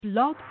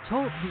Blog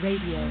Talk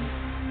Radio.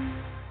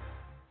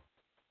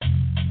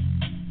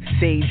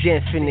 Sage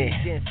Infinite,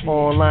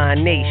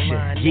 Online Nation,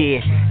 yeah.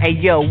 Hey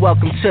yo,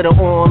 welcome to the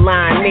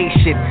Online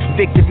Nation.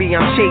 Victory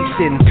I'm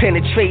chasing,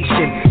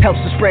 penetration helps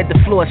to spread the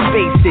floor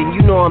spacing.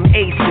 You know I'm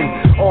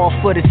acing, all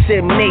for the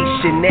Sim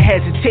Nation. The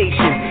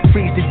hesitation,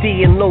 freeze the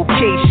D in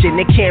location.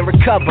 They can't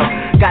recover,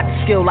 got the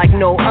skill like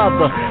no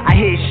other. I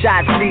hear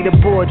shots,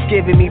 leaderboards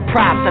giving me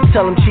props. I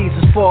tell them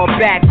Jesus fall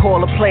back,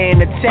 call a play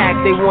and attack.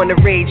 They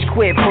wanna rage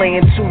quit,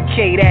 playing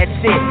 2K, that's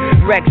it.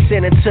 Rec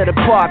Center to the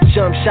park,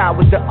 jump shot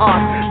with the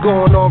arc.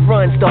 Going on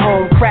runs, the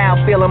home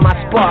crowd feeling my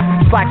spark.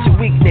 Spot your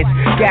weakness,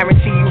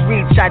 guarantee you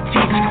reach. I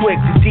teach quick,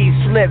 the D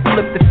slip,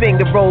 flip the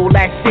finger roll,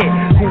 that's it.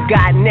 Who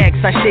got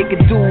next? I shake a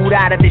dude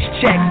out of his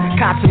checks.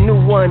 Cop some new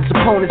ones,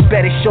 opponents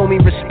better show me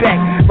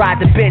respect.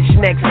 Ride the bench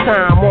next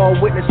time, all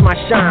witness my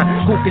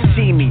shine. Who can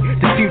see me?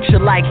 The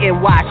future like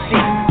NYC.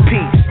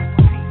 Peace.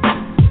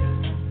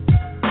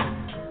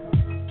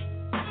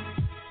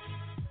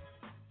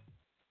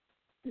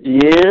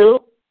 You,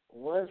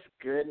 what's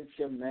good? It's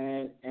your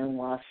man,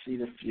 NYC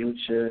The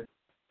Future.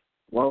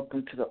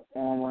 Welcome to the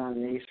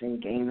Online Nation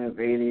Gaming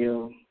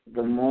Radio.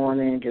 Good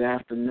morning, good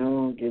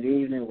afternoon, good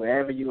evening,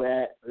 wherever you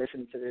at.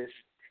 Listen to this.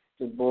 It's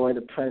your boy,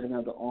 the president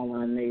of the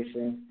Online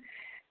Nation.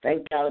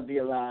 Thank God to be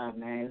alive,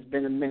 man. It's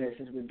been a minute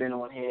since we've been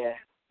on here,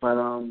 but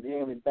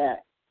yeah, we're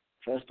back.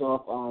 First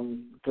off,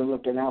 good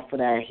looking out for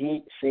that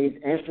heat, Sage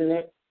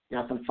Infinite.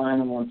 Y'all can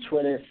find him on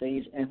Twitter,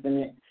 Sage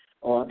Infinite.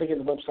 Or I think his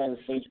website is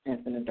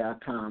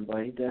sageinfinite.com,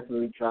 but he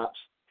definitely drops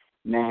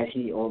mad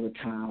heat all the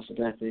time, so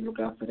definitely look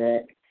out for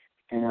that.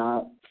 And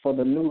for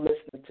the new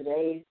listener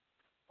today,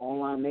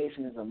 Online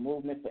Nation is a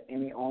movement for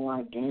any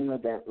online gamer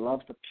that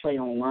loves to play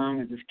online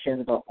and just cares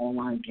about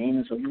online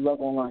gaming. So if you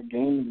love online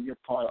gaming, you're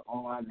part of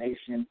Online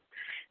Nation.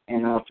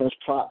 And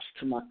first props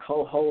to my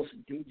co-host,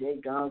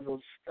 DJ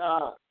Gonzo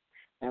Star,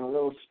 and a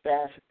little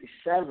Spaz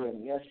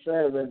 57. Yes,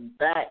 sir, we're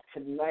back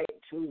tonight,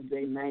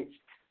 Tuesday nights.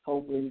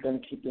 Hopefully we're going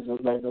to keep this a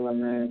regular,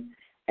 man,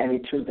 every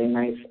Tuesday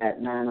nights at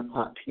 9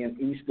 o'clock p.m.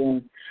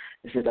 Eastern.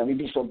 It's just that we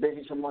be so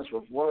busy so much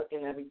with work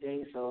and every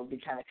day, so it'll be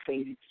kind of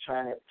crazy to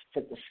try to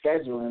fit the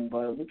schedule in,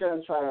 but we're going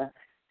to try to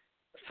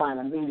find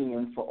a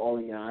medium for all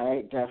of y'all, all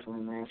right?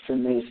 Definitely, man.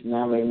 Sim Nation,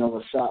 I already know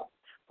what's up.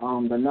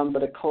 The number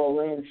to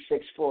call in,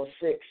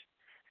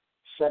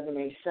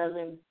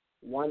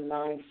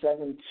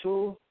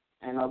 646-787-1972.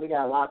 And we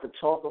got a lot to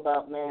talk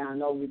about, man. I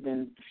know we've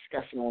been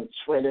discussing on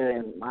Twitter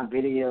and my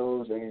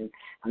videos, and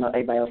I know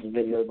everybody else's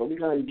videos, but we're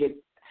going to get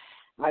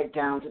right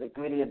down to the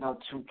gritty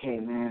about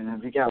 2K, man.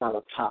 And we got a lot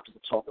of topics to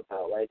talk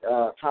about. Like,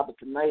 topic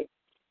tonight,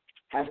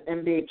 has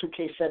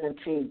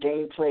NBA2K17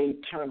 gameplay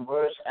turned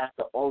worse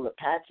after all the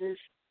patches?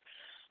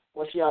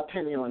 What's your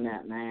opinion on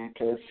that, man?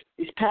 Because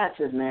these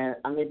patches, man,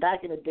 I mean,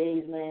 back in the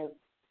days, man,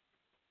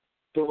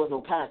 there was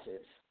no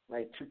patches.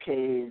 Like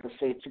 2K, let's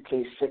say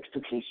 2K6,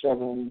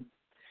 2K7,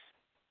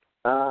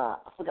 I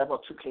forgot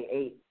about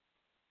 2K8,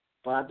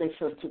 but I think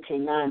since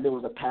 2K9 there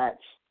was a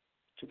patch,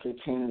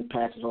 2K10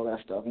 patches, all that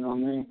stuff, you know what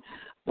I mean?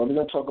 But we're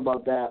going to talk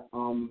about that.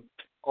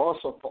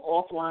 Also, for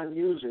offline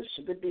users,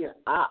 should there be an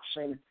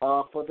option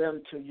for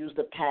them to use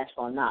the patch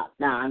or not?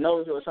 Now, I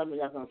know there was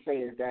something I was going to say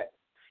is that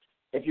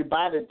if you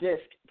buy the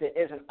disc, there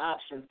is an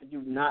option for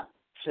you not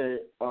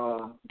to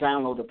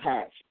download the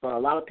patch. But a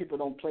lot of people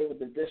don't play with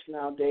the disc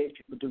nowadays.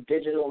 People do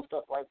digital and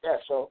stuff like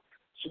that. So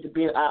should there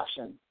be an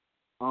option?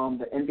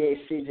 The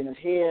NBA season is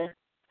here,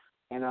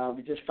 and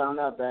we just found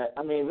out that,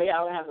 I mean, Ray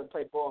Allen hasn't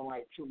played ball in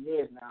like 2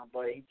 years now,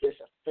 but he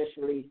just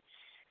officially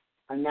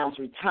announced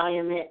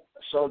retirement.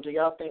 So do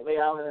y'all think Ray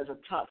Allen is a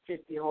top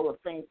 50 Hall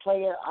of Fame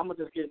player? I'm going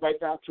to just get right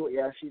down to it.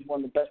 Yes, he's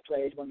one of the best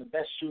players, one of the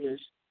best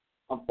shooters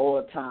of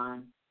all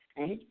time.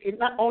 And he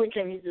not only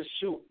can he just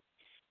shoot,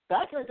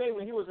 back in the day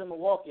when he was in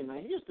Milwaukee,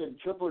 man, he used to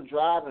dribble,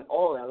 drive, and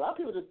all that. A lot of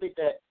people just think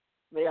that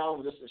Ray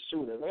Allen was just a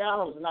shooter. Ray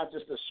Allen was not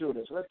just a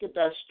shooter, so let's get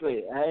that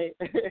straight, all right?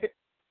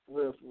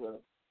 For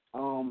real.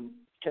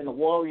 Can the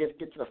Warriors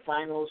get to the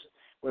finals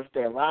with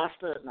their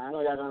roster? Now, I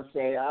know y'all going to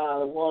say,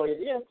 the Warriors,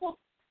 yeah, of course.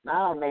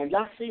 Nah, man,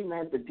 y'all see,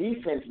 man, the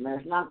defense, man,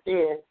 it's not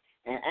there.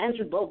 And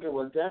Andrew Bogut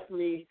was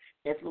definitely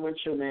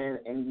influential, man,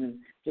 in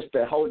just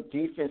the whole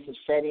defensive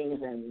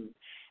settings and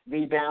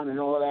rebound and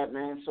all that,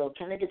 man. So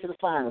can they get to the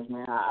finals,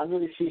 man? I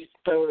really see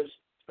Spurs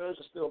are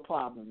still a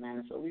problem,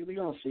 man. So we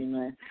going to see,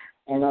 man.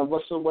 And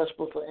Russell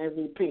Westbrook for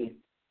MVP.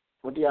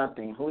 What do y'all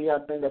think? Who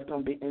y'all think that's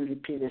going to be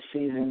MVP this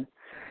season?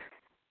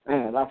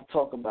 Man, a lot to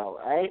talk about,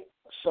 all right?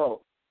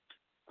 So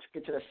let's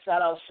get to the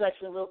shout-out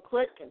section real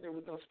quick, and then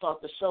we're going to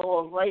start the show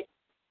off right.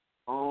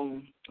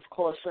 Of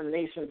course, Sim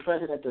Nation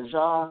President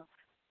Dejar.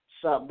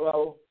 What's up,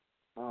 bro?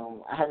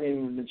 I haven't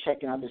even been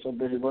checking. I've been so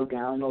busy working.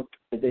 I don't know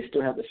if they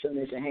still have the Sim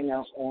Nation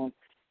Hangouts on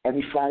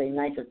every Friday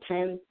night at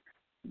 10.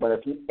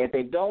 But if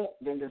they don't,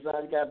 then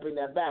Dejar, you got to bring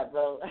that back,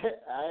 bro. All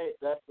right,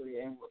 definitely.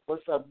 And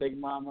what's up, Big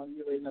Mama?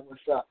 You already know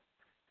what's up.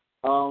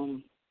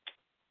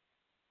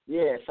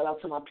 Yeah, shout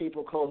out to my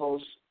people,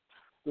 co-hosts,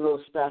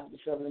 Little Staff, the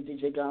 7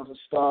 DJ Gonzo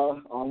Star.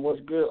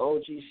 What's good,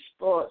 OG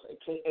Sports,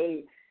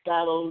 a.k.a.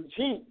 God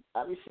OG.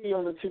 I be seeing you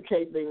on the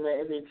 2K thing,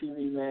 man, NBA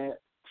TV, man.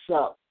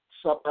 What's up?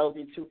 What's up,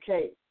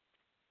 LD2K?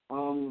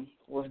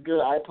 What's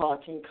good?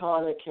 iPod King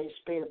Carter, K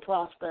Spade, the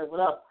Prospect. What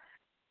up?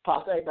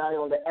 Pop everybody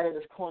on the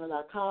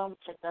editorscorner.com.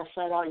 Check that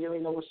site out. You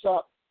already know what's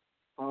up.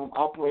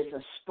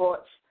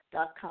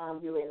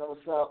 OperationSports.com. You already know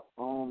what's up.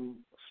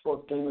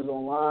 Sports Gamers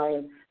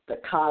Online.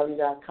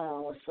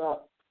 TheCollie.com. What's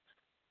up?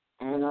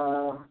 And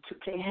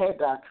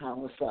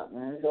 2KHead.com. What's up,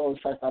 man? These are all the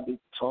sites I'll be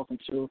talking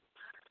to.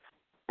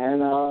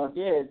 And,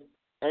 yeah,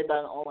 everybody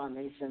in Online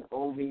Nation,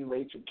 OV,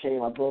 Rachel K,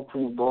 my bro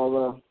Queen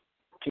Baller,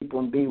 people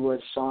in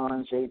B-Wood,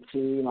 Sean,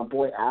 JT, my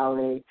boy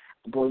Ale,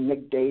 my boy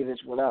Nick Davis.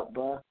 What up,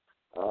 bro?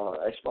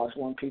 Xbox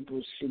One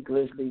people, C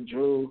Grizzly,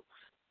 Drew,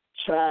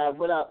 Trav.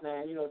 What up,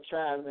 man? You know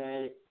Trav,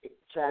 man.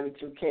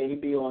 Trav2K. He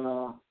be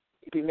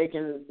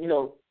making,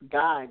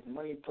 guides,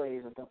 money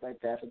plays and stuff like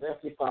that. So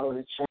definitely follow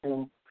his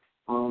channel.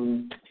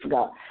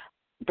 Forgot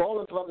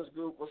Baller Brothers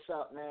Group. What's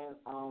up, man?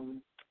 I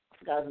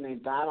forgot his name.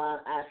 Dylon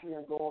Ashley.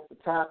 I'm going off the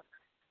top.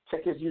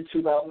 Check his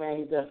YouTube out, man.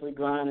 He's definitely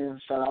grinding.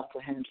 Shout out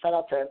to him. Shout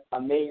out to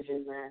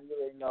Amazing, man. You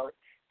already know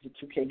he's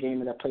a 2K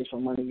gamer that plays for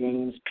Money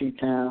Games,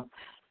 P-Town.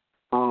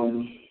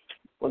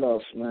 What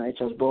else, man?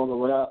 HS Bowler,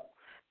 what up?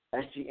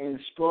 SGN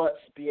Sports,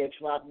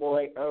 BX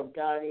Rockboy, Herb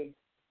Gotti,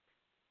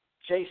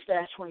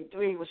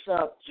 J-Stash23, what's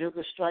up?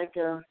 Juga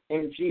Striker,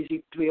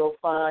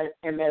 NGZ305,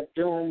 MF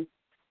Doom,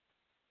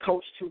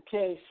 Coach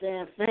 2K,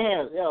 Sam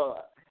Fan.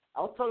 Yo, I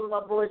was talking to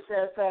my boy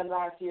Sam Fan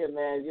last year,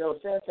 man. Yo,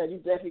 Sam said you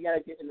definitely got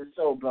to get in the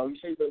show, bro. You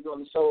said you're going to go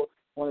in the show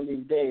one of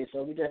these days,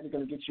 so we definitely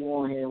going to get you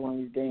on here one of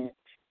these days.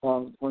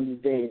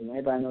 And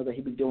everybody knows that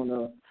he be doing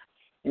the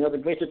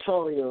great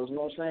tutorials, you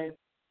know what I'm saying?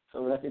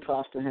 So definitely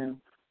props to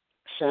him.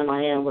 Sam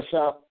I Am, what's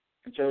up?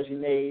 Jersey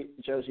Lane,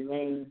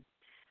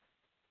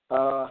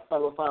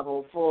 Fellow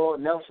 504,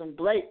 Nelson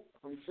Blake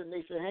from Sydney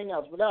Nation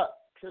Hangouts, what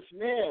up? Chris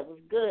Mayer,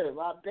 what's good?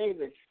 Rob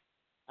Davis,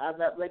 I've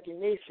got Blakey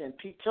Nation,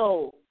 Pete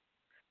Toll.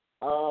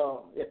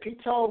 Pete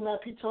Toll, man,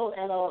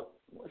 and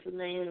what's his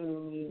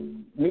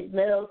name? Meat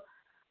Mill.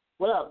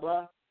 What up,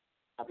 bro?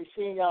 I'll be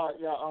seeing your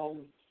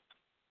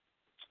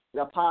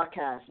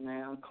podcast,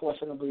 man.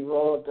 Unquestionably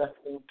raw,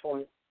 definitely on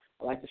point.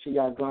 I like to see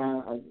y'all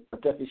grind. I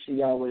definitely see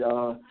y'all with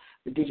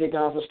DJ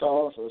Gonzo Star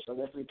also, so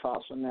definitely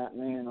props on that,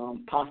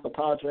 man. Pasta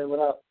Padre, what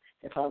up?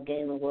 Hip Hop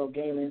Gaming, World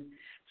Gaming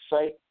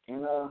site.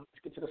 And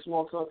let's get to the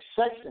small talk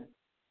section.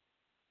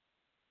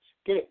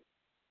 Let's get it.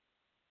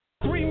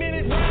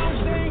 3-minute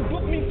round thing,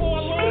 book me for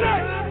a long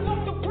time.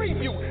 Fuck the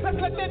preview. Let's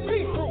let that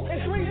beat through.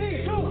 It's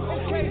 3D too.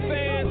 Okay,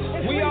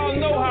 fans, we all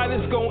know how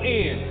this gonna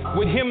end.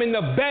 With him in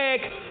the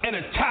bag and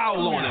a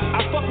towel on him.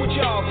 I fuck with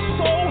y'all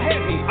so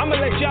heavy. I'ma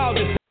let y'all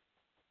decide.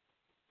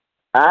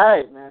 All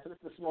right, man. So this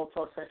is the small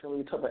talk section where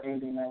we talk about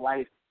anything, man,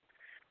 life,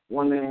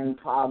 women,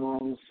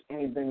 problems,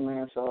 anything,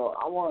 man. So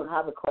I want to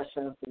have a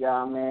question for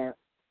y'all, man.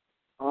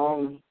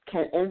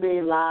 Can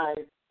NBA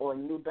Live or a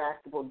new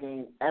basketball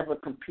game ever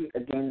compete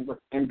again with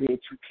NBA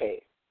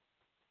 2K?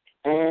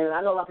 And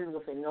I know a lot of people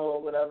will say no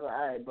or whatever,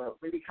 all right, but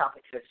really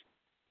competition.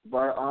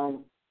 But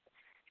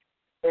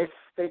if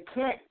they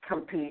can't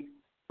compete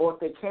or if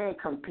they can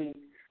compete,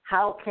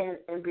 how can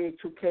NBA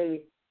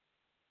 2K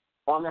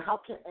how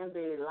can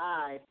NBA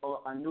Live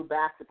or a new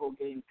basketball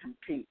game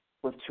compete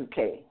with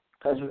 2K?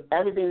 Because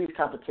everything needs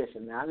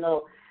competition, man. I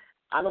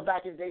know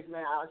back in the days,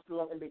 man, I still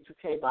love NBA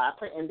 2K, but I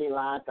played NBA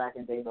Live back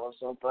in the days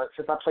also. But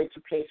since I played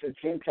 2K for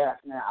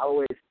Dreamcast, man, I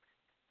always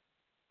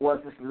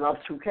just love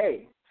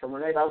 2K. So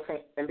when everybody was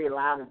saying NBA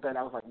Live is better,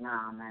 I was like,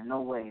 nah, man,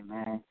 no way,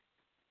 man.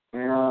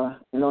 And, now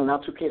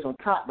 2K's on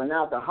top, but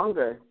now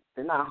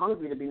they're not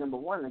hungry to be number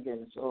one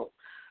again. So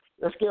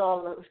let's get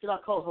our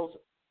co-hosts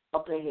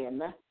up in here,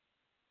 man.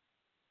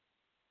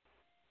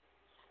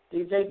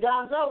 DJ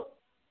Gonzo.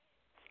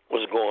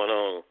 What's going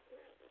on?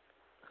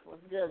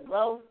 What's good,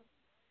 bro?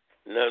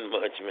 Nothing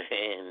much,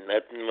 man.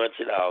 Nothing much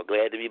at all.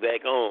 Glad to be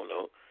back on,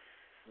 though.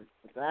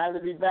 Glad to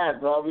be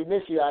back, bro. We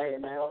miss you out here,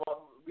 man.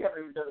 We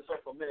haven't even done the show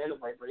for a minute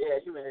anyway, but yeah,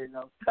 you already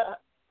know.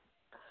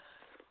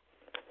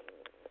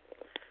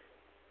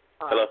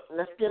 Hello.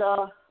 Let's get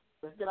our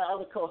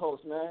other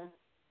co-host, man.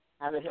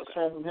 I haven't heard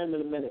from him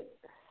in a minute.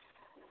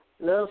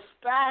 Lil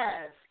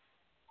Spaz.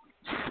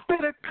 Spit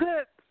a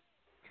clip.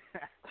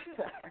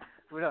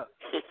 What up?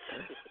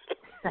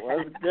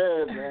 What's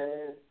good,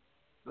 man?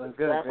 What's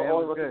good, man?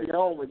 What's good? Be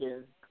home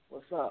again.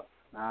 What's up?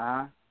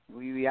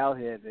 We out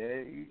here,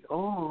 man.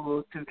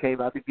 Ooh, 2K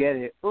about to get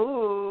it.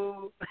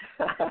 Ooh.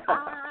 About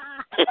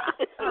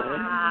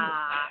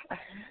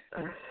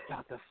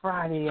the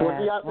Friday. So what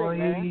do y'all think,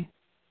 man?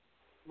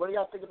 What do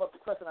y'all think about the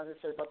question I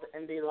just said about the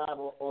NBA Live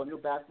or new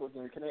basketball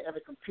game? Can they ever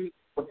compete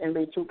with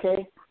NBA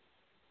 2K?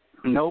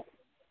 Nope.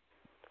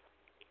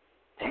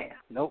 Damn.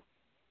 Nope.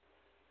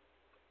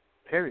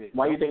 Period.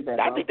 Why do you think that?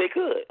 I think they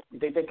could. You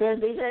think they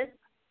could, DJ?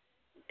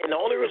 And the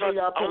only reason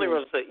I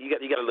say you got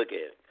to look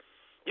at it.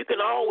 You can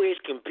always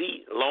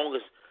compete as long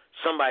as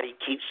somebody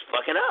keeps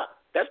fucking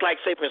up. That's like,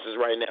 say, for instance,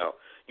 right now,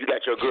 you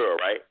got your girl,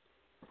 right?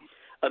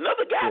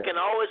 Another guy can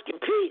always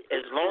compete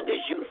as long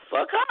as you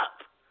fuck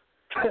up.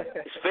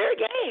 It's fair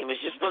game.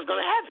 It's just what's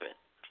going to happen.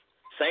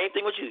 Same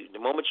thing with you.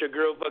 The moment your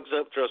girl fucks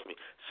up, trust me,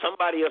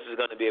 somebody else is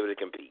going to be able to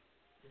compete.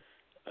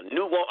 A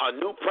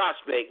new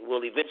prospect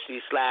will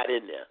eventually slide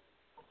in there.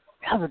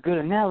 That was a good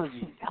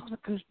analogy.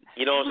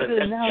 You know what I'm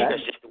saying?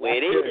 That's just the way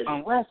it is.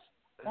 West,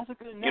 that's a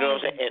good analogy. You know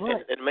what I'm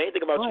saying? And the main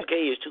thing about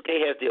 2K is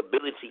 2K has the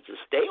ability to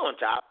stay on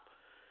top,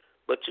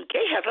 but 2K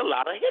has a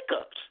lot of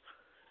hiccups.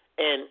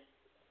 And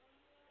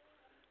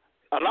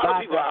a lot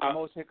of people got the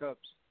most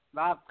hiccups.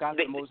 Live got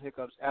the most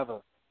hiccups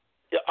ever.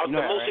 You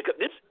know most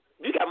hiccups.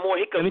 You got more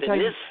hiccups than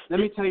this. Let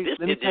me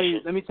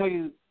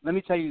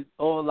tell you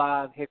all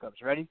live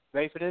hiccups. Ready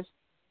for this?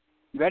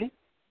 You ready?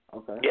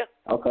 Okay. Yeah.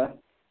 Okay.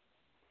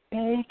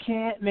 They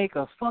can't make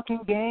a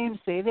fucking game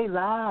say they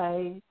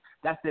lie.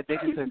 That's their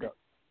biggest hiccup.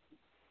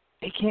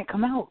 They can't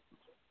come out.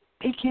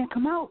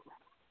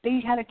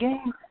 They had a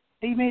game.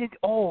 They made it.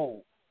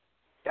 Oh,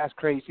 that's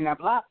crazy. See that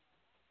block?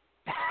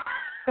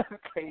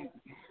 Crazy.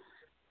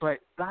 But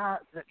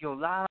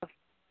live,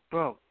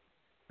 bro,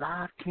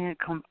 live can't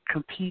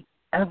compete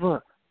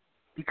ever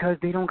because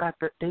they don't got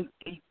they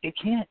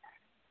can't.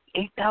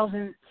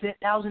 8,000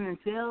 in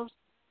sales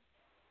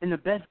in the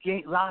best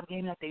live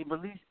game that they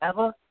released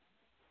ever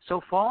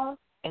so far,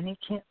 and they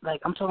can't,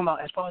 I'm talking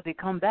about as far as they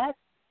come back,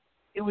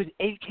 it was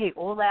 8K,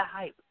 all that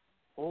hype.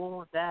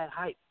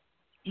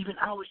 Even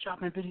I was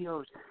dropping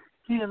videos.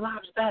 See, the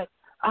live's back.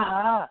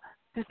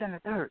 This and the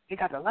third. They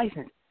got the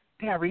license.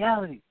 They got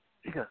reality.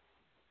 Nigga,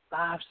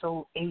 live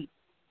sold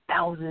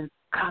 8,000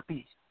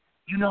 copies.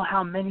 You know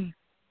how many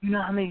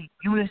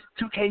units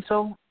 2K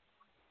sold?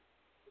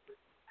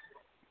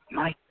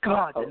 My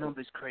God, the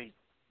number's crazy.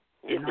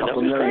 The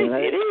number's crazy.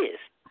 It is.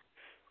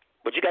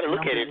 But you got to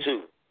look at it,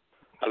 too.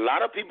 A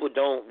lot of people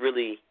don't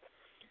really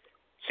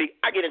see.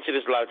 I get into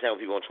this a lot of times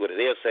with people on Twitter.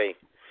 They'll say,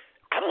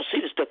 I don't see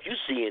the stuff you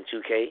see in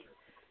 2K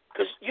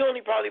because you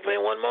only probably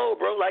playing one mode,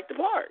 bro, like the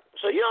part.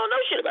 So you don't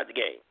know shit about the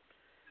game.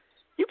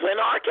 You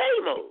playing the arcade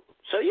mode.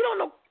 So you don't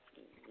know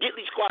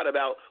diddly squat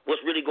about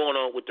what's really going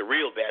on with the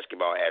real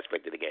basketball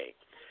aspect of the game.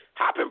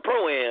 Hopping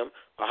Pro-Am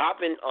or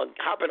hopping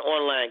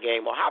online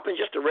game or hopping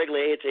just a regular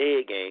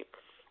head-to-head game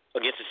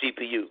against the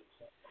CPU.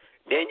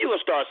 Then you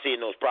will start seeing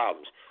those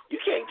problems. You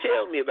can't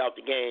tell me about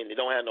the game that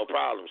don't have no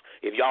problems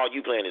if you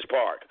playing this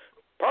park.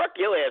 Park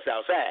your ass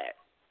outside.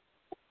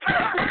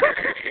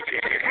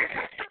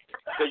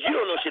 Because you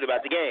don't know shit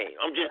about the game.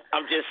 I'm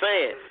just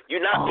saying.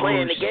 You're not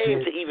playing the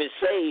game to even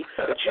say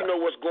that you know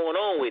what's going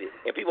on with it.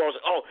 And people always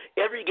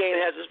say, every game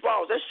has its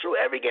flaws. That's true.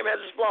 Every game has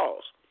its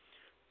flaws.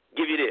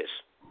 Give you this.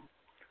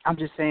 I'm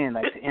just saying,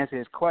 to answer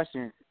his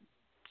question,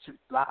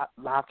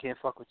 Live can't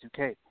fuck with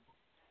 2K.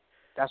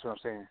 That's what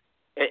I'm saying.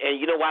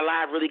 And you know why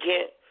Live really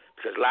can't?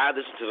 Because Live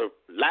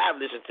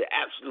listen to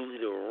absolutely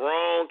the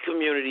wrong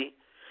community,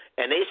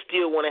 and they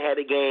still want to have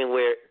a game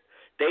where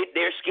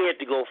they're scared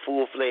to go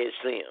full-fledged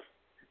sim.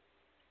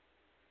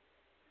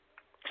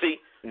 See,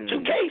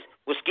 2K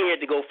was scared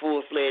to go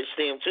full-fledged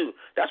sim too.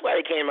 That's why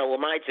they came out with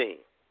my team.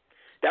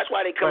 That's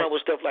why they come out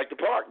with stuff like the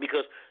park,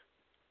 because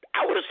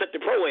I would have set the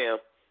Pro-Am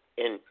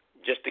and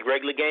just the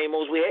regular game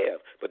modes we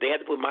have. But they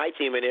had to put my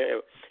team in there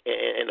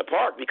in the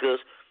park because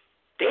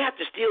they have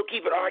to still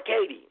keep it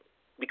arcadey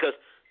because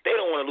they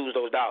don't want to lose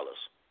those dollars.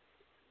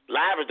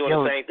 Live is doing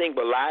the same thing,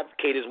 but Live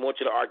caters more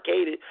to the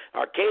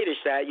arcadish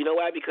side. You know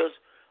why? Because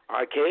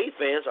arcade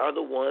fans are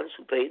the ones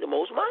who pay the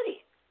most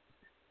money.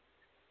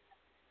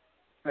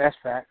 That's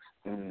facts.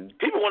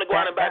 People want to go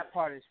out and buy. That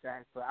part is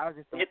facts, but I was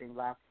just don't think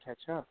Live can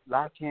catch up.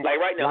 Live can't. Like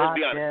right now, let's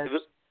be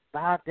honest.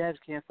 Live devs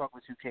can't fuck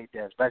with 2K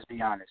devs. Let's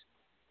be honest.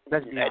 They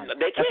can't.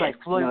 That's like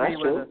Floyd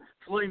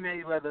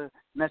Mayweather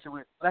messing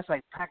with. That's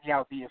like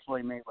Pacquiao beating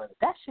Floyd Mayweather.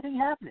 That shit ain't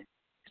happening.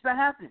 It's not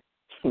happening.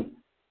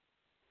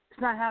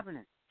 It's not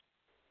happening.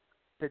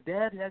 The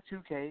devs at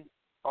 2K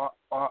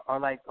are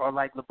like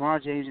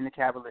LeBron James and the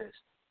Cavaliers.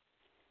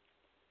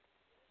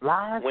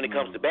 Live when it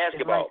comes to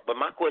basketball, but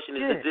my question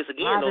is this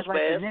again, those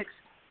fans.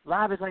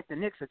 Live is like the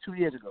Knicks of 2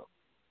 years ago.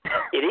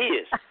 It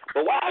is,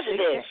 but why is it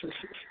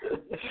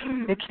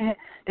that?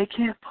 They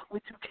can't fuck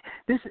with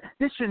 2K.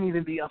 This shouldn't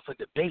even be up for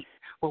debate.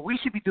 What we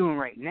should be doing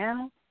right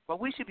now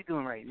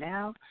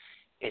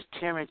is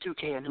tearing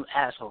 2K a new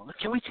asshole.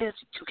 Can we tear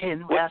 2K a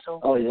new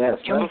asshole? Oh yes.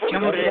 Can we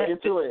get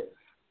into it?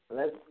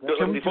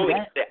 Before we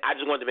get that, I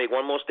just wanted to make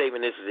one more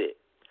statement. This is it.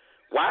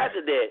 Why is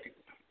it that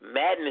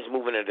Madden is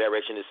moving in the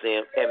direction of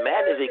Sim, and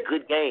Madden is a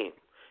good game.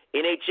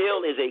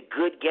 NHL is a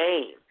good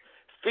game.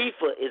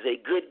 FIFA is a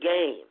good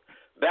game.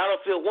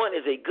 Battlefield 1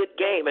 is a good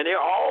game, and they're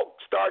all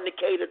starting to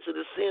cater to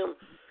the sim,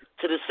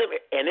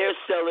 and they're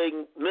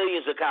selling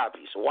millions of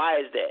copies. Why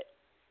is that?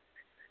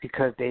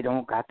 Because they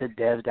don't got the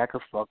devs that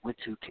could fuck with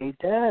 2K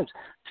devs.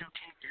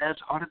 2K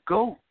devs are the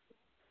GOAT.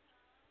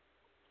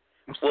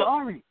 I'm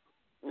sorry.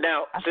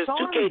 Now, since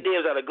 2K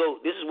devs are the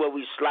GOAT, this is where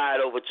we slide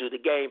over to the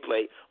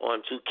gameplay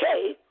on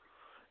 2K,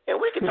 and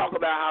we can talk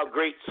about how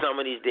great some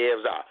of these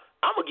devs are.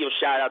 I'm going to give a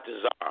shout-out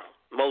to Czar,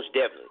 most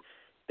definitely.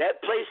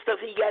 That play stuff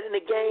he got in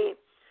the game,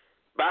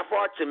 by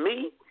far, to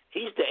me,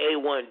 he's the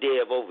A1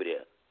 dev over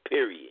there,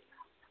 period.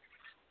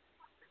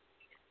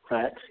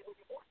 Facts.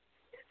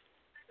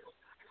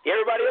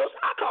 Everybody else,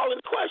 I call in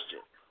the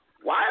question.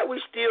 Why are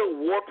we still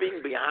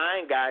warping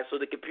behind guys so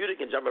the computer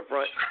can jump in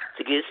front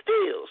to get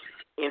steals?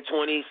 in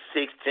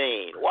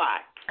 2016. Why?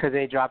 Because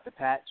they dropped the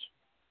patch.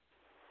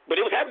 But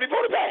it was happening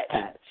before the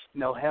patch.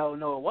 No, hell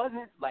no, it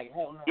wasn't. Like,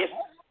 hell no. Yes.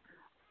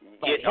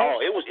 Like,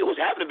 it was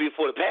happening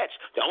before the patch.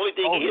 The only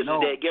thing is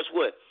that, guess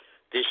what?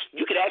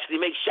 You could actually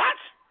make shots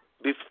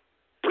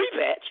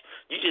pre-patch.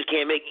 You just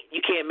can't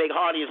make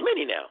hardly as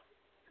many now.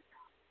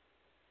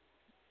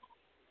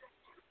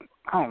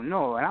 I don't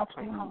know, and I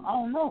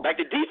don't know.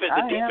 Like the defense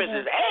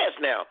is ass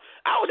now.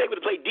 I was able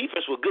to play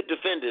defense with good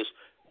defenders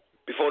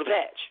before the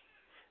patch.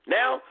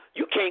 Now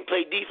you can't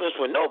play defense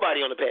with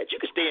nobody on the patch. You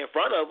can stay in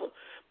front of them,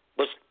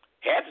 but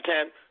half the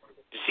time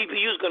the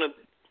CPU is gonna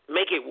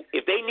make it.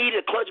 If they need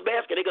a clutch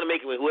basket, they're gonna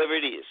make it with whoever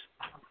it is.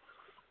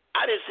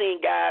 I just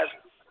seen guys.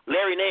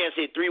 Larry Nance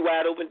hit 3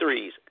 wide open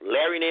threes.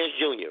 Larry Nance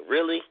Jr.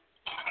 Really?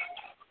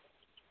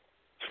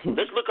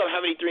 Let's look up how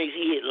many threes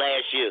he hit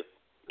last year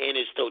in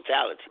its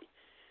totality.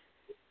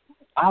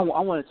 I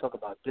want to talk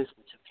about this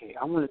with 2K.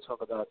 I want to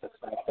talk about the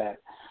fact that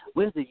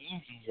where's the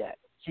Yeezys at?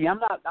 See, I'm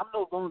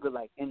no longer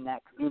like in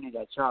that community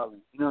that y'all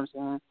in. You know what I'm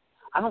saying?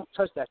 I don't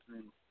touch that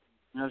community.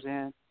 You know what I'm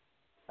saying?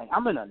 Like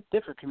I'm in a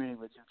different community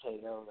with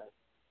 2K, yo.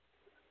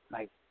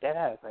 Like that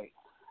ass. Like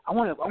I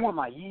want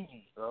my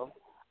Yeezys, bro.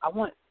 I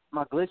want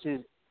my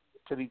glitches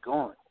to be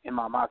gone in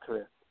my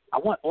career. I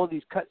want all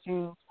these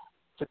cutscenes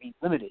to be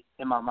limited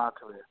in my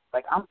career.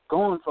 Like I'm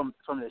going from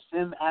the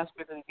sim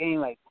aspect of the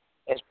game, like.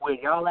 As where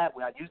y'all at,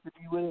 where I used to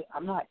be with it,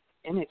 I'm not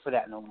in it for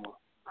that no more.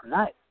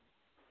 I'm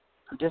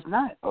just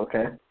not.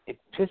 Okay. It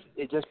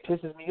just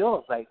pisses me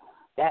off. Like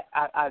that,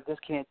 I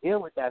just can't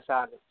deal with that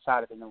side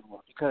of it no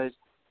more because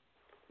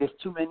there's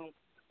too many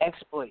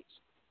exploits.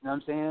 You know what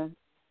I'm saying?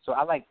 So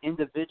I like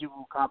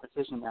individual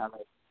competition now.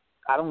 Like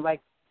I don't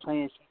like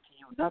playing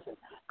CPU nothing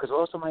because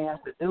all somebody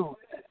has to do.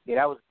 Yeah,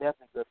 that was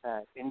definitely a good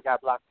pass. Then he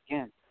got blocked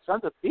again.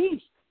 Son's a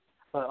beast,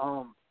 but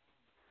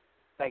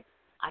like.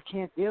 I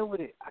can't deal with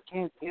it. I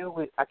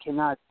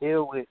cannot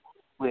deal with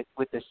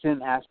the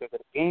sim aspect of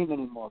the game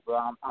anymore, bro.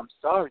 I'm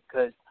sorry,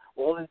 because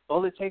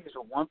all it takes is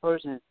for one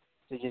person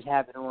to just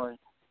have it on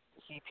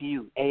the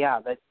CPU, AI.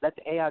 Let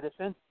the AI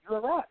defend. You're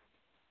a wrap.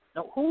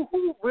 No, who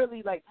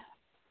really like?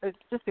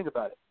 Just think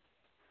about it.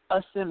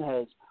 Us sim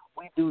heads,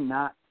 we do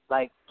not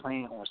like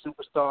playing on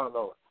Superstar or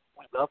lower.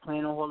 We love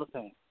playing on Hall of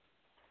Fame,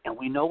 and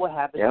we know what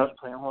happens when you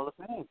play on Hall of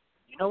Fame.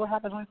 You know what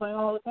happens when you play on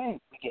Hall of Fame?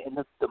 We get in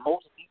the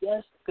most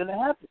BS gonna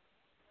happen.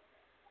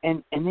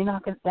 And they're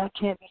not gonna, that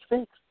can't be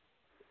fixed.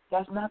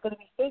 That's not going to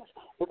be fixed.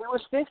 If it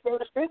was fixed, they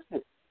would have fixed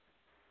it.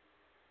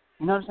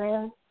 You know what I'm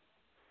saying?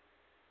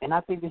 And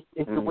I think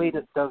it's the way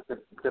that the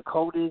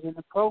code is in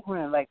the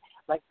program. Like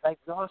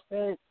y'all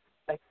said,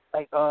 like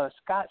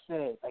Scott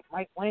said, like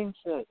Mike Wayne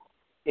said,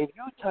 if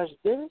you touch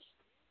this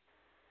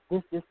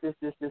is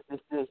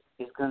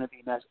going to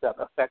be messed up,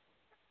 affected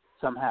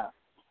somehow.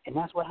 And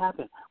that's what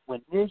happened.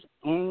 When this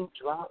game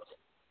dropped,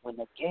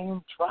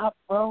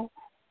 bro,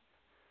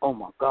 oh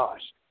my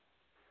gosh.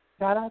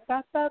 I'm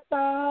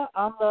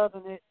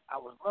loving it. I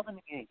was loving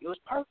the game. It was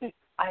perfect.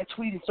 I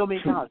tweeted so many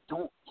times,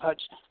 don't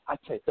touch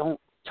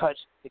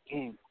the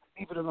game.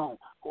 Leave it alone.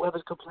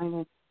 Whoever's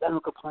complaining, let them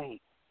complain.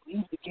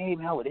 Leave the game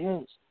how it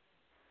is.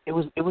 It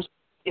was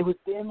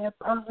damn near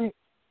perfect.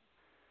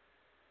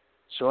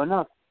 Sure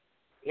enough,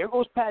 here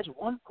goes patch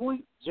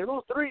 1.03.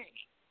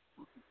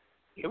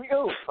 Here we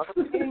go. Fuck up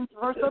the game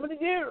first time of the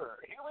year.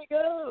 Here we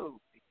go.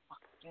 They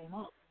fucked the game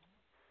up.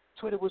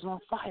 Twitter was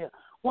on fire.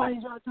 Why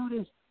did y'all do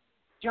this?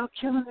 Y'all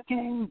killing the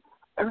game.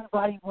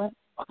 Everybody went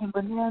fucking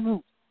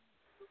bananas.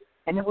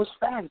 And it was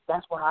facts.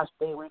 That's why I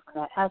stay away from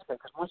that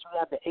aspect. Because once you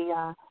have the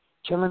AI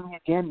killing me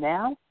again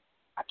now,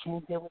 I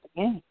can't deal with the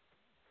game.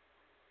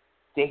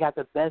 They got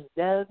the best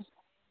devs.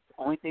 The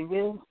only thing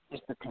is,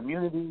 it's the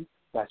community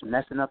that's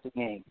messing up the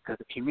game. Because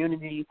the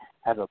community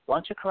has a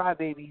bunch of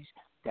crybabies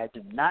that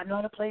do not know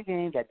how to play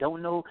games, that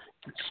don't know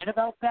shit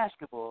about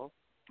basketball.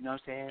 You know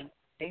what I'm saying?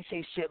 They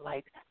say shit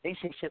like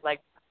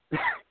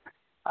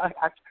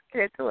I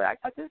can't do it. I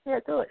just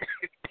can't do it.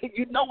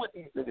 You know what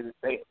these niggas are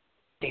saying.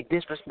 They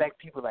disrespect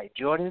people like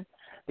Jordan.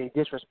 They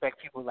disrespect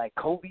people like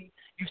Kobe.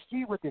 You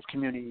see what this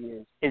community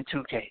is in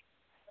 2K.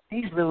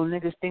 These little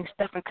niggas think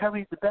Stephen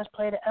Curry is the best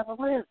player to ever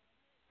live.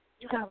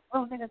 You got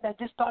little niggas that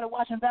just started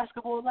watching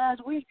basketball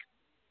last week,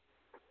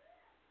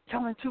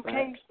 telling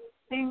 2K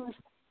things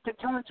to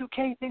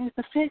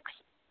fix.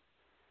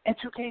 And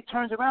 2K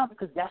turns around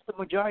because that's the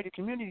majority of the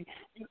community.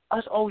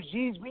 Us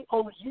OGs, we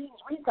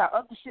got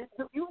other shit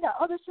to do. You got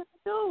other shit to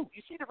do.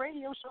 You see the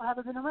radio show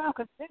haven't been around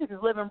because niggas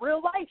is living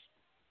real life.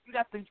 You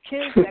got these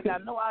kids that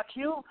got no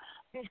IQ.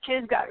 These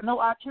kids got no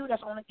IQ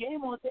that's on the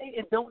game all day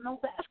and don't know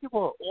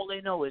basketball. All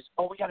they know is,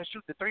 we got to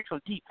shoot the three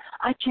from deep.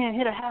 I can't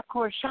hit a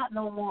half-court shot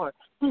no more.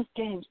 This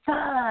game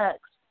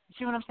sucks. You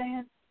see what I'm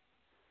saying?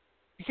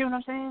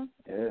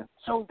 Yeah.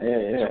 So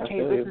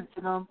 2K listens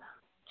to them.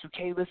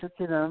 2K listens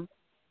to them.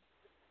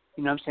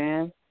 You know what I'm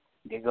saying?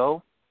 They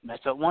go, mess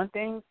up one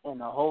thing,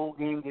 and the whole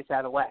game gets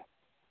out of whack.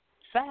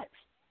 Facts.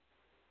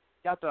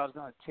 Y'all thought I was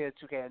going to tear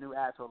 2K a new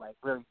asshole, like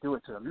really do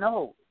it to them.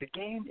 No, the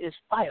game is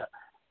fire,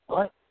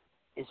 but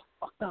it's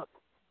fucked up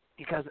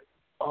because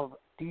of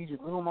these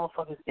little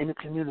motherfuckers in the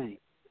community.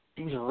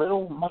 these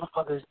little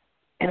motherfuckers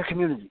in a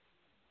community.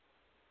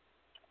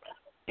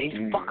 They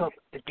fuck up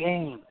the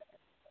game.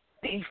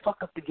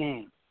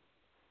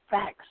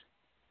 Facts.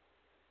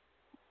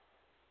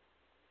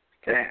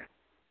 Damn.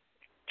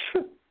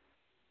 What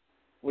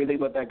do you think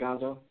about that,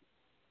 Gonzo?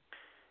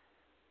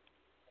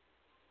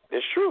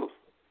 It's true.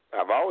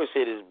 I've always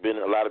said there's been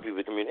a lot of people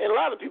in the community, and a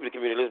lot of people in the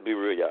community, let's be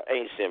real, y'all,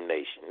 ain't Sim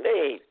Nation.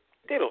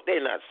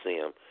 They're not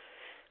Sim.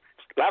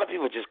 A lot of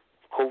people just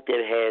quote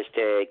that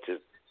hashtag to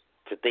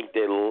think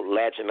they're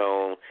latching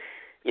on,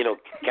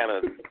 kind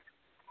of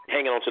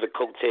hanging on to the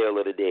coattail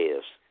of the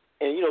devs.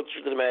 And, the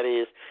truth of the matter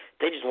is,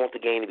 they just want the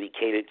game to be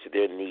catered to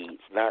their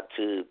needs, not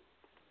to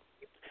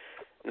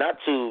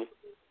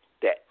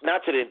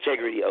the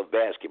integrity of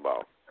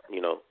basketball,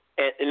 And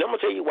I'm going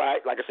to tell you why,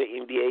 like I said,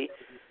 NBA,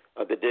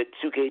 the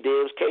 2K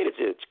devs cater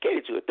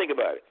to it. Think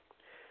about it.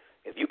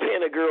 If you're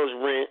paying a girl's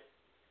rent,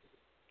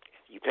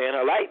 if you're paying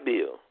her light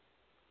bill,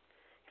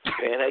 if you're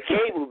paying her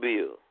cable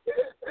bill,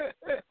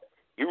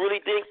 you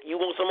really think you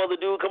want some other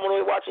dude coming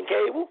over watching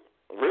cable?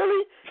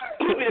 Really?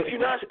 Even if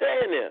you're not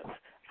staying there.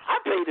 I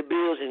pay the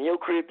bills in your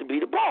crib to be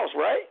the boss,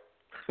 right?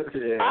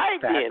 Yeah, all right,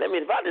 then. I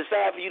mean, if I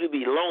decide for you to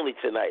be lonely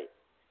tonight,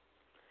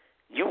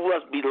 you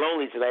must be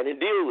lonely tonight and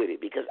deal with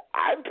it because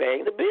I'm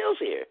paying the bills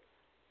here.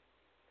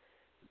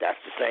 That's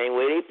the same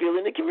way they feel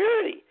in the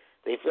community.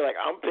 They feel like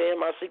I'm paying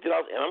my $60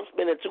 and I'm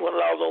spending $200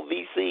 on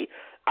VC.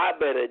 I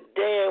better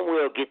damn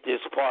well get this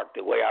parked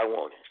the way I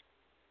want it.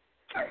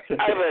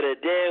 I better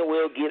damn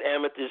well get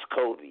Amethyst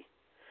Kobe.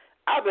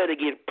 I better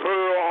get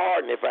Pearl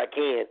Harden if I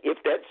can, if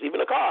that's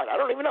even a card. I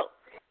don't even know.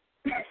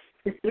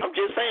 I'm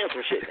just saying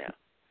some shit now.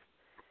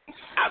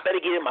 I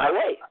better get in my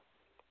way.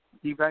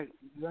 You right.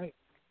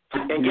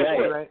 And guess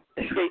what?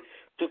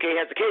 2K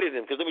has to cater to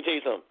them, because let me tell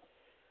you something.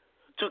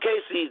 2K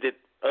sees that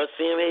us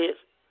Sim heads,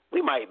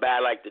 we might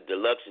buy like the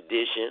deluxe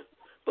edition,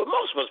 but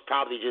most of us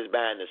probably just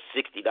buying the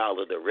 $60,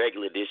 the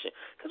regular edition,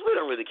 because we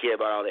don't really care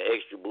about all the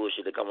extra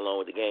bullshit that come along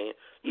with the game.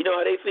 You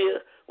know how they feel?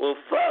 Well,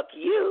 fuck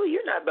you.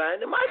 You're not buying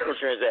the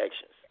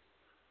microtransactions.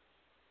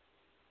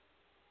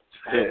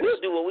 Yes. We'll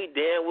do what we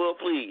damn well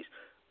please.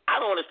 I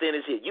don't understand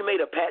this here. You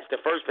made a patch,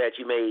 the first patch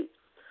you made,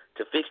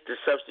 to fix the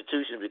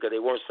substitutions because they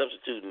weren't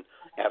substituting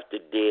after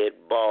dead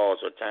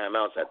balls or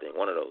timeouts, I think,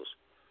 one of those.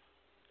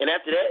 And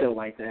after that, still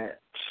like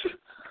that.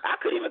 I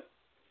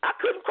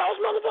couldn't cross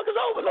motherfuckers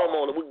over no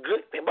more with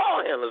good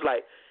ball handlers.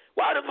 Like,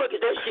 why the fuck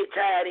is that shit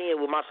tied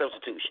in with my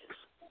substitutions?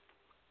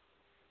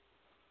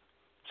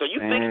 So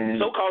you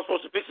so-called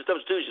supposed to fix the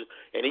substitutions,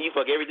 and then you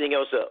fuck everything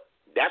else up.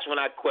 That's when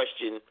I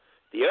question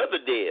the other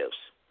devs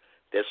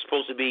that's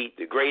supposed to be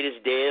the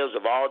greatest devs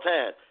of all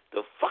time.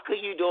 The fuck are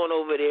you doing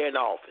over there in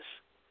the office?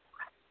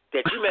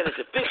 That you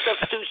managed to fix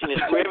substitution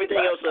and screw everything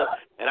else up,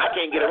 and I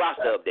can't get a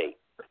roster update.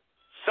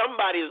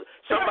 Somebody's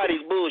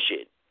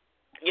bullshit.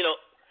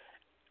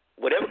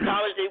 Whatever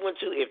college they went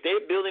to, if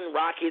they're building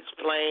rockets,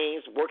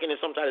 planes, working in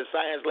some kind of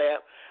science lab,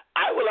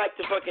 I would like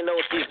to fucking know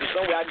if there's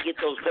some way I can get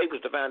those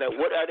papers to find out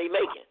what are they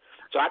making,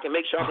 so I can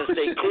make sure I can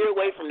stay clear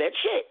away from that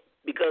shit.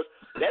 Because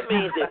that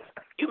means that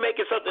you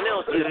making something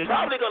else is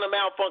probably going to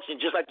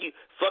malfunction, just like you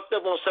fucked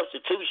up on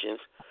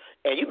substitutions,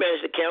 and you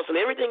managed to cancel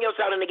everything else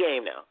out in the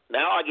game now.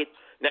 Now,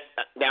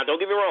 don't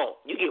get me wrong,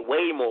 you get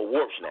way more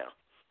warps now.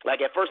 Like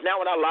at first, now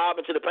when I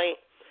lob into the paint,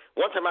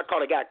 one time I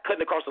caught a guy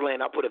cutting across the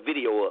lane. I put a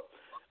video up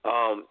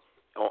on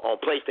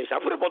PlayStation.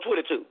 I put it up on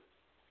Twitter too.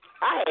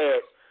 I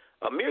had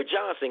Amir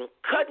Johnson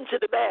cut into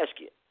the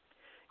basket,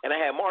 and I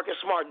had Marcus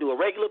Smart do a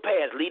regular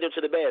pass lead him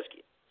to the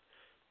basket.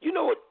 You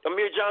know what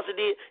Amir Johnson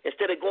did?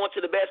 Instead of going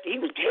to the basket, he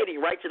was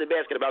heading right to the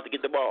basket about to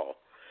get the ball.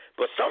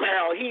 But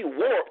somehow he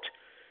warped,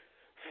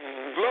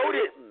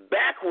 floated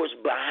backwards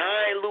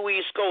behind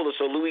Luis Scola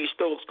so Luis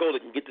Scola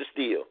can get the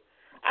steal.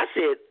 I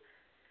said,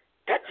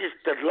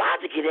 the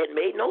logic of that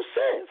made no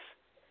sense.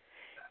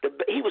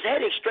 He was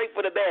heading straight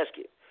for the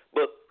basket.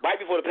 But right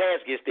before the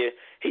pass gets there,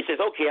 he says,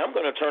 okay, I'm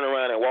going to turn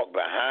around and walk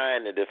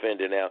behind the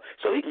defender now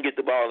so he can get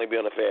the ball and be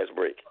on a fast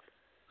break.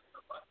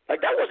 Like,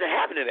 that wasn't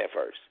happening at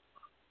first.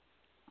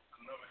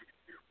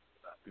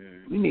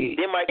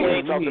 Then Mike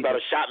Wayne talked about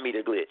a shot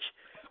meter glitch.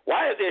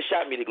 Why is there a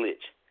shot meter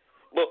glitch?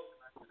 Well,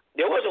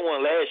 there wasn't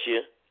one last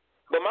year,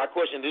 but my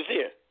question is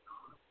here.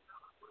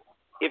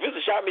 If it's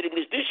a shot meter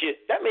glitch this year,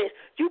 that means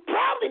you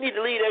probably need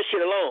to leave that shit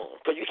alone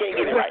because you can't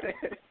get it right.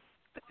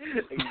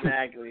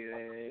 Exactly,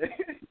 man.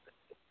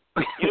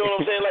 You know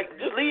what I'm saying? Like,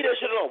 just leave that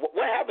shit alone.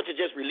 What happened to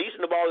just releasing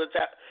the ball at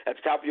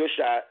the top of your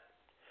shot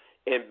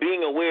and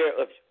being aware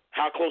of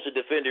how close the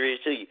defender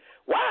is to you?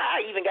 Why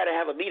I even got to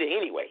have a meter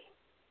anyway?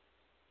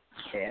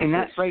 Yeah, and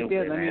that's right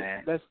there.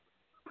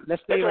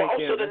 Let's stay right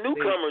there. Also, the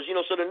newcomers,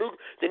 so the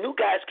new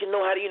guys can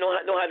know how to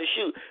know how to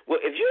shoot.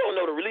 Well, if you don't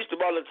know to release the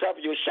ball at the top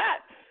of your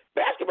shot,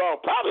 basketball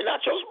probably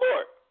not your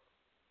sport.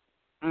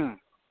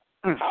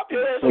 Hop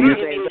your ass in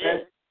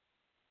the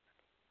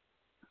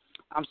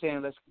I'm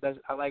saying let's.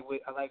 I like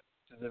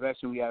the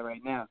direction we are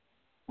right now.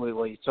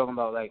 Where you're talking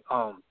about like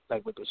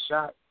with the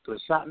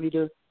shot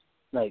meter,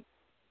 like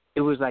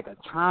it was like a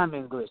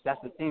timing glitch.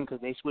 That's the thing because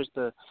they switched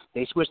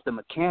the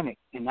mechanic,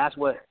 and that's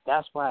why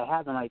it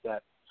happened like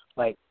that.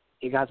 Like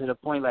it got to the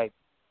point like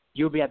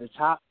you'll be at the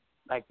top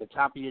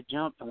of your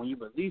jump, and when you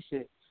release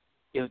it,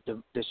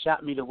 the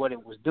shot meter, what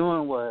it was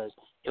doing was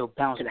it'll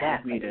bounce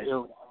back.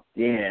 It'll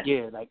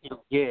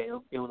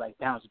like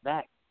bounce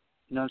back.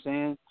 You know what I'm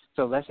saying?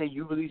 So let's say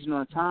you release it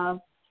on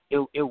time,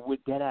 it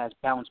would dead ass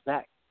bounce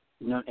back.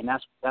 You know, and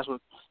that's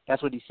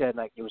what he said.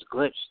 Like it was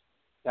glitched.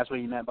 That's what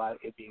he meant by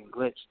it being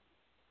glitched.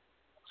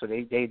 So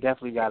they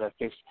definitely gotta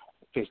fix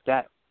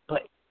that.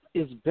 But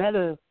it's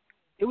better.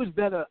 It was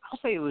better. I'll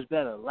say it was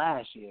better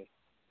last year.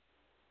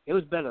 It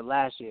was better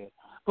last year.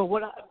 But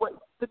what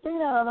the thing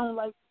that I don't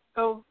like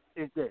though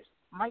is this.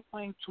 Mike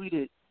Wang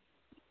tweeted.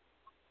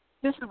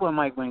 This is what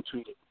Mike Wang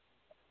tweeted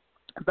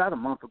about a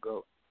month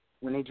ago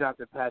when they dropped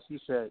the patch. He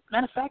said,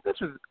 matter of fact, this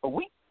was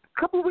a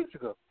couple of weeks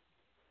ago.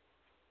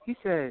 He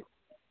said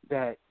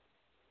that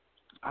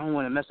I don't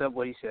want to mess up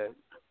what he said.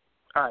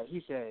 All right,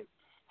 he said,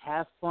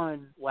 have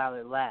fun while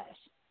it lasts.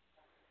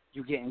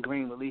 You getting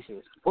green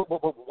releases. What?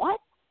 What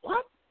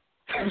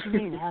do you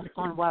mean have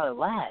fun while it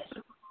lasts?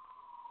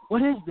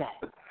 What is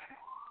that?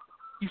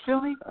 You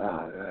feel me?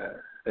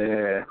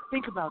 Yeah.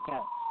 Think about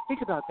that.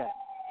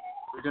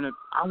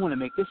 I want to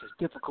make this as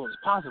difficult as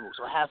possible.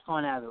 So have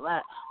fun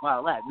while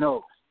it lasts.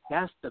 No,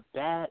 that's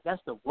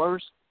the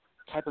worst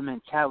type of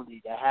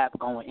mentality to have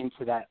going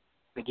into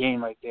the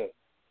game right there.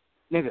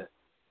 Nigga,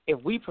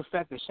 if we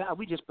perfect the shot,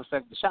 we just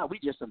perfect the shot. We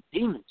just some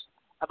demons.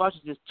 How about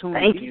you just tune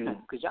the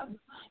defense?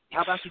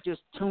 How about you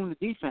just tune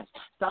the defense?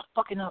 Stop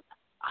fucking up.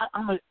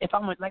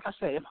 Like I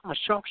said, if I'm a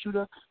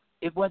sharpshooter,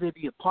 whether it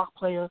be a park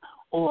player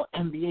or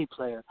NBA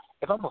player,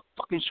 if I'm a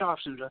fucking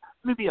sharpshooter,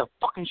 let me be a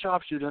fucking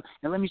sharpshooter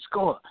and let me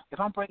score. If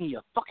I'm breaking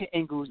your fucking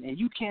ankles and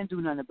you can't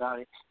do nothing about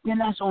it, then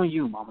that's on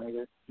you, my nigga.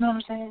 You know what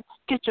I'm saying?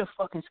 Get your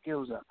fucking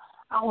skills up.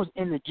 I was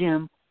in the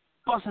gym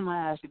busting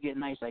my ass to get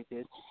nice like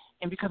this,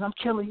 and because I'm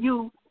killing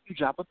you, you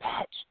drop a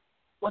patch.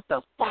 What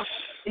the fuck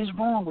is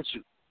wrong with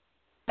you?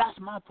 That's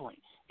my point.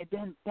 And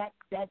then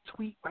that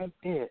tweet right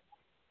there,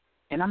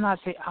 and I'm not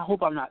saying,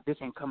 this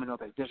ain't coming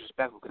up as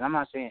disrespectful because I'm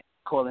not saying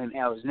calling him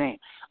out his name.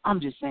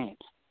 I'm just saying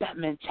that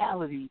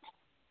mentality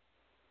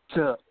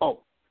to,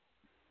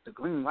 the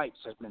green lights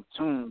has been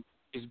tuned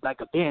is like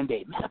a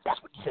Band-Aid. Man,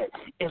 that's what he said.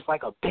 It's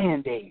like a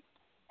Band-Aid.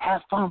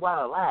 Have fun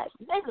while it lasts.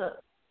 Nigga,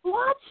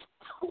 what?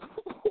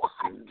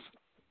 What?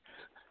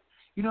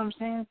 You know what I'm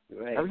saying?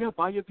 Right. Hurry up,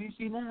 buy your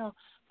VC now.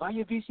 Buy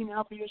your VC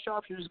now for your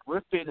sharpshooters.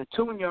 We're finna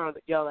tune your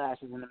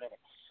asses in a minute.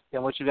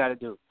 Then what you got to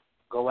do?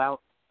 Go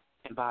out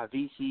and buy a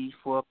VC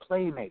for a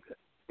playmaker.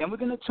 Then we're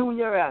going to tune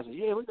your asses.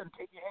 Yeah, we're going to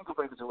take your ankle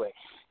breakers away.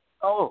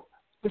 Oh,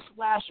 the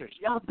slashers.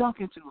 Y'all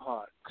dunking too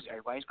hard because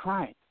everybody's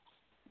crying.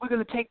 We're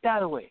going to take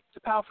that away. It's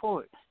a power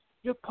forward.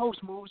 Your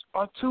post moves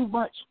are too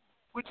much.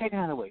 We're taking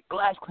that away.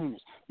 Glass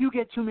cleaners. You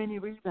get too many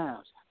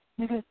rebounds.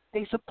 Nigga,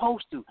 they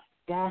supposed to.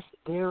 That's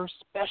their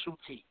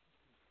specialty.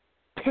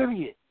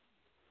 Period.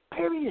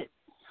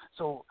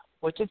 So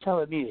what you're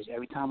telling me is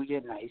every time we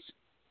get nice,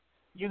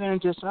 you're going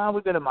to just,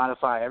 we're going to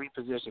modify every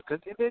position because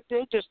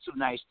they're just too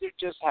nice. They're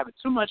just having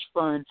too much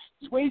fun.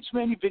 There's way too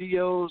many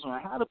videos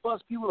on how to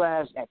bust people's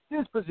ass at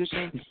this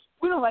position.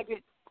 We don't like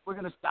it. We're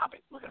going to stop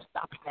it. We're going to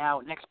stop it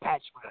now. Next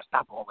patch, we're going to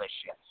stop all this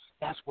shit.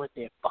 That's what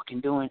they're fucking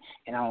doing,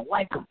 and I don't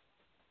like them.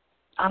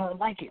 I don't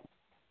like it.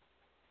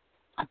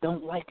 I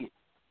don't like it.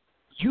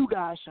 You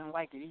guys shouldn't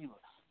like it either.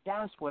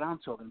 That's what I'm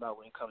talking about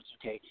when it comes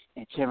to 2K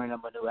and tearing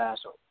up a new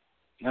asshole.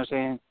 You know what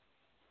I'm saying?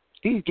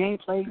 These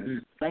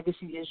gameplay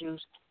legacy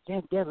issues,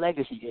 they're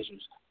legacy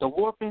issues. The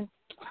warping,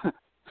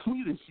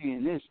 we've been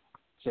seeing this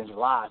since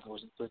Live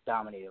was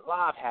dominated.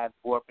 Live had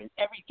warping.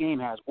 Every game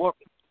has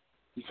warping.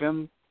 You feel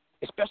me?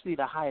 Especially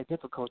the higher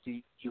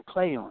difficulty you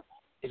play on.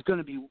 It's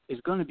gonna be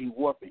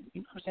warping.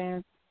 You know what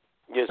I'm saying?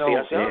 Yeah, so,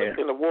 see, I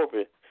understand the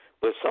warping,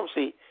 but some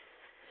see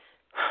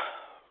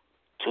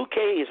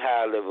 2K is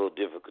high level of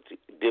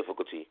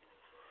difficulty.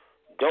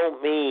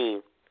 Don't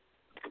mean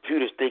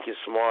computers thinking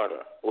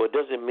smarter, or it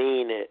doesn't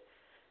mean that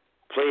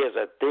players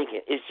are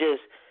thinking.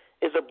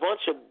 It's a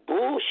bunch of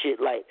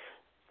bullshit like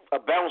a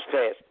bounce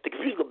pass. The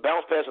computer can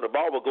bounce pass and the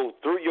ball will go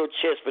through your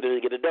chest for them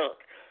to get a dunk.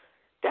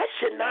 That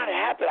should not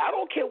happen. I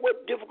don't care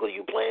what difficulty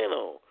you playing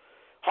on.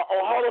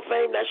 On Hall of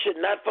Fame, that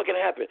should not fucking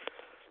happen.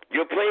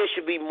 Your players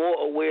should be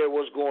more aware of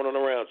what's going on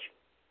around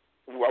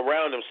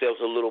around themselves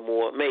a little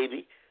more,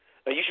 maybe.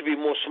 And you should be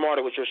more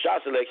smarter with your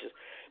shot selections.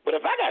 But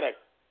if I got a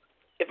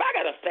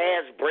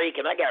fast break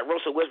and I got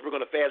Russell Westbrook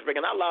on a fast break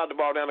and I lob the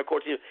ball down the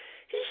court to him,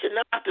 he should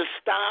not have to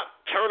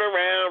stop, turn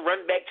around,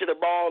 run back to the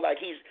ball like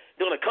he's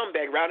doing a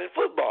comeback route in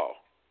football.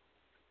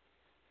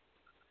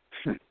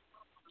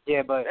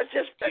 Yeah, but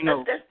that's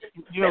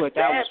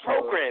bad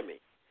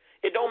programming.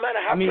 It don't matter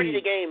how pretty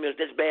the game is.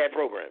 That's bad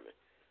programming.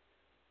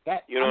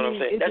 You know what I'm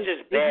saying? That's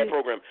just bad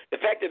programming.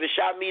 The fact that the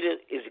shot meter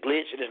is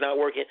glitched and it's not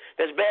working,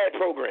 that's bad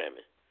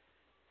programming.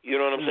 You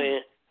know what I'm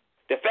saying?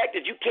 The fact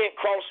that you can't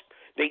cross,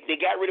 they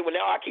got rid of it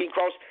now. I can't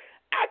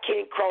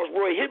cross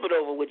Roy Hibbert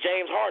over with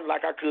James Harden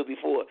like I could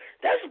before.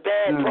 That's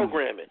bad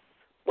programming.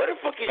 Where the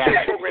fuck is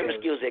your programming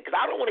skills at? Because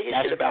I don't want to hear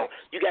shit about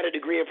you got a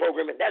degree in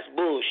programming. That's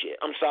bullshit.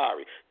 I'm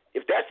sorry.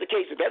 If that's the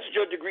case, if that's what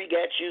your degree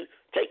got you,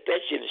 take that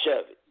shit and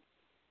shove it.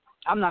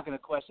 I'm not gonna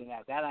question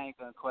that. That I ain't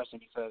gonna question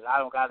because I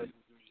don't got a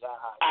degree that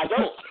high. I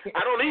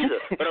don't either.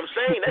 But I'm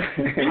saying that.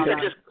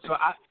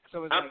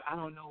 So it's like I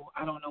don't know.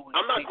 What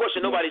I'm not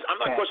questioning nobody's. I'm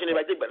not questioning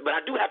anybody, but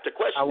I do have to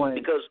question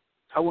because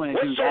I want to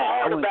what's do so that.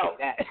 hard I want to about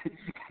say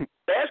that.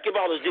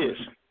 basketball is this.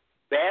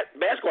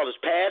 Basketball is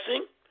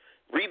passing,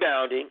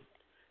 rebounding,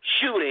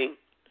 shooting,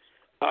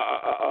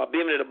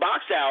 being able to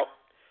box out,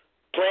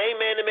 playing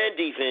man-to-man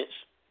defense,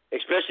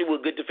 especially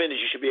with good defenders.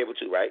 You should be able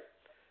to, right?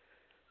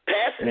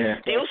 Passing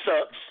still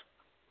sucks.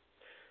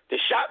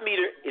 The shot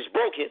meter is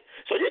broken.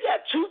 So you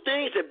got two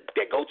things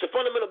that go to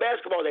fundamental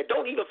basketball that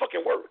don't even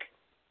fucking work.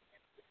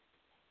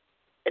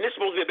 And it's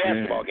supposed to be a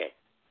basketball game.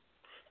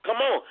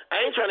 Come on.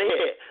 I ain't trying to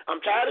hear it. I'm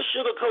tired of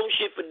sugarcoating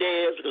shit for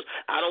devs because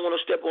I don't want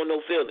to step on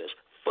no feelings.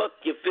 Fuck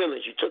your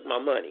feelings. You took my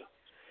money.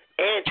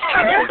 And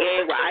I'm in a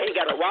game where I ain't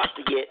got a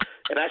roster yet,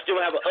 and I still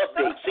have an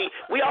update. See,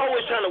 we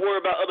always trying to worry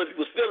about other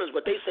people's feelings,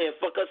 but they saying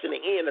fuck us in the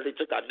end that they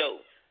took our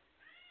dough.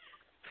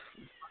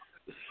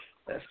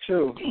 That's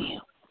true.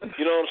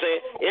 You know what I'm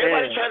saying?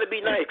 Everybody's trying to be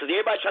nice because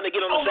everybody's trying to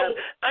get on the side.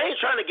 I ain't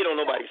trying to get on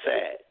nobody's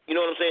side. You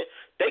know what I'm saying?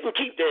 They can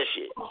keep that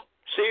shit.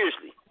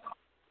 Seriously.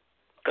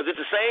 Because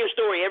it's the same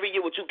story every year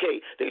with 2K.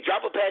 They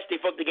drop a patch,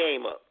 they fuck the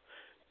game up.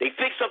 They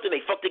fix something,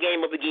 they fuck the game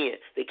up again.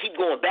 They keep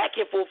going back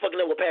and forth fucking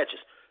up with patches.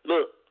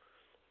 Look,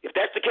 if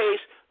that's the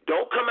case,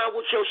 don't come out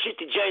with your shit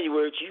to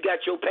January till you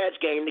got your patch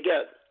game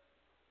together.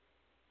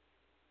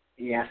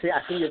 Yeah,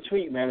 I see your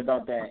tweet, man,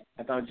 about that.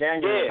 About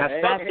January. Yeah,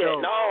 right? fuck that.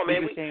 No,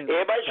 man.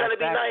 Everybody's trying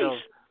to be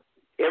nice.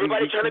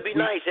 Everybody trying to be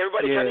nice.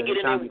 Everybody trying to get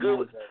in there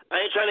good.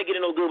 I ain't trying to get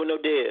in no good with no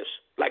devs.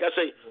 Like I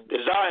say,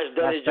 the Czar has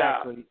done his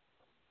job.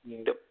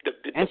 Yeah.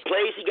 The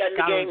plays he got in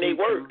the game, they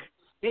work.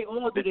 They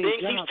all do the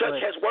things he's touched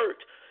has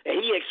worked, and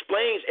he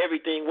explains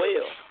everything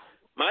well.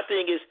 My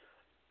thing is,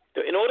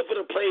 in order for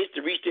the plays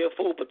to reach their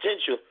full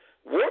potential,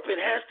 warping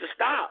has to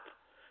stop.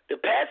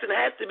 The passing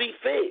has to be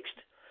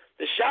fixed.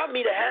 The shot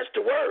meter has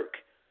to work.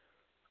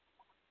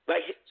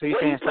 Like so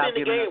what he put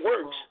in the game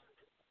works.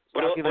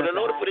 But in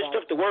order for this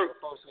stuff to work,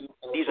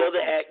 these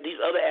other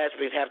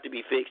aspects have to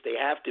be fixed. They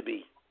have to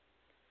be.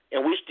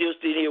 And we're still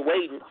here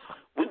waiting.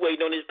 We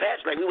waiting on this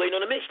patch like we waiting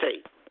on a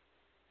mixtape.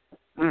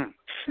 We're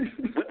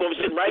gonna be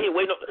sitting right here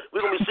waiting.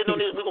 We're gonna be sitting on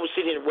this. We're gonna be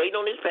sitting here waiting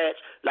on this patch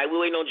like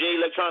we're waiting on J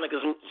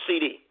Electronica's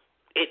CD.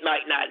 It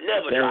might not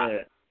never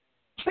drop.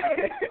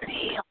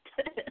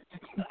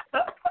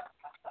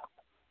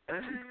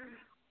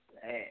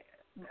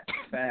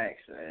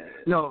 Facts, man.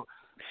 No.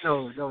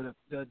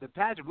 The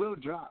patch will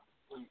drop.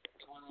 When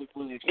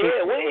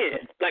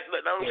like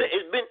I'm saying,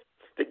 it's been.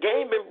 The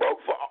game been broke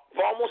for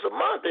almost a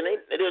month, and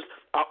it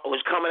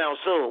was coming out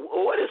soon.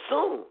 What is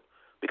soon?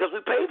 Because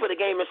we paid for the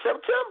game in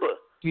September.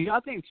 Do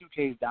y'all think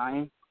 2K is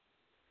dying?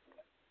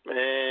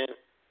 Man,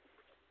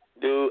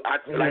 dude,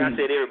 like I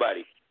said,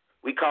 everybody,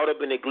 we caught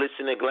up in the glitz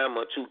and the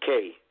glamour of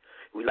 2K.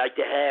 We like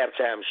the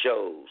halftime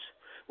shows.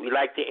 We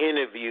like the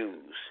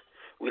interviews.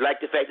 We like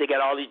the fact they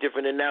got all these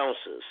different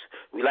announcers.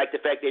 We like the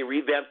fact they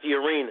revamped the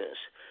arenas.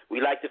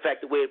 We like the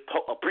fact that we had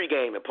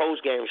pregame and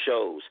postgame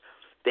shows.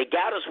 They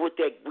got us with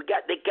that.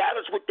 They got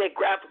us with that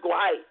graphical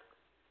height.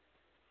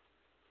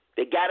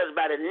 They got us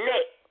by the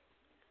neck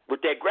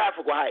with that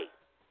graphical height.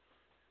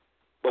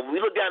 But when we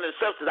look down at the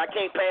substance, I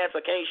can't pass,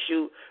 I can't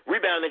shoot,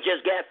 rebound, and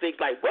just got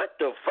fixed. Like, what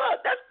the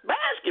fuck? That's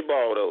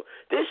basketball, though.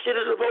 This shit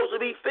is supposed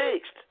to be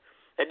fixed.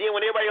 And then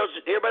when everybody else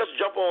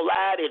jump on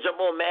Live, they jump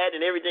on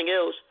Madden and everything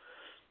else.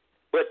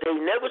 But they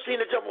never seen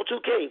to jump on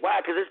 2K.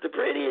 Why? Because it's the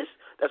prettiest.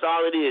 That's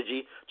all it is,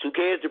 G.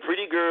 2K is the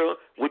pretty girl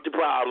with the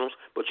problems,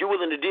 but you're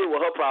willing to deal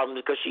with her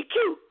problems because she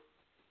cute.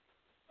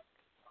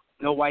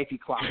 No wifey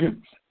clock.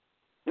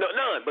 No,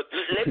 none. But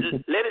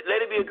let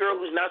it be a girl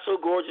who's not so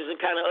gorgeous and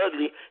kind of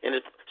ugly, and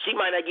she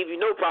might not give you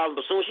no problem.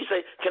 But soon as she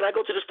say, "Can I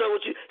go to the store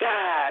with you?"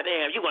 God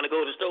damn, you want to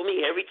go to the store with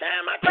me every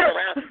time I turn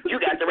around? You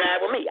got to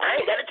ride with me.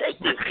 I ain't got to take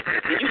this.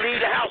 Did you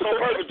leave the house on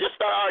purpose? Just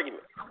start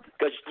arguing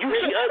because she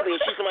ugly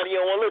and she's somebody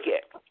you don't want to look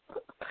at.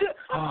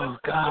 Oh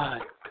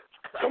God.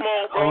 Come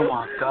on, bro. Oh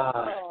my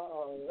God.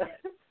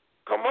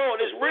 Come on,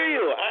 it's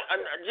real.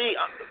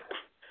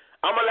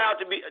 I'm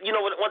allowed to be. You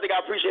know what? One thing I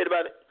appreciate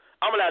about it,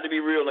 I'm allowed to be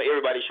real on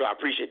everybody's show. I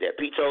appreciate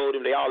that. Pete told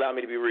them they all allow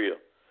me to be real.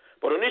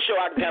 But on this show,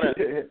 I can kind of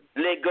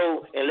let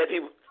go and let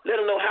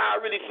them know how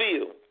I really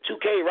feel.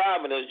 2K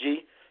robbing us,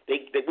 G.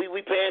 We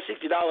paying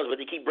 $60, but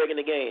they keep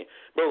breaking the game,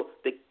 bro.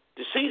 The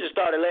season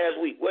started last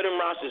week. Where them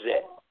rosters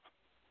at?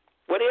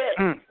 Where they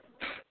at?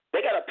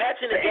 They got a patch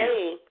in the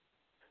game.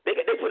 They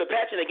put a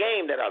patch in the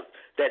game that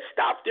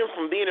stopped them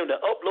from being able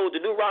to upload the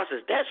new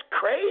rosters. That's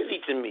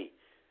crazy to me.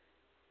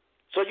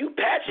 So you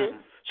patching.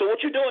 So what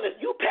you're doing is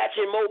you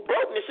patching more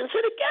brokenness into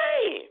the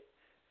game.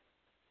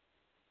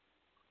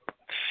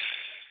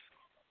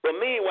 But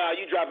meanwhile,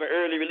 you dropping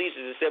early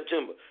releases in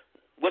September.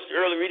 What's the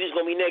early release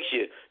going to be next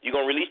year? You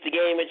going to release the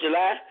game in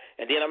July,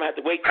 and then I'm going to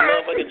have to wait till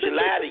motherfucking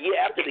July the year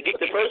after to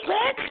get the first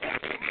patch?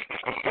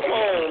 Come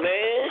on,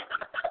 man.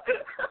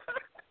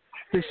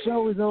 The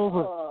show is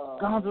over.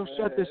 Gonzo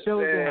shut the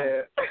show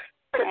down.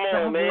 Come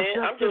on,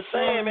 man. I'm just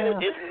saying, man.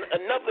 It's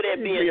enough of that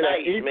being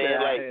nice,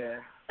 man. Like,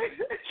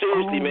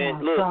 seriously,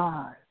 man. Look,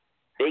 God.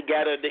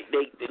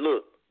 they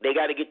look. They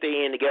got to get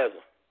their end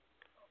together.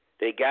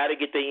 They got to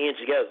get their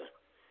end together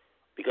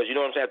because you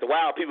know what I'm saying. After a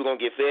while, people gonna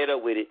get fed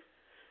up with it.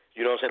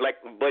 You know what I'm saying? Like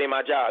buddy,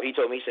 my job, he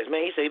told me, he says,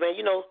 man,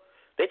 you know,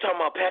 they talking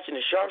about patching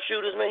the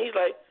sharpshooters, man. He's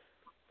like,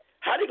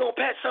 how they gonna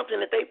patch something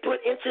that they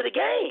put into the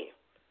game?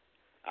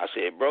 I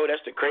said, bro,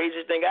 that's the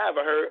craziest thing I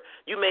ever heard.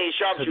 You made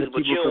sharpshooters,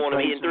 but you don't want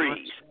to be in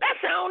threes. That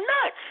sounds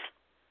nuts.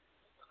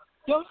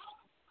 Yo.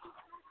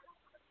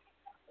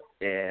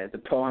 Yeah, the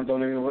pawns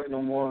don't even work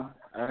no more.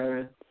 I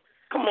heard.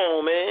 Come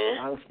on, man.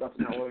 A lot of stuff's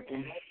not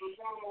working.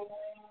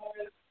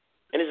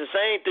 And it's the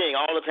same thing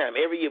all the time.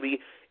 Every year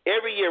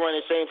around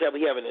the same time,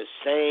 we having the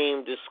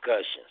same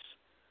discussions.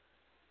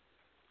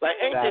 Like,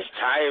 ain't this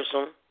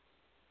tiresome?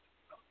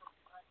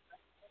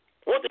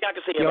 One thing I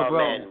can say about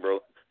Madden,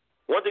 bro.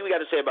 One thing I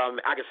can say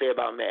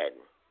about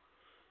Madden.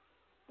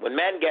 When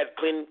Madden got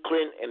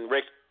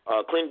Rex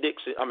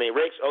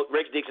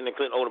Dixon and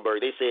Clint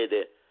Odenberg, they said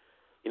that,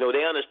 you know,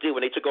 they understood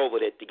when they took over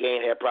that the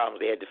game had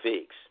problems they had to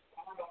fix.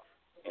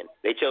 And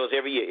they tell us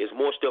every year, it's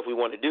more stuff we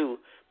want to do,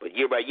 but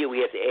year by year we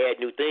have to add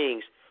new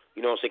things,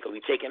 you know what I'm saying, because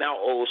we're taking out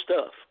old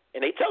stuff.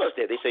 And they tell us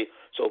that. They say,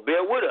 so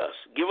bear with us.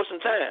 Give us some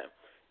time.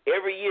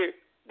 Every year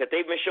that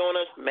they've been showing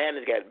us,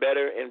 Madden's got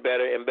better and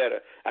better and better.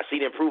 I see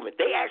the improvement.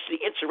 They actually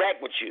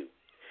interact with you.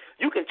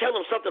 You can tell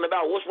them something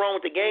about what's wrong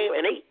with the game,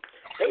 and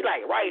they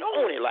like right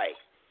on it, like,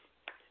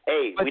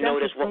 hey, we know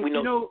this. We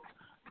know.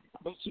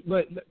 But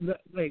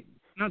like,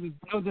 no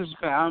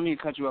disrespect. I don't mean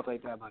to cut you up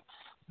like that, but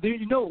do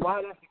you know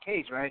why that's the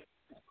case, right?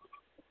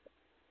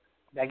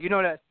 Like, you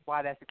know that's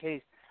why that's the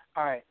case.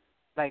 All right,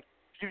 like,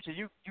 Future,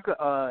 you could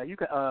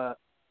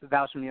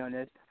vouch for me on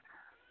this.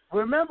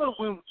 Remember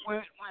when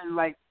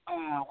like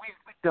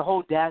the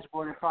whole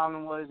dashboarding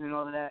problem was and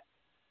all of that.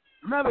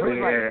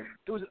 Remember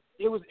it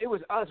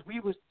was us. We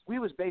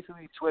was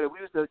basically Twitter.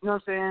 We was the, you know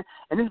what I'm saying.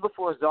 And this is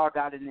before Czar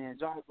got in there. And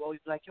Czar was always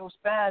like, yo,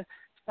 Spaz,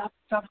 stop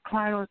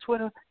crying on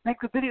Twitter. Make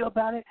a video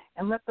about it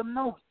and let them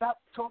know. Stop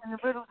talking in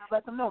riddles and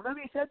let them know.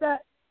 Remember he said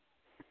that.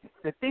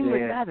 The thing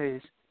with that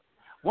is,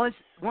 once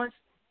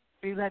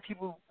we let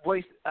people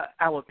voice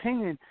our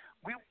opinion,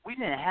 we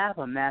didn't have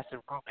a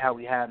massive group how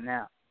we have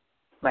now.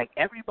 Like,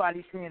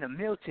 everybody's seeing a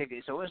meal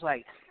ticket, so it's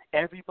like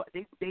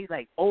everybody they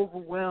like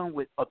overwhelmed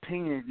with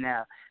opinions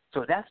now.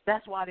 So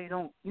that's why they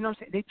don't, you know what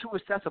I'm saying? They're too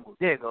accessible.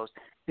 There it goes.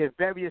 They're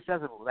very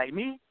accessible. Like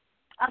me,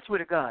 I swear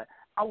to God,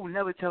 I will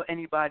never tell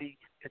anybody,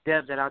 a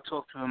dev that I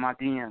talk to in my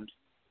DMs.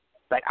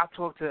 Like, I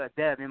talk to a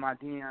dev in my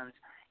DMs,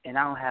 and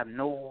I don't have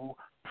no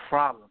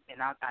problem. And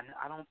I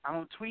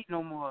don't tweet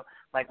no more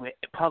like where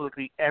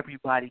publicly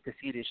everybody can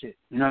see this shit.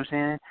 You know what I'm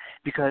saying?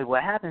 Because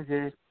what happens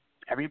is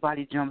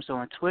everybody jumps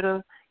on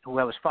Twitter,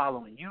 whoever's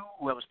following you,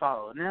 whoever's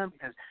following them,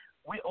 because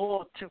we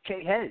all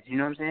 2K heads, you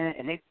know what I'm saying?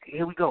 And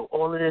here we go,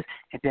 all of this,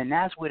 and then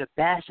that's where the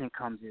bashing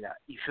comes in at.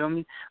 You feel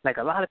me? Like,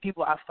 a lot of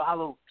people I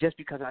follow just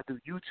because I do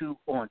YouTube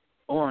on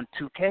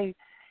 2K,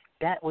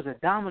 that was a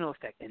domino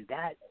effect, and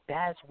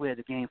that's where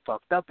the game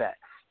fucked up at,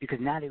 because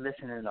now they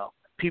listening to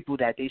people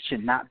that they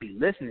should not be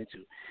listening to.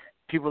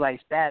 People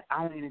like that,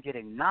 I don't even get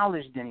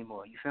acknowledged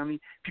anymore. You feel me?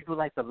 People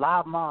like the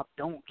Live Mob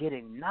don't get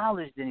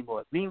acknowledged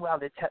anymore. Meanwhile,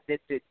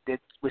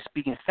 we're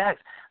speaking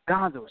facts.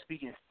 Gonzo was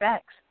speaking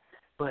facts,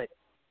 but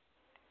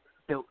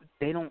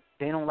they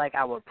don't like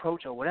our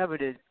approach or whatever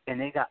it is, and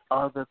they got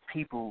other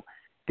people.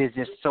 There's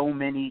just so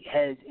many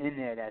heads in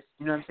there that's,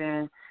 you know what I'm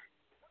saying?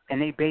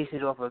 And they base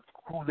it off of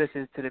who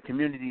listens to the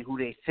community, who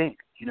they think.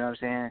 You know what I'm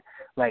saying?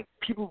 Like,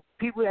 people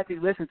that they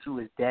listen to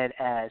is dead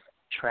ass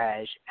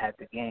trash at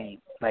the game,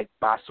 like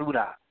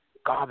basura,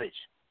 garbage.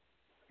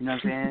 You know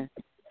what I'm saying?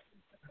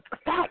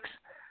 Facts.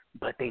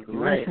 But they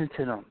listen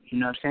to them. You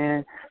know what I'm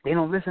saying? They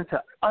don't listen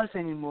to us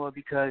anymore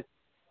because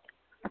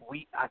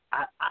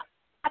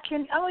I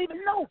don't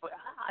even know, but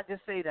I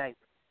just say that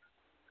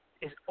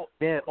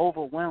they're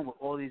overwhelmed with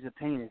all these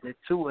opinions. They're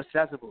too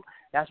accessible.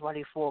 That's why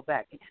they fall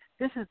back.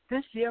 This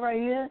year right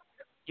here,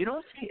 you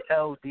don't see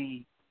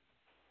LD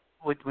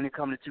when it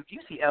comes to 2K. You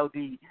see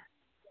LD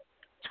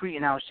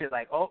tweeting out shit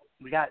like, oh,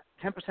 we got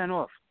 10%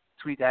 off.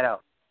 Tweet that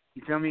out.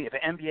 You feel me? If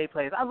an NBA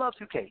player, I love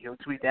 2K, he'll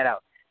tweet that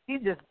out.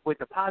 He's just with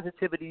the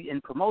positivity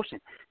and promotion.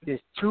 There's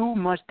too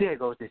much, there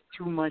goes, there's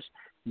too much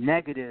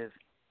negative,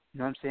 you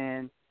know what I'm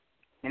saying?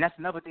 And that's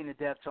another thing the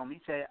dev told me.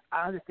 He said,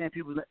 I understand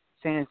people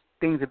saying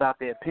things about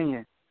their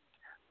opinion,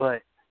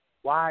 but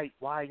why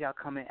are y'all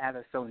coming at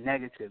us so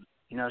negative?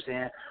 You know what I'm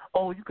saying?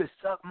 Oh, you could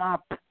suck my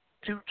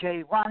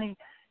 2K. Ronnie,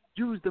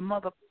 use the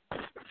mother,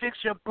 fix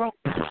your broke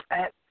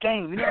at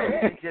game. You know what I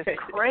mean? It's just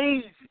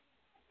crazy.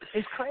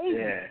 It's crazy.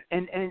 Yeah.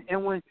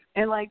 And what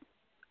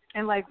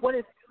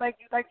if, like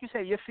you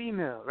say, you're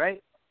female,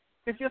 right?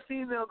 If your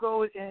female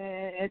goes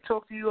and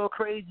talk to you all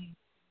crazy,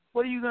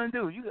 what are you gonna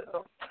do? You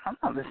go, I'm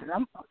not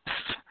listening.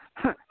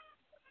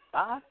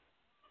 Bye.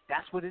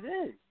 That's what it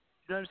is.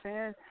 You know what I'm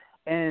saying?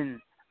 And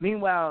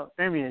meanwhile,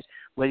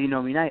 whether you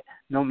know me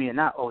or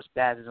not,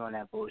 Spaz is on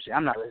that bullshit.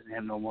 I'm not listening to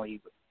him no more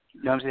either.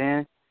 You know what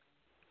I'm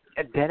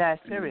saying? Dead ass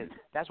serious.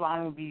 That's why I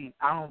don't be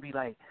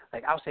like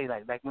I'll say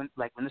like when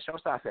the show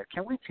starts, I said,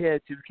 can we tear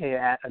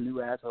 2K a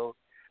new asshole?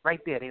 Right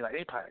there, they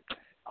probably,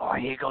 Oh,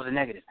 here goes the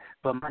negative.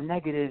 But my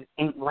negative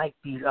ain't like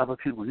these other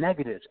people's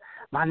negatives.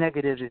 My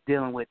negatives is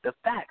dealing with the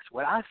facts.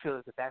 What I feel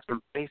is the facts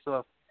based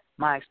off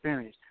my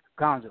experience.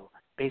 Gonzo,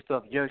 based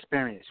off your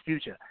experience.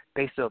 Future,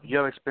 based off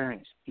your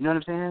experience. You know what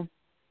I'm saying?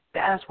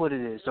 That's what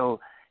it is. So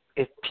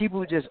if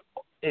people just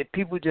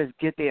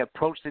get their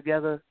approach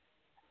together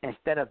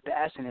instead of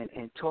bashing it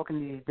and talking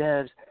to these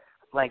devs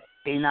like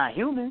they not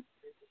human,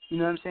 you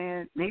know what I'm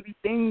saying? Maybe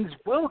things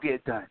will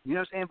get done. You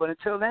know what I'm saying? But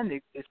until then,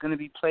 it's going to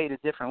be played a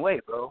different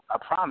way, bro. I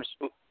promise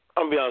you.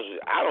 I'm going to be honest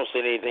with you. I don't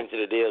say anything to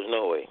the devs,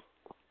 no way.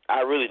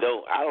 I really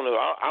don't. I don't know.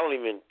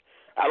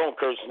 I don't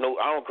curse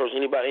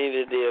anybody,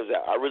 any of the devs.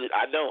 I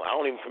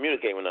don't even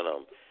communicate with none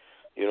of them.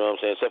 You know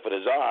what I'm saying? Except for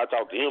the Czar, I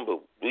talk to him,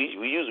 but we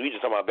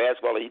just talk about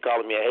basketball. He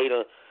calling me a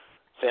hater,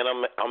 saying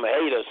I'm a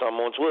hater or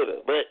something on Twitter.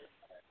 But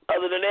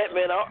other than that,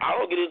 man, I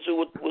don't get into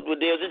with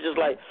devs. It's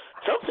just like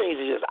some things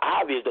are just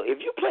obvious, though.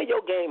 If you play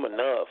your game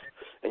enough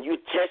and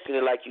you're testing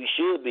it like you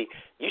should be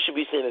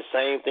seeing the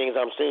same things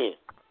I'm seeing.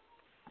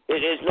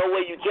 There's no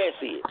way you can't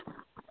see it.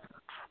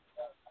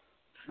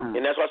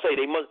 And that's why I say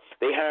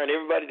they hiring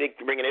everybody, they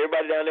bringing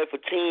everybody down there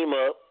for team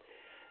up,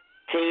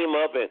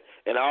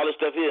 and all this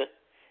stuff here.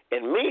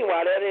 And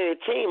meanwhile, that ain't a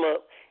team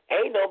up.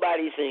 Ain't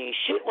nobody saying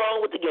shit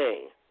wrong with the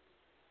game.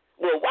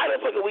 Well, why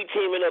the fuck are we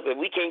teaming up if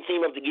we can't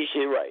team up to get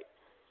shit right?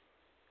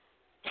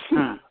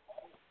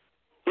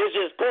 It's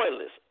just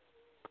pointless.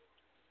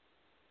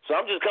 So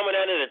I'm just coming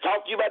down there to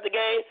talk to you about the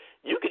game.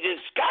 You could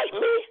just Skype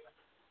me.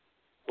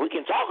 We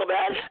can talk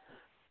about it.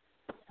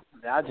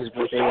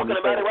 We're talking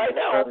about it right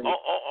now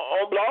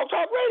on Blog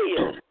Talk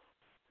Radio.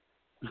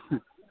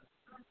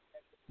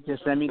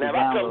 Just send me the now, if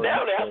I come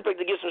down there, I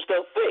expect to get some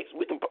stuff fixed.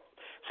 We can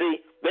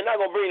see. They're not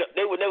gonna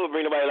they would never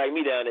bring nobody like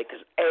me down there because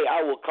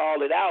I will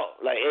call it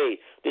out. Like, hey,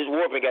 this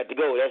warping got to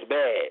go. That's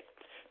bad.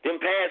 Them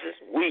passes,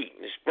 weak.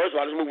 First of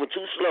all, it's moving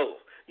too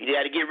slow. You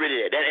got to get rid of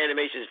that. That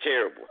animation is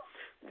terrible.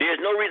 There's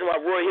no reason why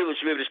Roy Hill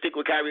should be able to stick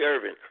with Kyrie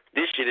Irving.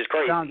 This shit is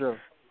crazy. Sandro,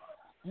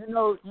 you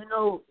know.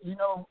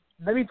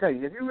 Let me tell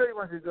you, if you really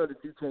want to go to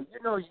 2K,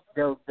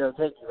 they'll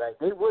take you, right?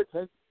 They would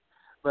take you.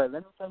 But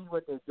let me tell you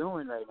what they're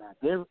doing right now.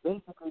 They're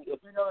basically,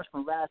 if you notice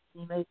from last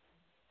teammates,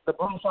 the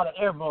ball shot an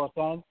air ball,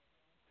 son.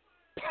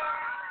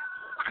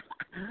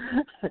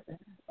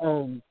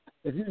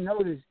 If you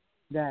notice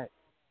that,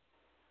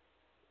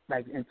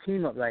 like in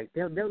team up, like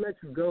they'll let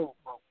you go.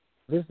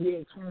 This year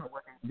in team up,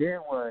 what they did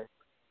was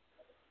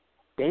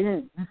they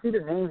didn't. You see the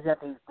names that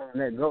they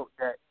let go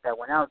that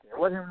went out there. It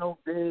wasn't no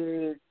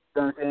big.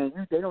 You know what I'm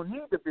saying? They don't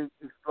need the big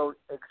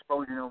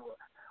explosion over.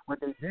 What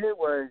they did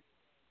was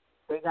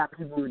they got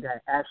people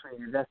that actually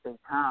invest their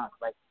time.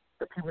 Like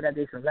the people that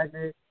they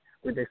selected,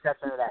 with the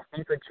exception of that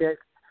FIFA chick,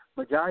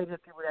 majority of the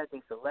people that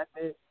they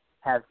selected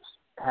have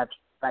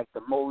like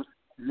the most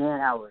man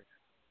hours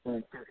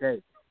in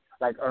 2K.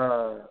 Like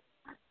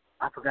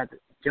I forgot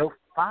Joe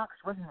Fox.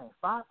 What's his name?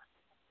 Fox.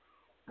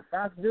 The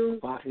Fox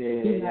dude. Fox,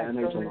 yeah, I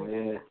know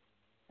you.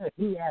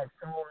 He had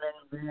so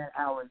many man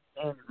hours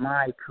in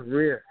my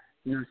career.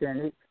 You know what I'm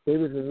saying? They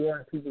was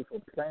rewarding people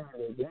for playing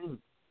their game.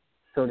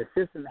 So the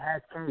system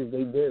has changed.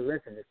 They did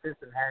listen. The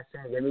system has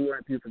changed. They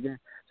reward people for game.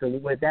 So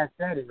with that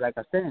said, is like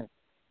I said,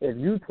 if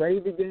you play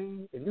the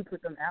game, if you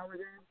put them hours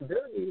in,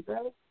 ability,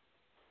 bro.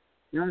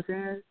 You know what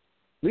I'm saying?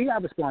 We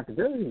got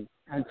responsibility.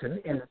 And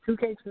the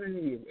 2K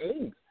community is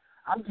age.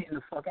 I'm getting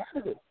the fuck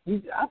out of it.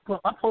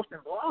 I'm posting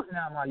blogs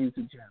now on my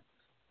YouTube channel.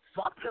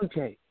 Fuck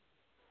 2K.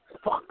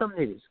 Fuck them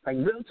niggas. Like,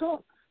 real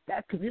talk.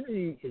 That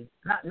community is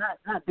not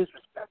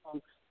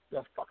disrespectful.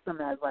 But fuck them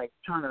as, like,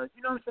 trying to,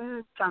 you know what I'm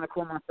saying? Trying to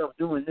call myself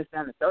doing this, that,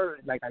 and the third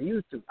like I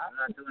used to. I'm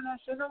not doing that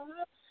shit no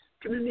more.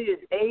 Community is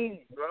age,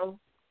 bro.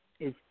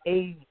 It's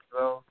age,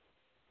 bro.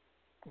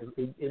 It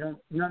don't, you know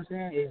what I'm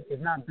saying?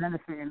 It's not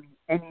benefiting me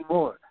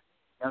anymore.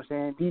 You know what I'm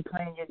saying? Me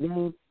playing your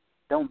game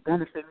don't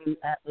benefit me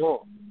at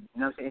all.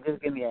 You know what I'm saying? It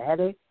just gives me a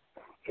headache.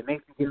 It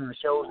makes me get on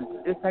shows and do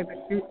this type of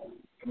shit.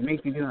 It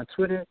makes me get on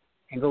Twitter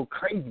and go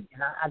crazy.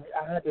 And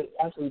I had to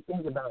actually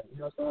think about it. You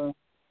know what I'm saying?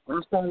 When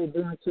I started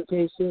doing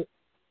 2K shit,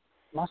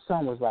 my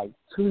son was like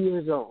 2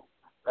 years old,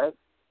 right?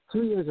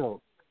 2 years old.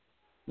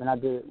 When I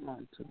did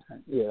 1, 2, 3,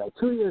 yeah, like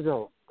 2 years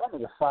old. That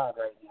nigga 5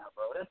 right now,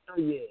 bro. That's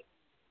 3 years.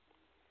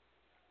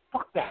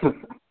 Fuck that.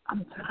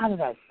 I'm tired of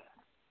that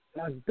shit.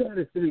 My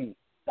daughter's 3.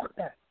 Fuck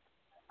that.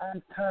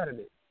 I'm tired of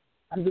it.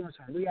 I'm doing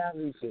some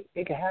reality shit.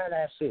 They can have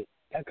that shit.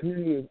 That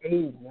community is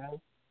age,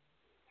 bro.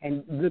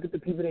 And look at the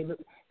people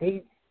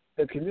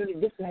the community,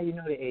 this is how you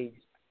know the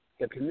age.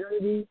 The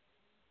community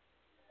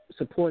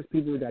supports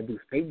people that do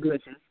fake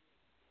glitches.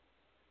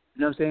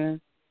 You know what I'm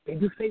saying? They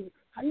do fake.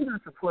 How you going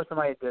to support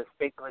somebody that does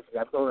fake glitches?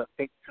 That's all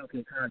fake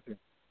chunky content.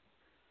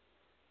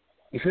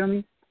 You feel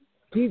me?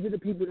 These are the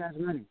people that's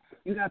running.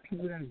 You got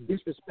people that's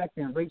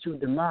disrespecting Rachel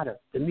Demeter,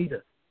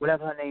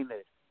 whatever her name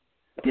is.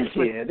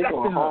 Yeah, they're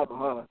going hard for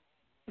her.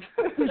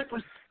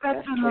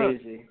 Disrespecting her.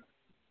 Crazy.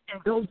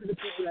 And those are the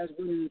people that's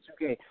winning in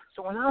 2K.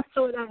 So when I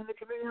saw that in the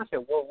community, I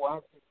said,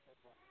 whoa,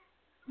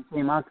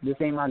 this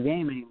ain't my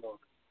game anymore.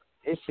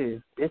 This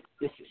is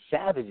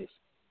savages.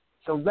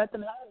 So let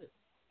them have it.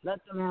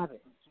 Let them have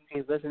it.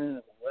 2K's listening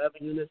to whatever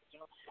you listen to.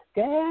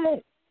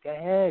 Go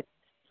ahead.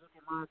 Look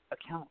at my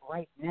account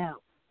right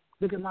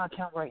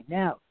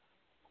now.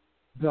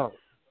 Bro,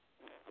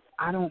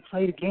 I don't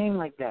play the game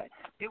like that.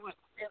 There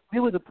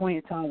was a point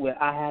in time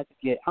where I had to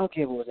get, I don't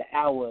care if it was an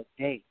hour a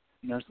day,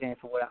 you know what I'm saying,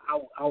 for what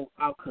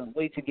I couldn't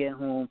wait to get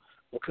home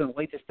or couldn't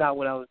wait to stop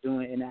what I was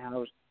doing in the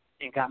house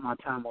and got my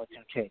time on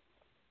 2K.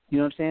 You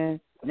know what I'm saying?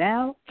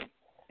 Now,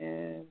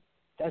 and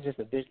that's just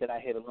a bitch that I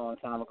hit a long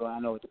time ago. I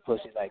know what the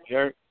pussy's like.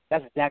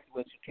 That's exactly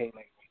what 2K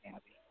like right now.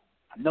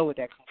 I know what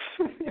that comes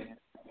from.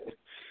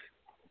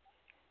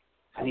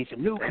 I need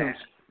some new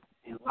coochie.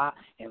 And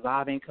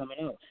live ain't coming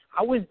out.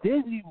 I wish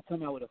Disney would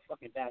come out with a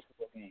fucking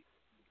basketball game.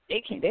 They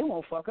can't. They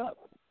won't fuck up.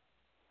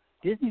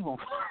 Disney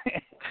won't.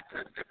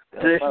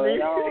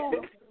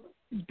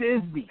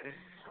 Disney.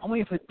 I'm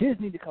waiting for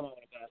Disney to come out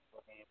with a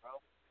basketball game, bro.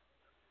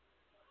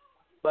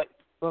 But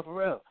for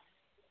real,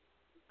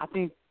 I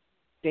think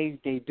they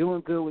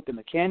doing good with the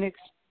mechanics.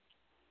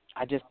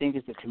 I just think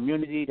it's the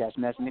community that's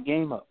messing the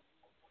game up.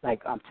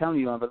 Like I'm telling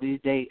you, on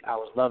release date, I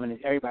was loving it.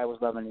 Everybody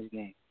was loving this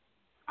game.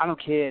 I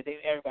don't care.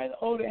 Everybody's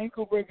like, the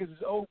ankle breakers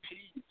is OP.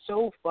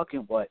 So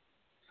fucking what?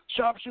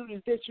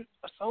 Sharpshooters,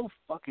 so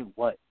fucking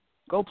what?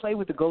 Go play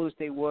with the Golden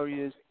State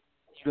Warriors.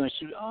 You're going to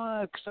shoot.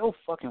 So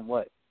fucking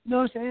what? You know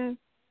what I'm saying?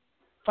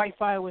 Fight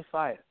fire with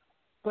fire.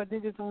 But they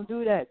just don't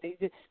do that. They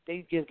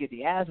just get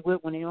the ass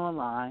whipped when they're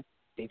online.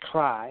 They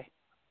cry.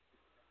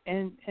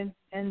 And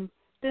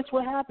that's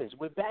what happens.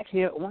 We're back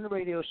here on the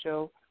radio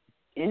show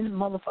in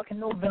motherfucking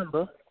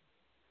November.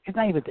 It's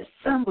not even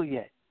December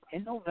yet.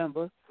 In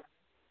November.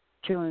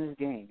 Killing this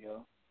game,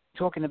 yo.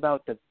 Talking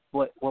about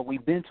what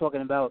we've been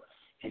talking about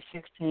in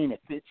 16 and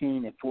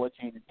 15 and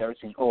 14 and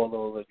 13 all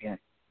over again.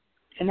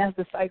 And that's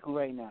the cycle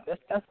right now.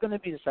 That's going to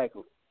be the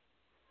cycle.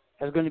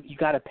 You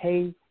got to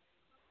pay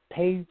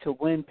to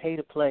win, pay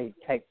to play.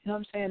 Type, you know what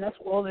I'm saying? That's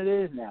all it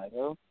is now,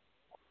 yo.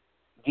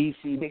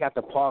 DC, they got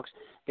the parks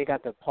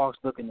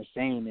looking the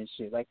same and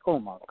shit. Like, oh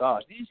my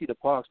gosh, do you see the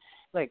parks?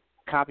 Like,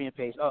 copy and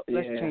paste. Oh,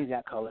 let's change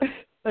that color.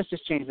 Let's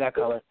just change that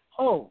color.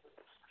 Oh,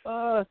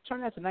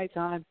 turn that to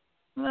nighttime.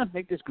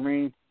 Make this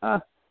green.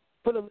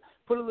 Put a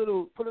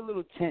little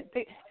tint.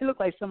 It looked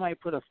like somebody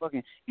put a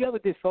fucking. You ever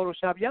did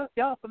Photoshop?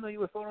 Y'all familiar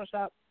with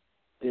Photoshop?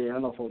 Yeah, I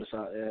know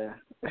Photoshop. Yeah,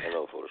 I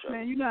know Photoshop.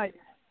 Man, you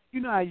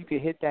know how you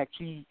could hit that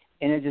key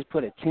and then just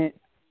put a tint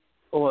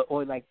or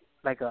like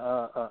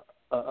a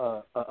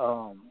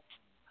how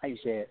you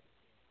say it?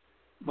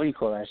 What do you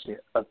call that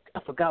shit? I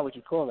forgot what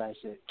you call that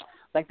shit.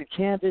 Like the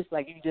canvas,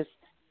 like you just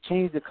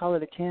change the color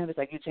of the canvas,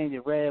 like you change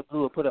it red,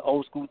 blue, or put an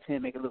old school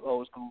tint, make it look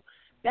old school.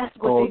 That's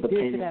what they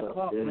did to that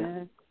park,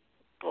 man.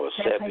 Or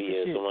sepia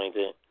or something like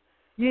that.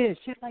 Yeah,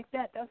 shit like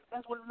that.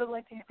 That's what it looked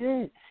like they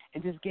did.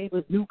 And just gave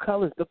us new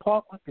colors. The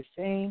park looked the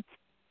same.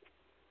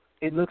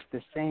 It looks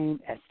the same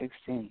as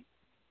 16.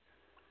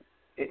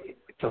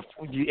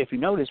 If you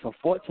notice, from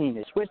 14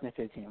 it switched to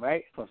 15,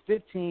 right? From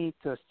 15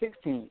 to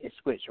 16 it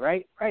switched,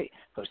 right? Right.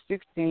 From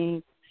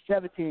 16,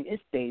 17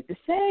 it stayed the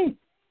same.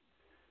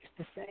 It's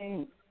the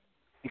same.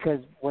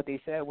 Because what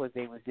they said was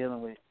they was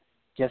dealing with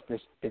just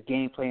the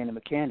gameplay and the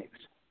mechanics.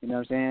 You know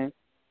what I'm saying?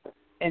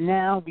 And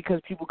now,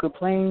 because people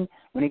complain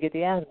when they get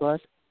the ass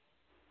bust,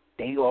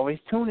 they always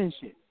tune in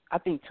shit. I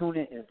think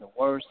tuning is the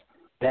worst,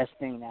 best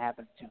thing to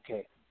happen to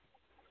 2K.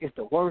 It's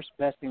the worst,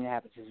 best thing to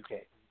happen to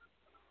 2K.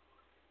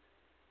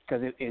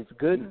 Because it's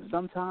good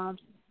sometimes,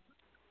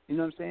 you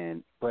know what I'm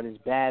saying? But it's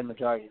bad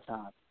majority of the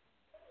time.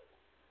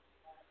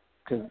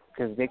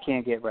 Because they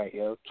can't get right,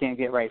 yo. Can't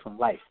get right from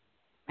life.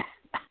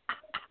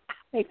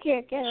 They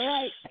can't get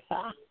it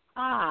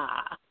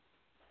right.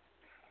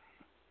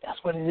 That's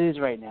what it is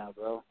right now,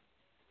 bro.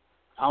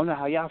 I don't know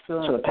how y'all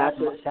feeling. So the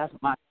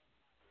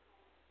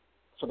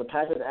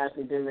patches,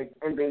 actually did make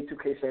NBA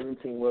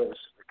 2K17 worse.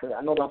 Because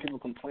I know a lot of people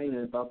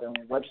complaining about their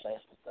own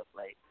websites and stuff.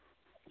 Like,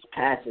 it's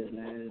patches,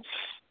 man.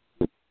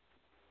 It's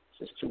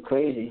just too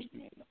crazy.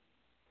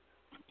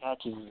 The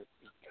patches.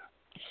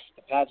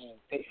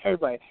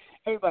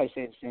 Everybody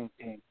say the same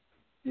thing.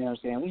 You know what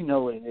I'm saying? We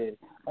know what it is.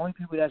 Only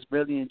people that's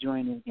really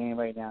enjoying this game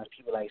right now is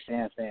people like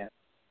Sam Fan.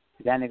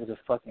 That nigga's a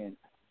fucking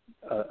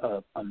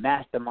a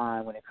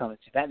mastermind when it comes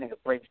to that. Nigga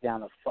breaks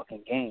down the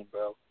fucking game,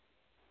 bro.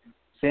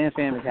 Sam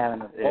Fan is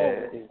having a ball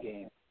with this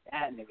game.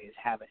 That nigga is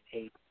having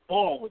a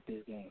ball with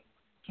this game.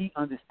 He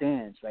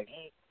understands. Like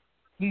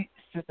he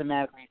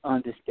systematically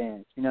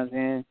understands. You know what I'm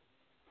saying?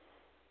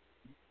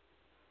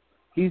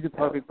 He's the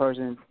perfect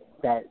person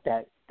that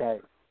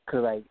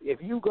could, like, if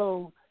you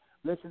go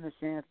listen to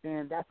Sam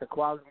Fan, that's the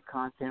quality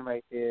content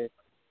right there.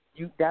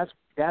 That's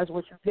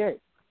what you get.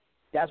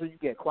 That's what you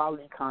get,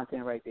 quality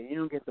content right there. You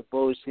don't get the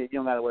bullshit. You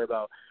don't got to worry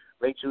about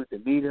Rachel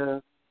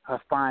Demeter, her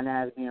fine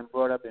ass being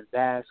brought up in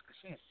bass, because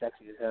she's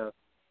sexy as hell.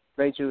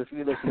 Rachel, if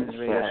you listen to this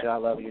radio show, I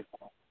love you.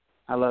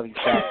 I love you,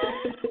 fat.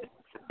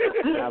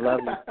 I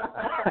love you.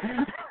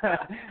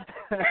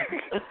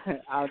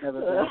 I'll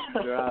never bash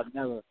you, girl. I'll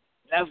never,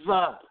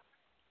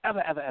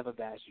 ever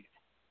bash you.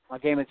 My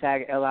gamer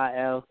tag,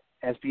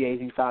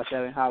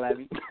 LILSPAZ57. Holla at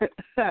me.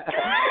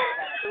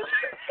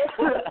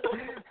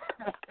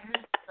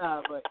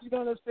 But you know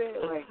what I'm saying?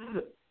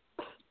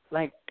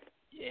 Like,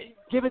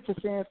 give it to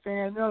San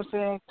Fan. You know what I'm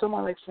saying?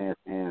 Someone like San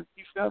Fan.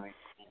 You feel me?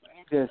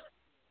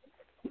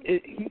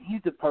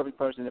 He's the perfect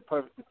person, the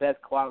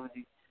best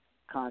quality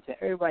content.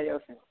 Everybody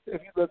else,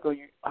 if you look on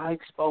you, I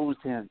exposed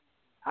him.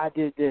 I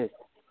did this.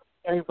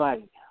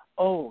 Everybody,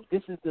 oh,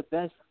 this is the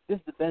best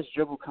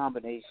dribble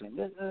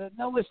combination.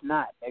 No, it's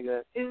not,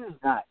 nigga. It is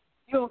not.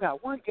 You don't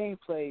got one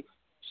gameplay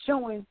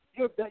showing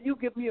you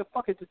give me a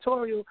fucking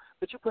tutorial,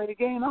 but you play the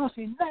game. I don't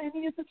see nothing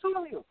in your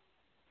tutorial.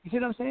 You see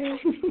what I'm saying?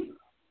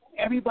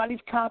 Everybody's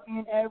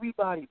copying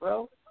everybody,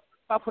 bro.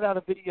 If I put out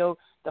a video,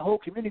 the whole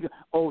community go,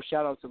 oh,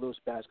 shout out to Lil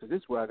Spaz because this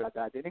is where I got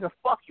the idea. Nigga,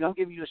 fuck you. I'm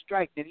giving you a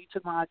strike. Nigga, you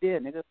took my idea.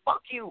 Nigga,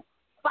 fuck you.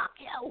 Fuck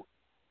you.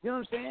 You know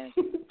what I'm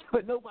saying?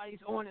 But nobody's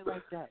on it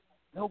like that.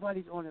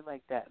 Nobody's on it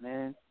like that,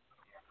 man.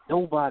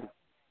 Nobody.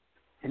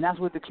 And that's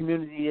what the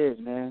community is,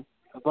 man.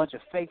 A bunch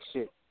of fake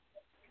shit.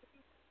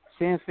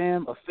 San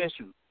Fam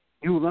official.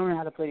 You learn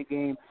how to play the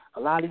game. A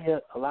lot of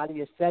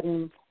your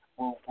settings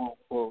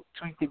will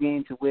tweak the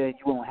game to where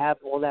you won't have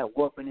all that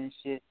warping and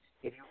shit.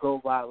 If you go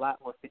by a lot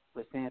with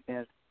San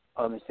Fam,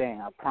 I'm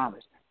saying, I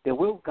promise. There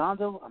will,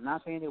 Gonzo, I'm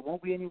not saying there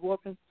won't be any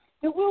warping.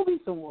 There will be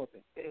some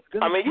warping. It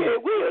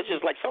will. It's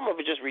just like some of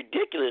it's just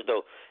ridiculous,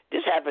 though.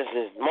 This happens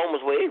in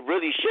moments where it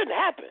really shouldn't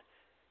happen.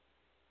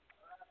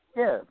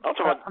 Yeah. I'm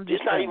talking about,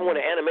 it's not even when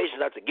the animation's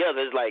not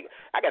together. It's like,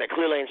 I got a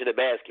clear lane to the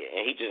basket,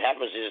 and he just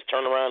happens to just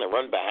turn around and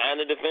run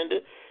behind the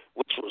defender,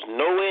 which was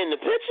nowhere in the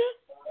picture.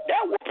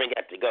 That whooping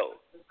got to go.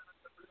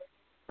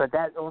 But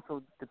that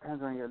also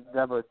depends on your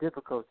level of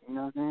difficulty, you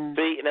know what I'm saying?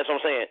 See, and that's what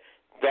I'm saying.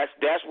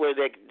 That's where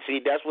the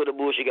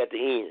bullshit got to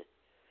end.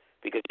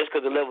 Because just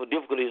because the level of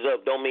difficulty is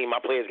up don't mean my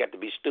players got to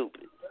be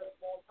stupid.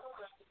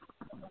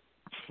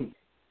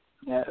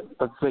 Yeah,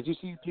 but you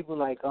see people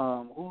like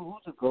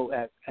who's the GOAT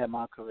at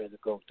my career, the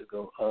GOAT.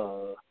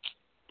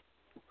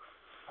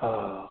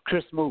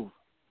 Chris Smoove.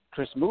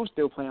 Chris Smoove's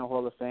still playing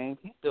Hall of Fame.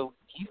 He still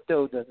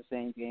does the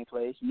same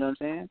gameplays. You know what I'm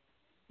saying?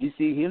 You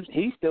see him,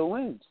 he still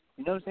wins.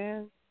 You know what I'm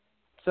saying?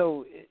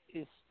 So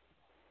it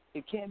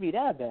can't be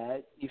that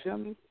bad. You feel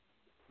me?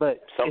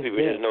 But some people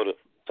just know the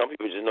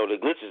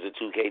glitches of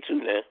 2K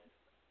too now.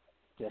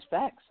 That's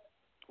facts.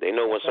 They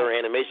know when certain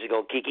animations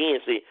gonna kick in.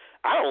 See,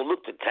 I don't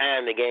look to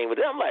time the game with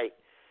them. I'm like,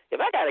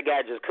 if I got a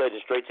guy just cutting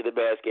straight to the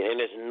basket and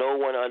there's no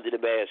one under the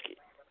basket,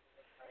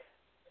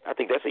 I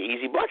think that's an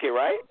easy bucket,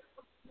 right?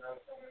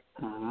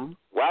 Mm-hmm.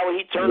 Why would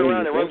he turn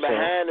around and run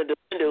behind the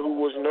defender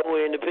who was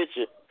nowhere in the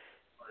picture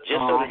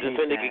just so the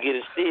defender could get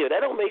a steal?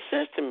 That don't make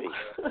sense to me.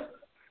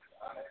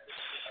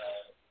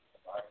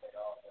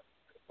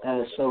 That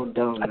is so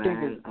dumb,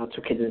 man. How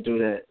 2K just do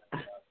that?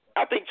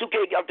 I think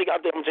 2K. I'm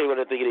gonna tell you what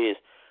I think it is.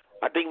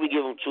 I think we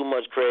give them too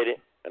much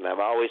credit, and I've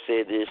always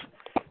said this.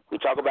 We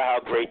talk about how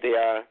great they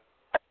are.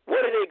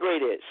 What are they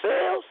great at?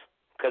 Sales?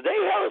 Because they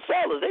hella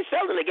sellers. They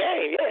selling the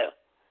game,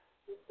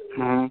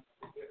 yeah.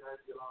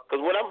 Because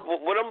what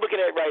I'm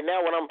looking at right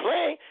now when I'm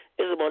playing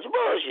is a bunch of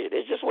bullshit.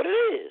 It's just what it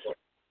is.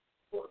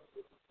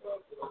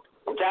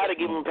 I'm tired of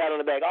giving them a pat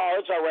on the back.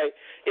 Oh, it's all right.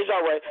 It's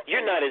all right.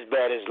 You're not as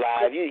bad as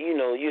live. You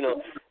know.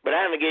 But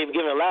I haven't given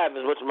live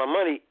as much of my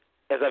money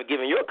as I've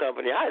given your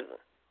company either.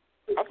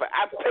 I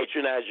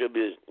patronize your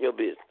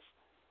business.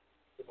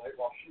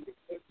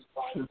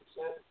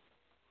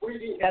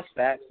 That's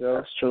facts, though.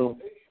 That's true.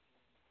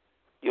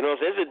 You know what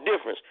I'm saying? There's a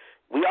difference.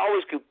 We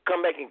always could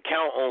come back and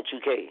count on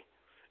 2K.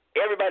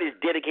 Everybody's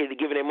dedicated to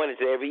giving their money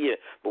to every year.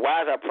 But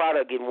why is our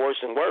product getting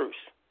worse and worse?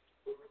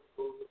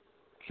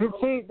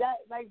 See, that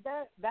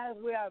is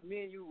where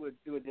me and you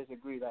would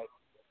disagree.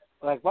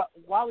 Like,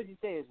 why would you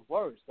say it's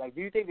worse? Like,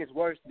 do you think it's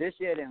worse this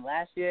year than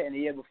last year and the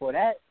year before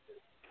that?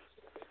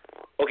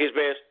 Okay,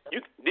 Spence,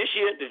 this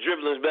year the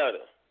dribbling is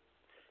better.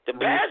 The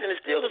passing is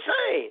still the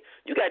same.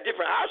 You got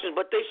different options,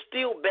 but it's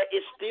still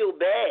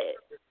bad.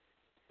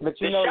 But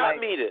the shot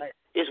meter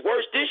is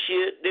worse this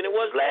year than it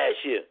was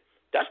last year.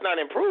 That's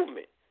not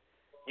improvement.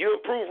 You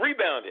improve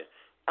rebounding.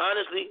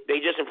 Honestly,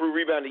 they just improved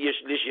rebounding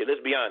this year.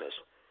 Let's be honest.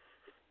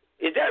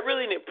 Is that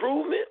really an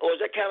improvement, or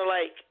is that kind of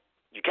like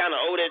you kind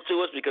of owe that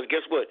to us because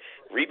guess what?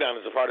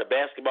 Rebounding is a part of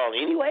basketball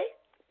anyway.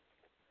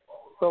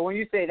 So when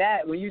you say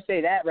that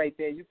right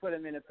there, you put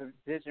them in a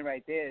position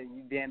right there.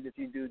 You damned if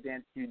you do,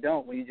 damned if you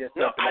don't. When you just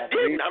no, I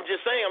didn't. I'm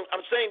just saying.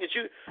 I'm saying that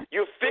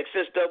you're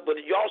fixing stuff, but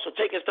you're also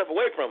taking stuff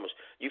away from us.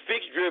 You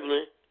fix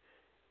dribbling,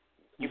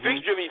 you fix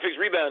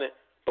rebounding,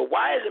 but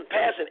why hasn't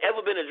passing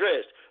ever been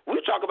addressed?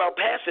 We talk about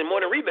passing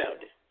more than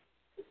rebounding.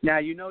 Now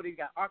you know they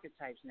got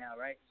archetypes now,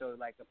 right? So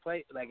like if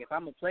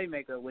I'm a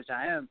playmaker, which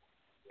I am,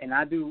 and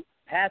I do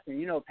passing,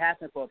 you know,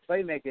 passing for a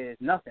playmaker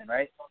is nothing,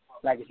 right?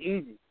 Like it's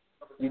easy.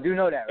 You do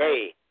know that,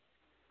 right? Hey,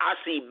 I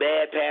see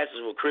bad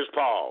passes with Chris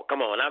Paul.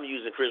 Come on, I'm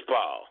using Chris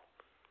Paul.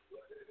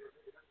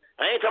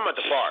 I ain't talking about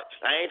the park.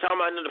 I ain't talking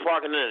about the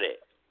park and none of that.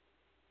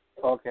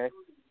 Okay.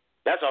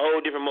 That's a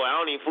whole different mode. I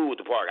don't even fool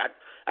with the park. I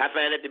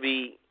find that to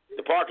be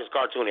the park is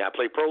cartoony. I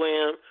play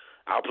pro-am.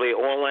 I'll play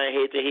online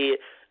head-to-head.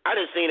 I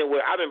done seen it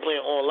where I've been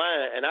playing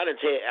online, and I done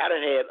had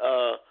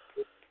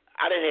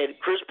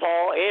Chris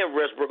Paul and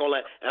Westbrook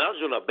online, and I was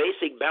doing a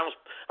basic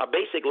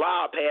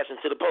lob pass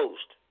into the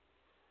post.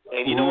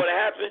 And you know what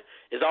happened?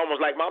 It's almost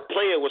like my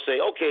player would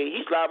say, okay,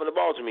 he's lobbing the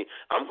ball to me.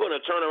 I'm going to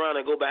turn around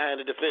and go behind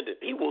the defender.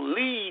 He will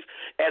leave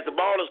as the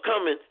ball is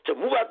coming to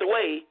move out the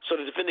way so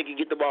the defender can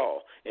get the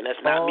ball. And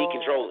that's not me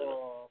controlling him.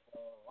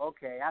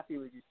 Okay, I see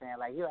what you're saying.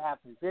 Like, he'll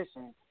have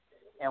position,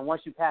 and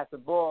once you pass the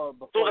ball,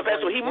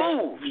 he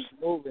moves. He's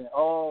moving.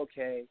 Oh,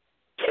 okay.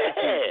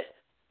 Yeah.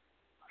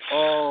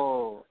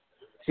 Oh.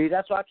 See,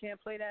 that's why I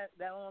can't play that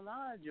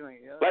online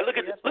joint. Like, look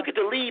at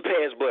the lead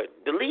pass button.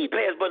 The lead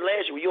pass button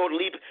last year, when you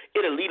lead,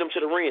 it'll lead them to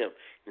the rim.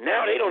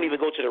 Now they don't even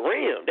go to the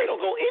rim. They don't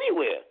go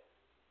anywhere.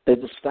 They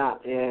just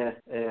stop. Yeah,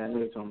 I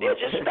know what you're talking about.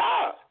 They just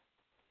stop.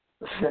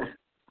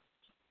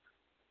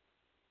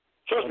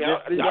 Trust me,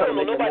 I don't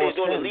know nobody's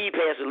doing the lead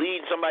pass and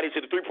leading somebody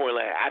to the 3-point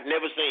line. I've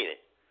never seen it.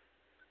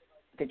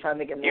 They try to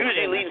make it more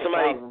usually leading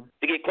somebody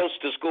to get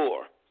closer to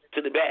score,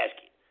 to the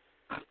basket.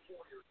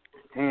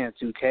 Damn,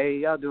 2K,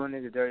 y'all doing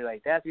niggas dirty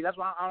like that. See, that's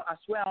why I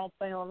swear I don't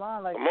play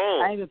online. Like, come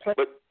on.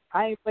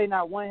 I ain't played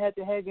not one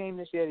head-to-head game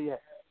this year yet.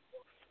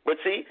 But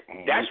see,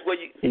 that's where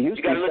you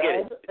got to look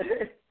at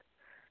it.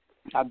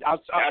 I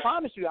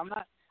promise you, I'm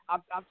not.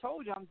 I've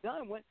told you, I'm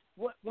done. When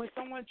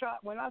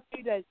I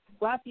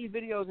see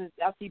videos and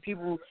I see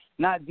people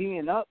not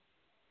D'ing up,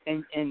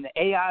 and the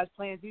AI is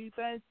playing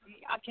defense,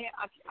 I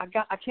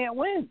can't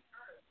win.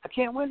 I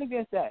can't win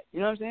against that. You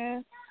know what I'm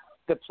saying?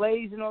 The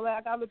plays and all that.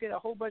 I gotta look at a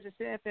whole bunch of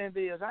San Fan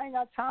videos. I ain't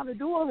got time to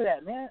do all of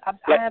that, man. I've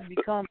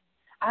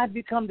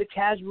become the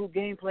casual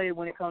gameplay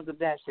when it comes to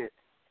that shit.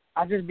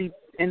 I just be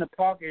in the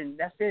park and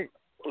that's it.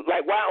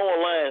 Like, why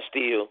online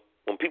still?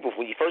 When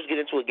you first get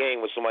into a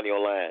game with somebody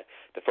online,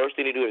 the first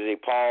thing they do is they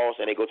pause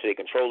and they go to their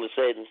controller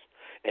settings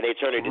and they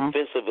turn their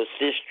defensive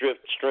assist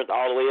strength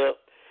all the way up.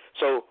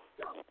 So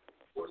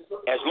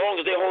as long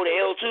as they hold the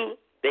L2,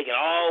 they can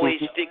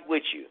always stick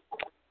with you.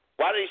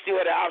 Why do they still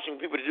have the option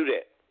for people to do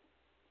that?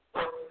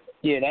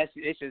 Yeah, they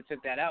should have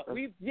took that out.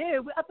 I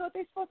thought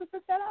they supposed to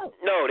take that out.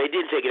 No, they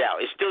didn't take it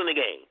out. It's still in the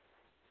game.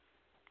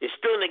 It's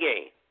still in the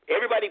game.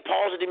 Everybody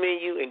pause the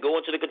menu and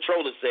go into the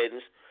controller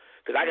settings,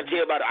 because I can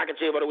tell by the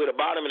way the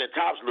bottom and the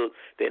tops look.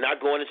 They're not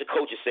going into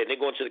coaches settings.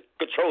 They're going to the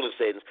controller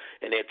settings,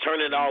 and they're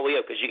turning it all the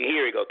way up, because you can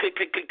hear it go click,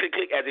 click, click, click,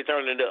 click as they're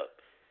turning it up.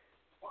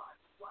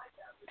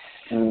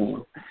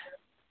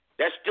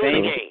 That's still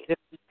in the game.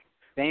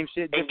 Same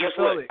shit. And guess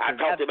what? I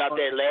talked about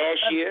that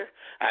last year.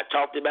 I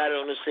talked about it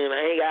on the Sim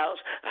Hangouts.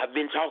 I've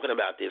been talking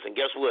about this, and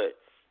guess what?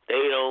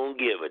 They don't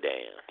give a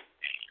damn.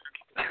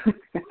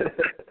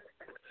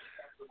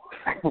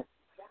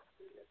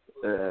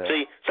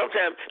 See,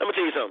 sometimes, I'm going to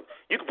tell you something.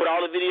 You can put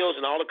all the videos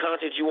and all the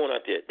content you want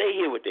out there. They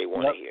hear what they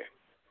want to hear.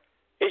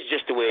 It's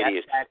just the way it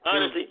is.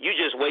 Honestly, you're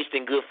just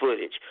wasting good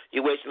footage.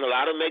 You're wasting a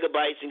lot of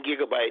megabytes and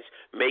gigabytes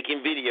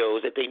making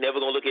videos that they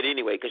never going to look at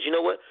anyway. Because you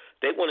know what?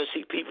 They want to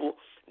see people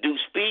do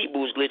speed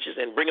boost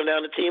glitches and bring them down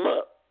to team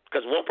up.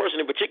 Because one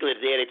person in particular that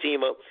they had a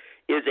team up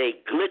is a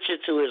glitcher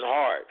to his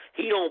heart.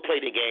 He don't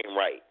play the game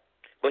right.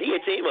 But he a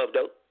team up,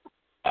 though.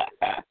 I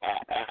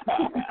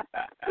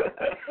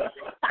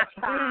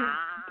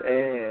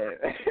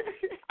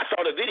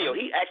saw the video.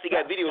 He actually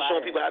got videos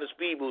showing people how to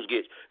speed boost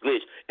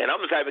glitch. And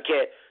I'm the type of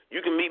cat,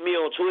 you can meet me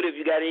on Twitter if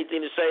you got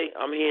anything to say.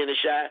 I'm here in the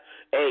shot.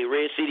 Hey,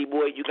 Red City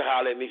boy, you can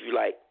holler at me if you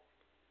like.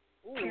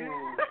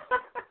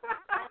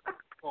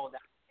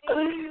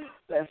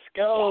 Let's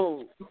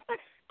go.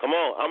 Come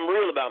on, I'm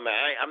real about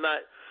man. I'm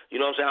not, you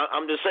know what I'm saying?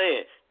 I'm just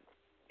saying.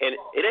 And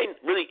it ain't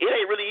really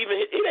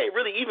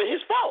even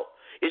his fault.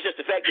 It's just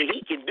the fact that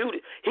he can do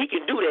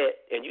that,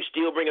 and you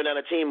still bring him down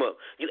a team up.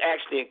 You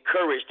actually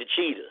encourage the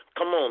cheater.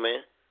 Come on,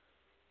 man.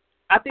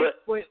 I think,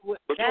 but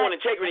you want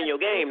integrity in your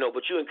game, though.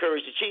 But you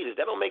encourage the cheaters.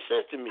 That don't make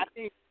sense to me.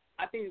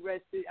 I think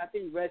Red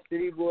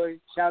City boy.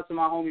 Shout out to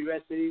my homie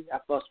Red City.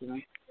 I fuss with him.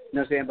 You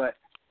know what I'm saying? But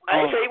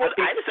I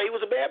didn't say he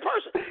was a bad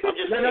person. I'm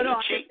just saying he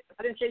cheat.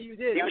 I didn't say you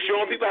did. He was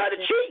showing people how to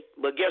cheat.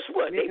 But guess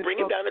what? They bring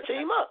him down the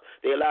team up.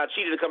 They allow a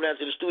cheater to come down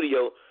to the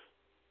studio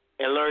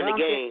and learn the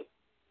game.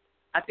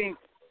 I think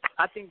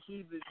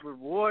he was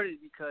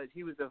rewarded because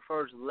he was the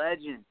first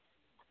legend.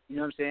 You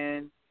know what I'm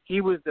saying? He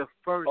was the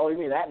first. Oh, you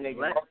mean that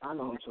nigga? I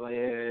know him. So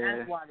yeah.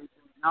 That's why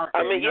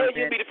I mean, you'd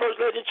be the first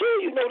legend too.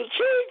 You know the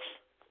chicks.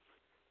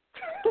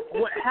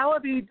 How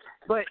he?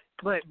 But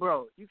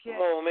bro, you can't.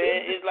 Oh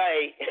man, it's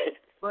like.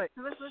 But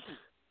listen.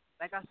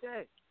 Like I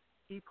said,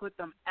 he put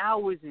them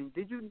hours in.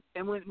 Did you?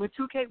 And when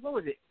 2K, what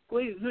was it?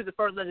 He was the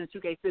first legend.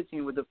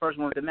 2K15 was the first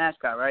one with the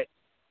mascot, right?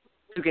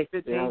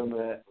 2K15. Yeah, I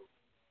remember that.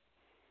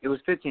 It was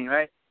 15,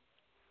 right?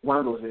 One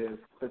of those is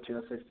 15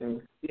 or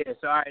 16. Yeah,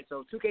 so all right,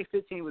 so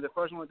 2K15 was the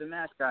first one with the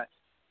mascot.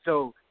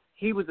 So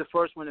he was the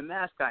first one, the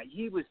mascot.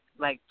 He was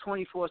like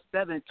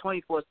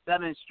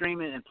 24/7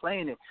 streaming and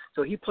playing it.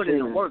 So he put it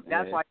in work.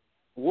 That's why he got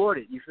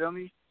rewarded. You feel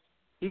me?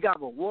 He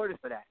got rewarded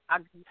for that.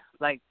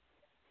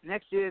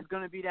 Next year is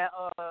gonna be that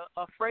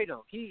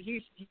Fredo.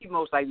 He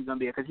most likely gonna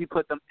be it because he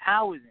put them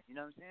hours in. You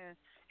know what I'm saying?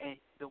 And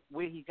the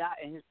way he got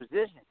in his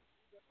position.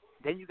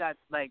 Then you got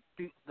like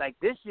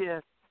this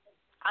year.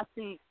 I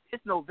think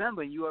it's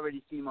November and you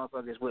already see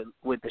motherfuckers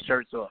with the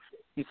shirts off.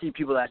 You see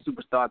people at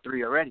Superstar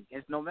 3 already.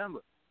 It's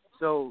November.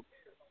 So,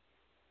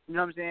 you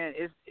know what I'm saying?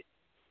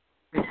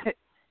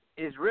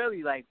 it's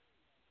really like,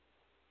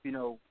 you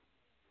know,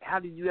 how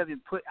did you ever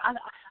put?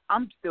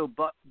 I'm still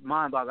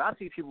mind boggled. I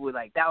see people with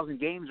like 1,000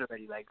 games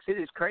already. Like, shit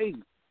is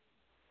crazy.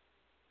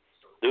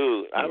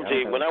 Dude, I'm tell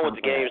you, when I went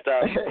to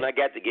GameStop, when I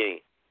got the game,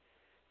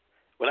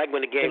 when I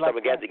went to GameStop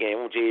and got the game,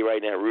 I'm gonna tell you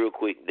right now, real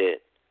quick,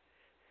 that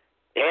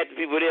half the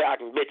people there, I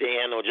can bet they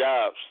ain't no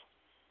jobs.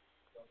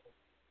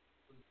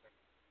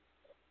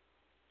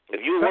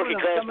 If you're a working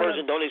class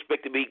person, don't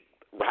expect to be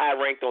high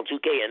ranked on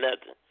 2K or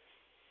nothing.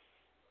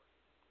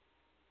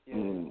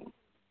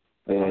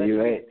 Yeah,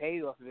 you're right. Get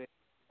paid off of it,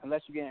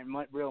 unless you're getting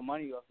real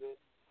money off of it.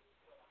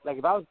 Like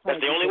if I was playing,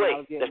 that's the only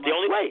way. That's the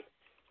only way.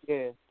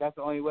 Yeah, that's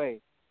the only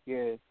way.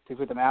 Yeah, to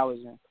put them hours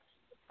in.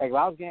 Like if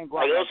I was getting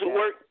like us who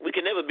work, we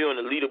can never be on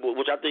the leaderboard.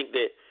 Which I think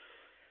that,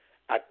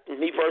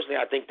 me personally,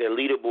 I think that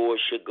leaderboard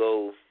should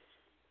go.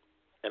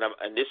 And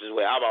this is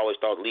where I've always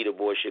thought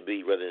leaderboard should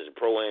be, whether it's a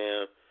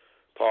pro-am,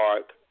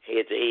 park,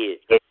 head to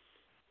head.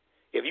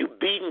 If you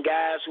beating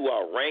guys who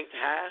are ranked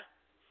high,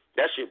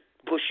 that should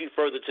push you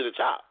further to the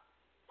top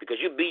because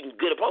you're beating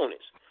good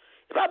opponents.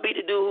 If I beat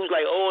a dude who's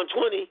like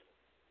 0-20,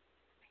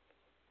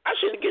 I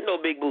shouldn't get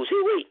no big boost. He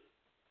weak.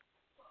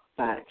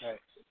 Right.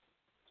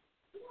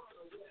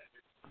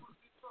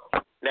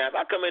 Now, if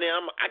I come in there,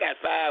 I got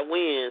 5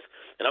 wins,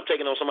 and I'm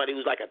taking on somebody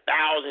who's like 1,000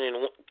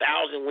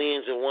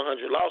 wins and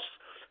 100 losses,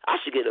 I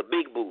should get a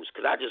big boost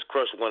because I just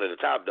crushed one of the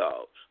top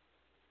dogs.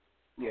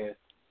 Yeah.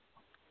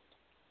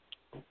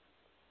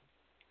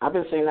 I've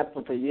been saying that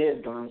for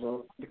years,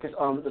 Gonzo, because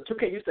the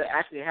 2K used to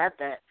actually have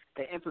that.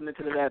 They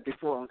implemented that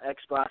before on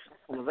Xbox,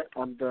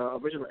 on the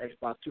original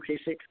Xbox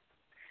 2K6,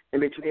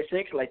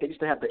 NBA2K6. Like they used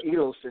to have the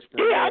ELO system.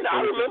 Yeah, right? I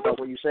remember. About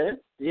what you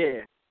said.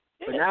 Yeah.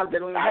 But now they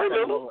don't even have that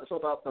anymore. It's all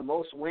about the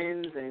most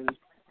wins, and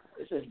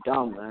it's just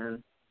dumb,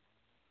 man.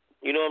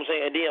 You know what I'm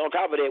saying? And then on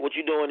top of that, what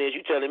you're doing is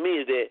you're telling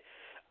me is that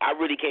I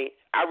really can't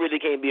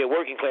be a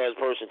working class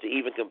person to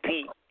even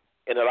compete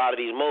in a lot of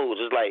these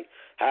modes. It's like,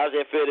 how's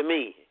that fair to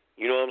me?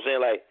 You know what I'm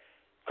saying? Like,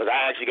 because I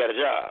actually got a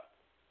job.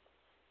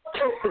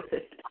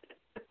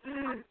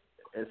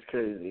 That's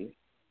crazy.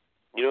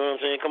 You know what I'm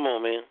saying? Come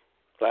on, man.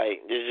 Like,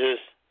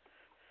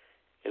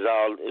 it's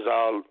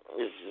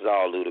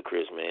all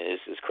ludicrous, man.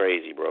 It's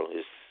crazy, bro.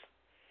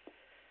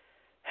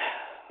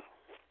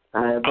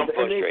 I'm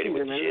frustrated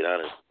with the shit,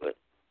 honestly. But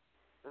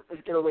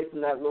let's get away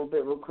from that a little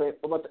bit real quick.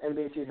 What about the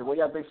NBA season? What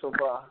y'all think so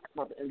far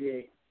about the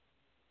NBA?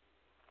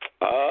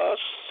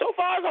 So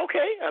far it's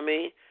okay. I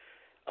mean,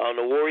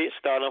 the Warriors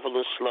starting off a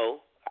little slow.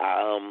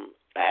 I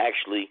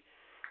actually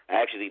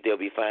think they'll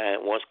be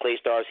fine. Once Klay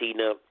starts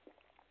heating up,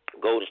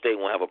 Golden State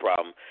won't have a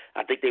problem.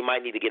 I think they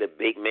might need to get a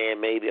big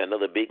man, maybe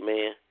another big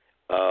man,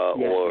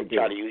 or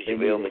try to use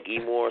JaVale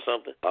McGee more or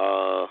something.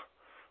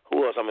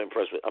 Who else I'm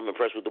impressed with? I'm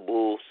impressed with the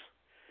Bulls.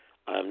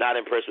 I'm not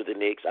impressed with the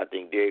Knicks. I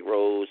think Derrick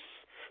Rose,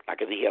 I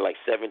think he had like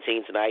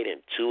 17 tonight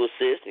and 2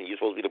 assists, and you're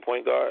supposed to be the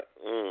point guard?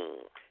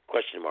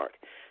 Question mark.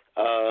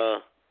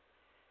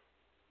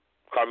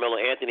 Carmelo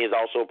Anthony is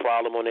also a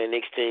problem on that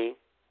Knicks team.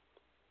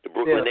 The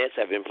Brooklyn Nets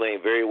have been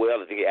playing very well.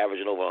 I think they're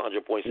averaging over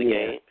 100 points a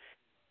game.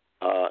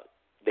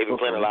 They've been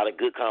playing a lot of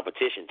good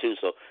competition, too,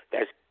 so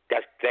that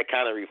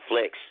kind of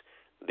reflects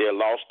their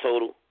loss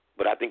total,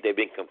 but I think they've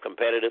been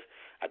competitive.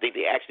 I think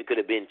they actually could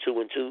have been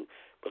 2-2,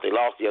 but they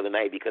lost the other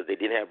night because they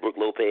didn't have Brook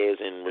Lopez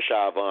and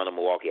Rashad Vaughn in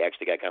Milwaukee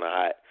actually got kind of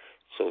hot.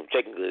 So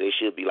technically they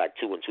should be like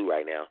 2-2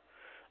 right now.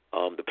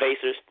 The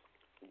Pacers,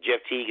 Jeff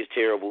Teague is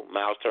terrible.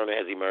 Miles Turner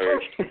has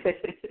emerged.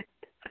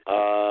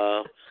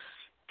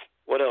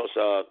 What else?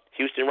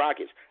 Houston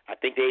Rockets. I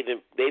think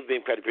they've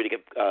been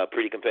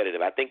pretty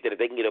competitive. I think that if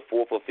they can get a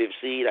 4th or 5th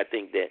seed, I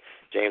think that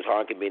James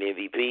Harden can be an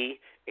MVP.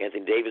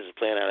 Anthony Davis is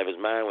playing out of his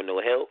mind with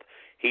no help.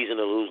 He's in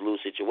a lose-lose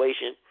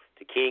situation.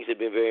 The Kings have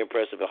been very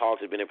impressive. The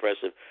Hawks have been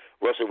impressive.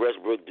 Russell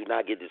Westbrook do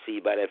not get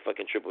deceived by that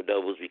fucking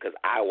triple-doubles because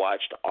I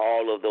watched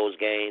all of those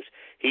games.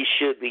 He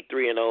should be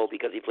 3-0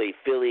 because he played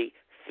Philly,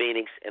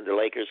 Phoenix, and the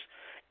Lakers,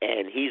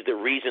 and he's the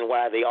reason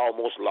why they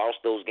almost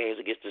lost those games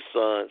against the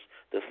Suns,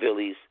 the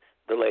Phillies,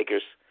 the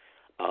Lakers.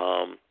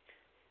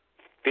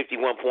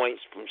 51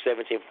 points from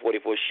 17 for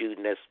 44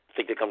 shooting. I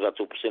think that comes out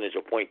to a percentage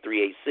of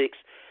 .386,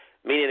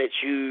 meaning that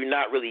you're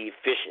not really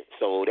efficient.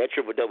 So that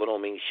triple-double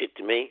don't mean shit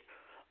to me.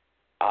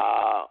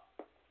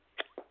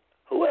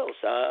 Who else?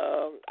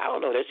 I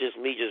don't know. That's just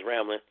me just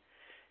rambling.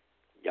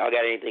 Y'all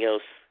got anything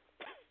else?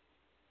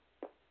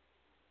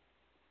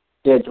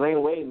 Yeah,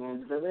 Dwayne Wade,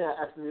 man. They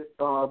actually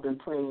been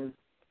playing.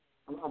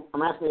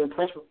 I'm actually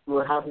impressed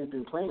with how he's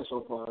been playing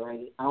so far.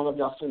 Right? I don't know if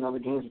y'all seen other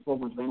games before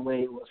when Dwayne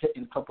Wade was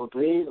hitting a couple of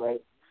threes.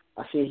 Like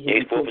I see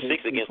he's 4 for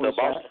 6 against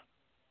Boston.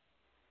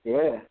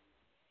 Yeah,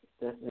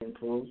 definitely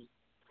improved.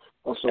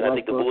 Also, and I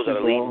think the Bulls are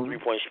the leading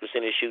 3-point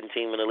percentage shooting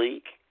team in the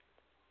league.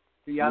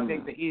 Do y'all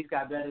think the East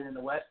got better than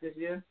the West this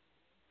year?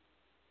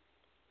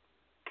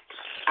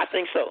 I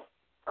think so.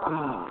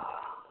 I'm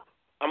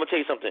gonna tell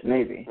you something.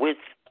 Maybe with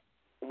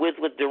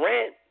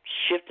Durant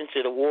shifting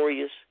to the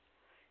Warriors,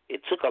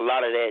 it took a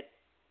lot of that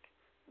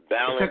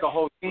balance. It took a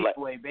whole team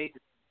away,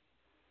 basically.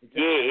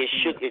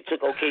 It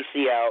took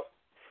OKC out,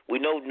 We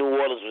know New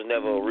Orleans was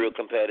never a real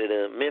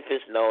competitor.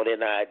 Memphis, no, they're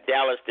not.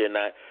 Dallas, they're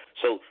not.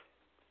 So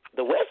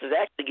the West is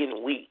actually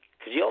getting weak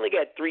because you only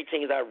got three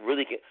teams I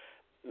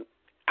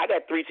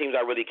got three teams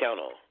I really count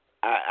on.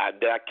 I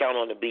count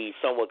on to be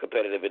somewhat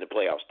competitive in the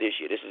playoffs this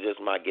year. This is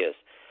just my guess.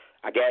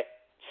 I got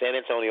San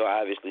Antonio,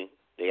 obviously.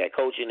 They got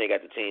coaching. They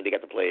got the team. They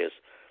got the players.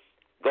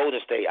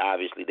 Golden State,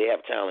 obviously. They have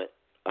talent.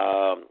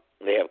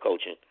 They have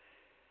coaching.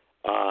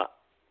 I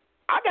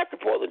got the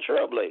Portland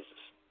Trail Blazers.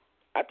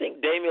 I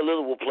think Damian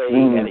Lillard will play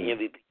at an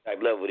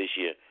MVP-type level this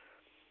year.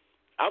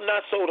 I'm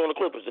not sold on the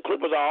Clippers. The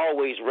Clippers are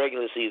always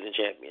regular season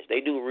champions. They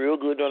do real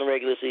good during the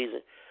regular season.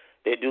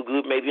 They do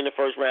good maybe in the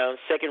first round.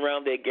 Second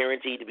round, they're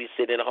guaranteed to be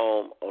sitting at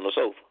home on the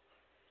sofa.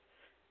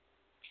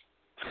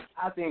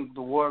 I think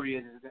the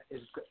Warriors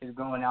is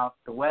going out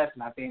the West,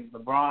 and I think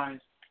LeBron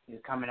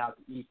is coming out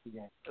the East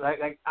again.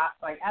 Like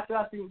after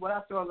I see what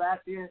I saw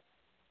last year,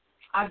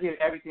 I give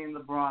everything to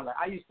LeBron. Like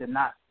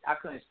I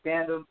couldn't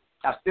stand him.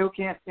 I still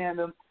can't stand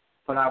him,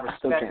 but I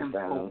respect him.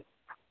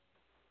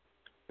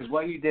 Because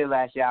what he did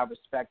last year, I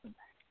respect him,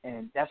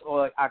 and that's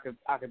all I could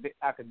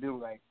do.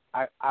 Like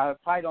I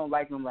probably don't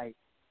like him like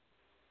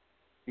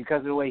because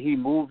of the way he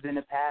moved in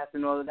the past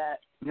and all of that.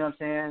 You know what I'm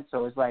saying?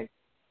 So it's like,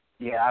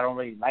 yeah, I don't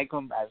really like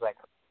him as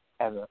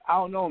I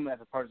don't know him as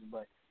a person,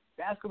 but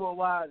basketball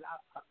wise,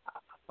 I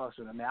fucks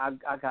with him, man.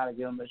 I gotta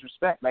give him his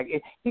respect. Like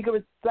he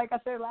could, like I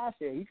said last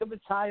year, he could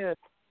retire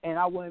and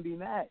I wouldn't be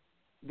mad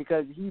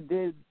because he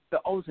did the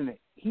ultimate.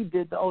 He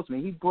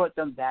brought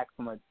them back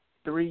from a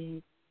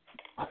 3-1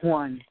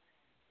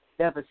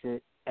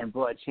 deficit and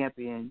brought a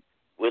champion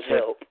with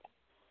help.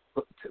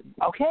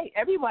 Okay,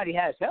 everybody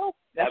has help.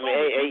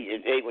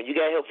 Hey, when you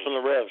got help from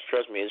the refs,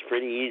 trust me, it's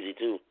pretty easy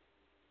too.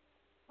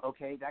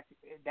 Okay, that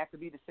could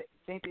be the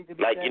same thing. Could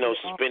be like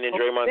suspending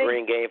Draymond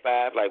Green Game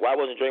 5. Like, why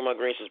wasn't Draymond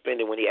Green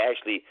suspended when he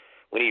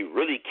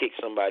really kicked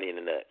somebody in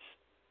the nuts?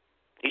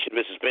 He should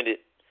have been suspended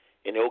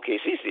in the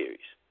OKC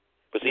series.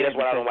 But see, that's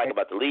what I don't like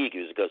about the league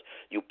is because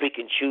you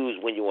pick and choose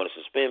when you want to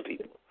suspend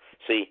people.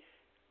 See,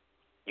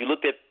 you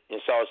looked at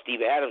and saw Steve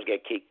Adams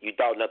get kicked, you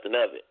thought nothing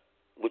of it.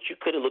 But you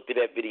could have looked at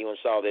that video and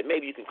saw that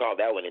maybe you can call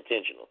that one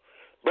intentional.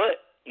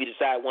 But you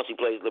decide once he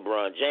plays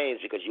LeBron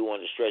James because you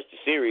want to stretch the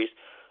series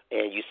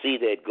and you see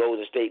that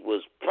Golden State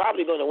was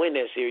probably going to win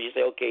that series, you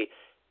say, okay,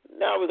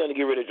 now we're going to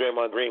get rid of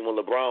Draymond Green when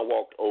LeBron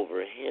walked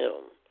over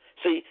him.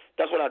 See,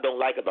 that's what I don't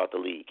like about the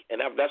league.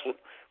 And that's what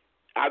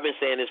I've been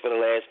saying this for the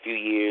last few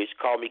years.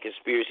 Call me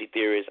conspiracy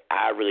theorist.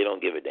 I really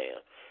don't give a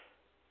damn.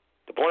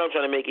 The point I'm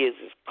trying to make is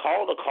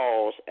call the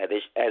calls as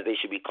they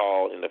should be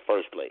called in the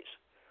first place.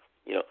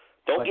 You know,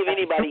 don't give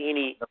anybody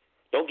any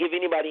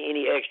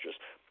extras.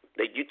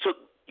 Like you took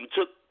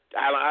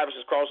Allen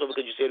Iverson's crossover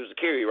because you said it was a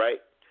carry, right?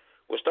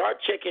 Well,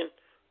 start checking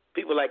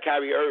people like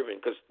Kyrie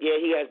Irving because, yeah,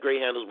 he has great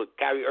handles, but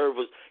Kyrie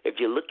Irving, if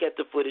you look at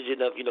the footage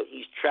enough, you know,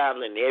 he's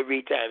traveling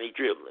every time he's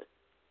dribbling.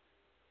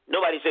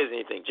 Nobody says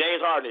anything.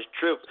 James Harden is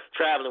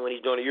traveling when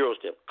he's doing a Euro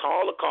step.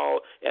 Call a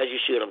call as you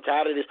should. I'm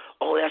tired of this.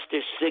 Oh, that's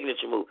their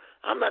signature move.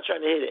 I'm not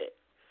trying to hear that.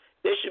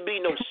 There should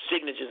be no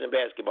signatures in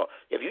basketball.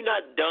 If you're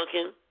not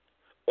dunking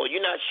or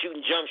you're not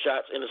shooting jump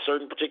shots in a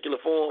certain particular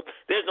form,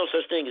 there's no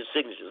such thing as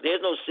signatures.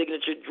 There's no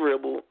signature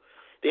dribble.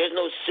 There's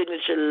no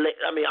signature.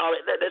 All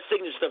that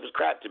signature stuff is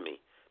crap to me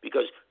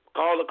because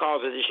call the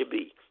calls as it should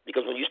be.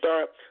 Because when you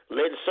start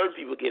letting certain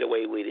people get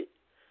away with it,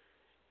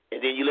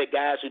 and then you let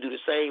guys who do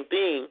the same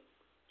thing,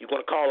 you're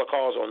going to call the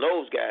calls on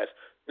those guys.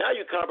 Now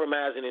you're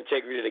compromising the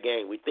integrity of the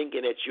game. We're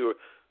thinking that you're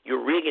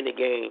rigging the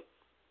game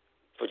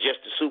for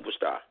just the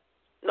superstar.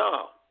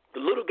 No,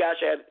 the little guy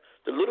should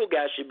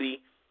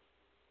be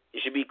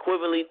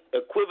equivalently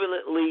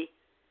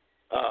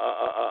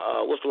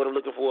what's the word I'm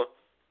looking for?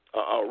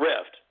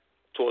 Refed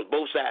towards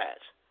both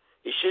sides.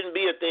 It shouldn't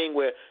be a thing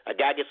where a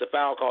guy gets a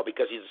foul call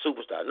because he's a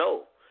superstar.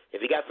 No. If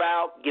he got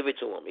fouled, give it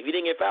to him. If he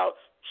didn't get fouled,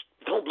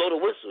 don't blow the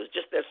whistle. It's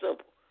just that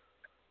simple.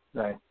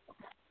 Right.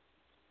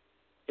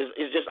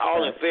 It's just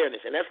all in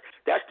fairness. And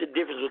that's the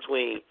difference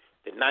between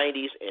the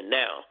 90s and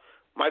now.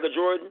 Michael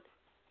Jordan,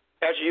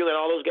 Patrick Ewing, and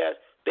all those guys,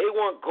 they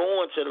weren't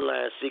going to the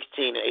line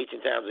 16 and 18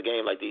 times a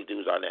game like these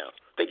dudes are now.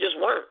 They just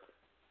weren't.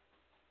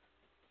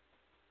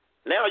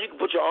 Now you can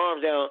put your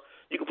arms down.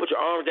 You can put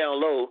your arms down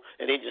low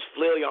and then just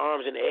flail your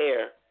arms in the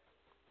air,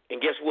 and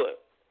guess what?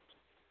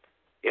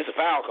 It's a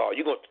foul call.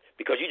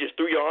 Because you just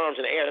threw your arms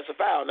in the air. That's a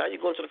foul. Now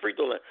you're going to the free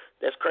throw line.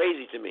 That's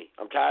crazy to me.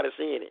 I'm tired of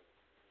seeing it.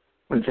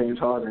 When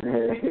James Harden,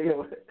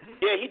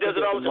 yeah, he does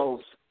it all the time.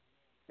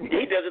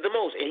 He does it the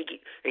most, and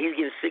he's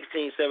getting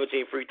 16,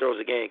 17 free throws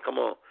a game. Come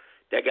on,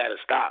 that got to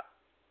stop.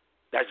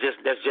 That's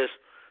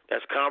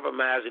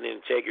compromising the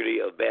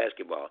integrity of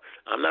basketball.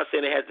 I'm not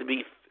saying it has to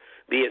be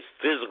as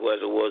physical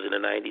as it was in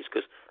the 90s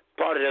because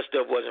part of that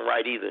stuff wasn't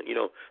right either. You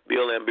know,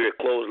 Bill Laimbeer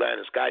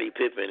clotheslining Scottie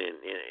Pippen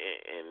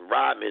and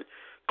Rodman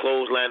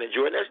clotheslining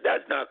Jordan.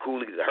 That's not cool.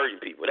 It's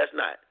hurting people. That's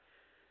not.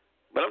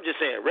 But I'm just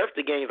saying, ref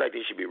the games like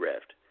they should be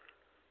refed.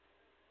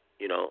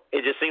 You know,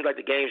 it just seems like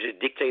the games are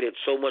dictated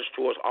so much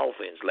towards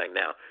offense. Like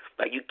now,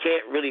 like you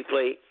really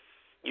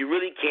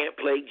can't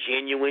play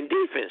genuine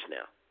defense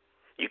now.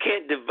 You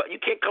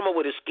can't come up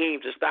with a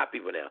scheme to stop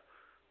people now.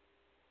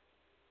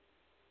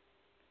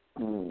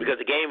 Because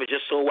the game is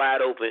just so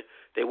wide open,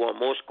 they want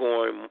more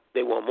scoring,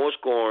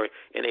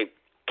 and they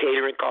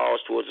catering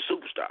calls towards the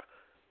superstar.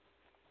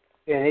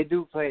 Yeah, they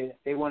do play.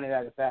 They want it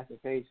at a faster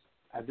pace.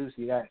 I do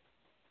see that.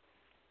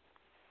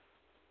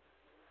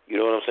 You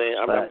know what I'm saying?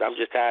 I'm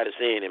just tired of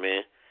seeing it,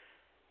 man.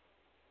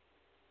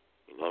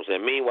 You know what I'm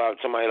saying? Meanwhile,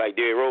 somebody like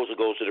Derrick Rose who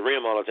goes to the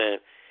rim all the time,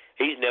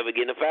 he's never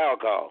getting a foul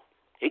call.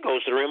 He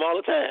goes to the rim all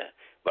the time.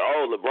 But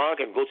LeBron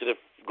can go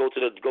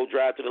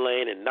drive to the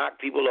lane and knock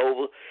people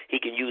over. He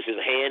can use his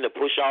hand to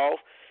push off.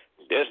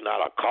 There's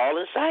not a call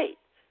in sight.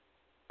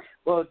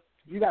 Well,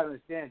 you got to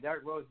understand,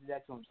 Derrick Rose did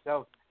that to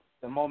himself.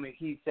 The moment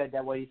he said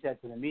that, what he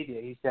said to the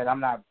media, he said, "I'm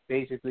not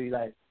basically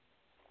like,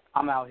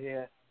 I'm out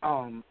here.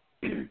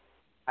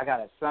 I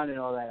got a son and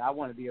all that. I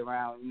want to be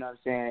around, you know what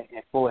I'm saying,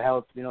 in full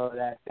health, you know,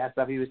 that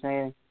stuff he was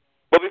saying."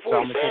 But before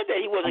he said that,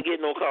 he wasn't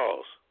getting no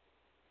calls.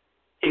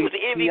 He was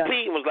the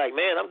MVP and was like,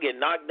 "Man, I'm getting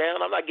knocked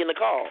down. I'm not getting a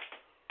call."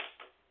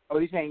 Oh,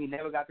 you saying he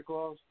never got the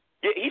calls?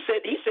 Yeah, he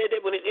said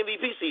that when his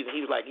MVP season,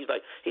 he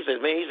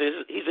says, "Man,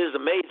 it's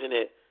amazing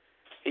that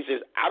he says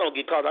I don't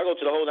get calls. I go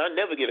to the hole and I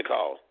never get a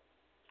call."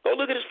 Go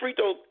look at his free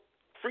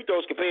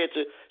throws compared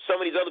to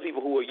some of these other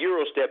people who are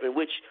Euro stepping.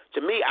 Which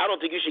to me, I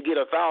don't think you should get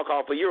a foul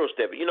call for Euro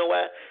stepping. You know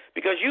why?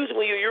 Because usually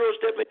when you're Euro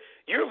stepping,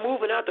 you're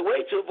moving out the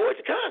way to avoid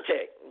the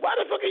contact. Why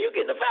the fuck are you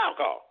getting a foul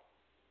call?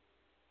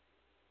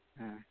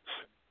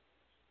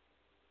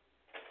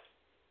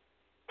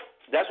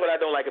 That's what I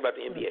don't like about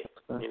the NBA.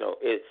 You know,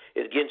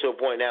 it's getting to a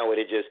point now where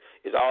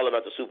it's all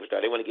about the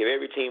superstar. They want to give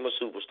every team a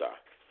superstar.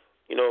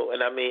 You know,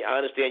 and I mean, I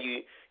understand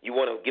you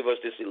want to give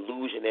us this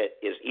illusion that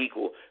it's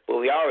equal,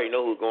 but we already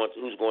know who's going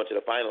to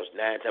the finals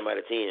 9 times out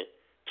of 10.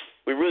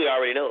 We really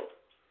already know.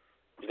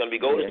 It's going to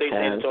be Golden State,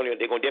 San Antonio.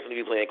 They're going to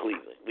definitely be playing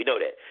Cleveland. We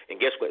know that. And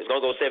guess what? It's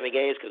going to go 7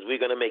 games because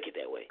we're going to make it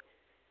that way.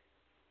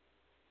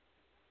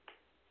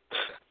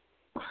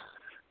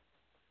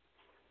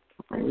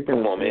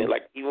 Come on, man.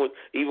 Like, even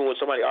when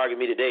somebody argued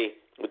me today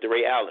with the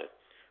Ray Allen,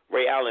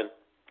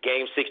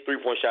 Game 6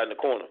 3-point shot in the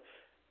corner.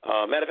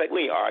 Matter of fact,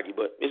 we ain't argue,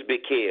 but it's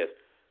Big Kev.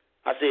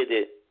 I said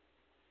that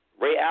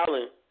Ray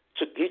Allen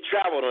he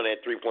traveled on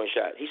that 3-point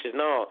shot. He said,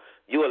 "No,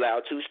 you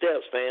allowed 2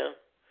 steps, fam."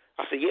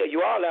 I said, "Yeah,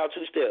 you are allowed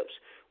 2 steps.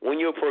 When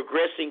you're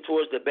progressing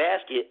towards the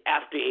basket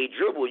after a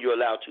dribble, you're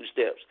allowed 2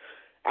 steps.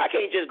 I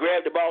can't just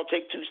grab the ball,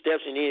 take 2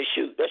 steps, and then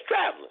shoot. That's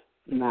traveling."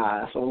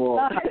 Nah, that's a rule.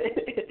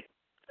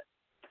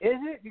 Is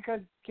it?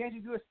 Because can't you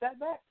do a step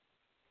back?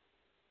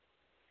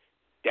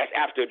 That's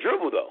after a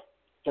dribble, though.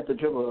 After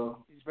dribble.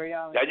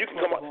 Now you can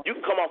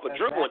come off a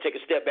dribble and take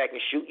a step back and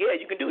shoot. Yeah,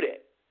 you can do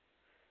that.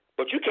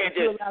 But you can't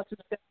just. You're allowed to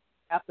step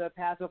after a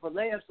pass off a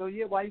layup, so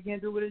yeah, why you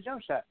can't do it with a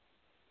jump shot?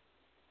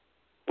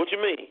 What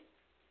you mean?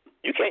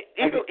 You can't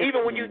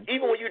even when you're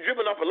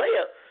dribbling off a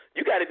layup,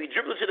 you got to be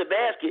dribbling to the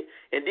basket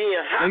and then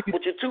hop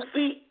with your 2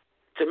 feet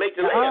to make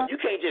the layup. You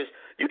can't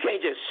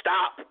just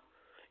stop,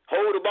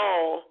 hold the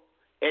ball,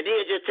 and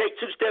then just take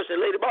 2 steps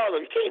and lay the ball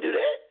up. You can't do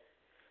that.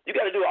 You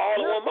got to do it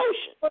all in one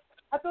motion.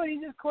 I thought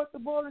he just caught the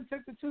ball and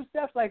took the 2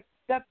 steps, like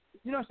step.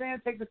 You know what I'm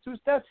saying? Take the 2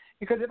 steps.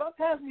 Because if I'm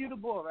passing you the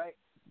ball, right,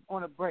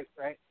 on a break,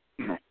 right,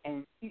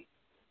 and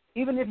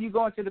even if you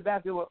go into the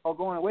basket or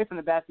going away from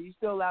the basket, you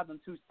still allow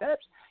them 2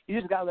 steps. You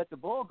just gotta let the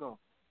ball go.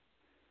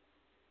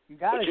 You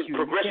gotta shoot.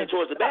 Progressing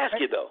towards the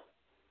basket, though.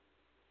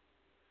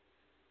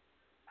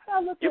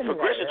 You're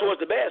progressing towards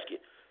the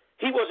basket.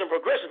 He wasn't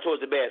progressing towards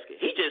the basket.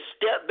 He just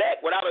stepped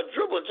back without a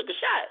dribble and took a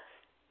shot.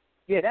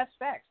 Yeah, that's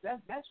facts. That's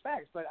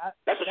facts. But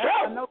that's a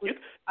travel. I know.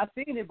 I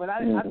seen it, but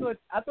I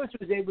thought you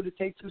was able to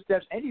take 2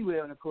 steps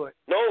anywhere on the court.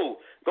 No,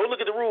 go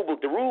look at the rule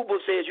book. The rule book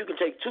says you can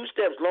take 2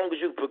 steps as long as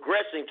you're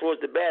progressing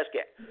towards the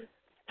basket.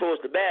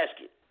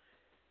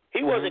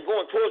 He wasn't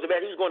going towards the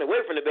basket. He was going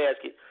away from the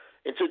basket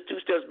and took 2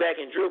 steps back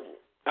and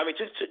dribbled. I mean,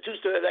 two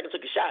steps back and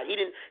took a shot.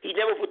 He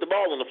never put the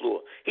ball on the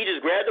floor. He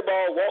just grabbed the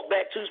ball, walked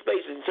back 2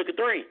 spaces, and took a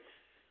 3.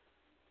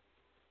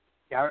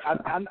 Yeah,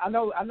 I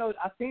know.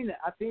 I seen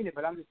it,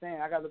 but I'm just saying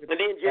I gotta look at. And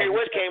then Jerry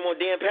West came on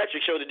Dan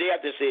Patrick's show the day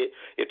after and said,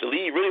 if the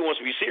league really wants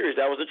to be serious,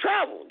 that was a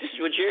travel. This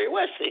is what Jerry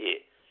West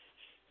said.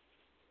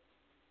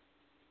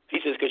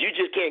 He says because you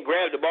just can't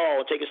grab the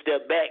ball and take a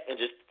step back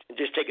and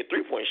just take a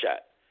 3-point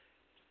shot.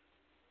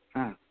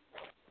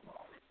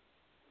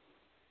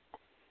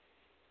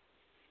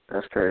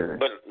 That's crazy.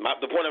 But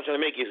the point I'm trying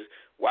to make is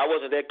why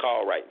wasn't that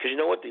call right? Because you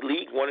know what, the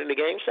league won in the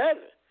Game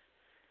 7.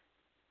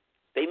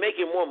 They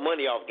making more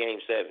money off Game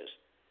 7s.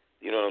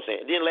 You know what I'm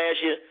saying? Then last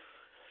year,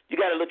 you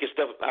got to look at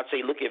stuff. I'd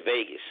say look at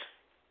Vegas.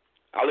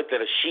 I looked at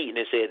a sheet and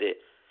it said that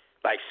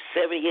like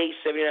 78,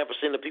 79%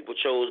 of people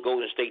chose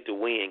Golden State to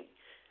win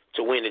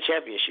the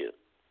championship.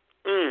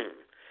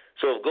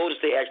 So if Golden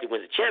State actually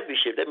wins the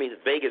championship, that means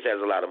Vegas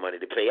has a lot of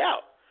money to pay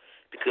out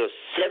because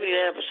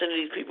 79% of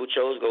these people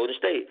chose Golden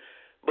State.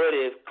 But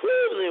if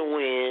Cleveland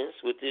wins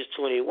with this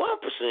 21%,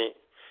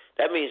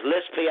 that means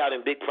less payout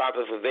and big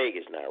profit for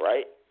Vegas now,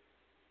 right?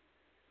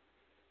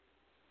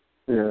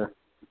 Yeah.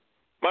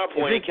 My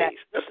point in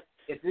case.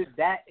 If it's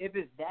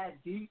that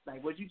deep,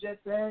 like what you just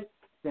said,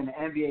 then the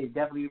NBA is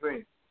definitely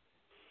rigged.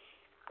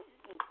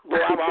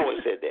 Well, I've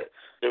always said that.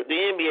 The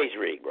NBA's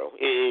rigged, bro.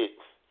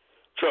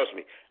 Trust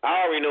me.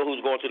 I already know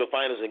who's going to the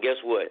finals, and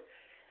guess what?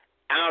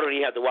 I don't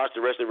even have to watch the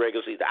rest of the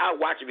regular season. I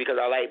watch it because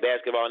I like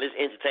basketball, and it's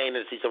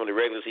entertaining to see some of the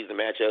regular season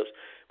matchups.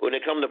 But when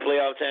it comes to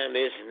playoff time,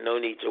 there's no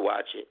need to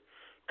watch it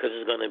because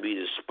it's going to be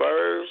the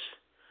Spurs,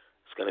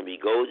 it's going to be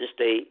Golden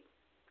State,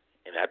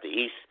 and at the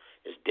East,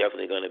 it's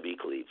definitely going to be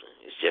Cleveland.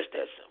 It's just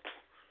that simple.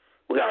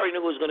 We already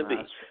know who it's going to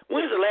be.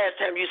 When's the last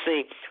time you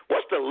seen,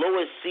 what's the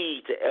lowest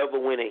seed to ever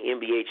win an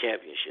NBA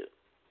championship?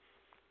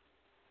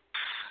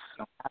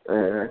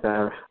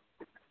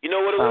 You know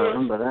what it was? I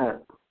remember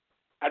that.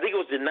 I think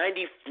it was the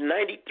 93,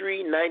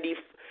 90,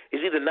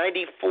 it's either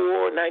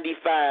 94,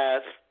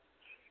 95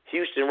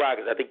 Houston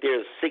Rockets. I think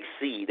they're the 6th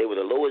seed. They were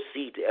the lowest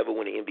seed to ever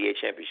win an NBA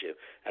championship.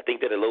 I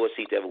think they're the lowest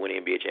seed to ever win an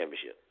NBA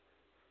championship.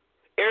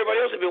 Everybody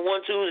else have been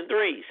 1, 2s, and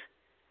 3s.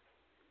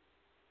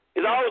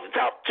 It's always the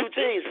top 2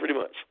 teams, pretty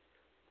much.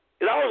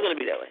 It's always going to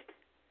be that way.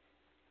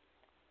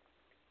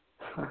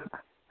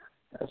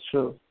 That's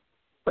true.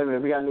 Wait a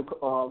minute, we got a new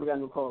caller.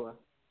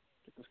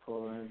 Get this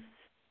caller in.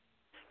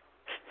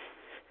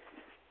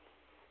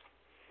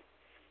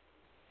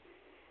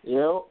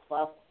 Yo,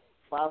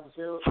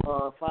 570,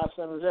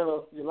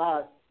 you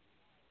live.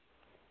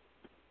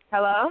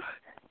 Hello?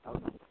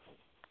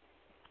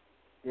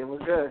 Yeah,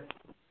 what's good?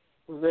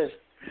 Who's this?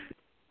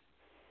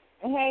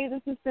 Hey,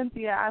 this is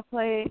Cynthia. I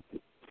play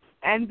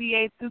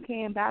NBA2K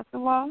in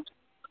basketball.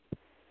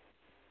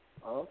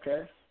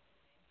 Okay.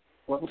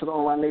 Welcome to the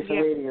OnlineNation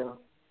Radio.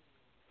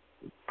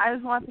 I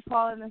just want to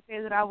call in and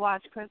say that I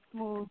watch Chris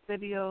Smooth's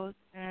videos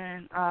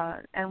and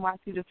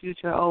watch you the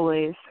future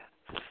always.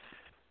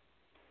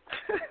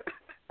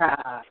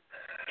 I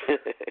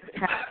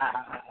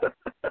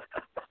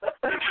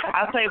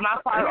play my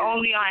part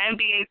only on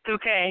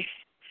NBA2K.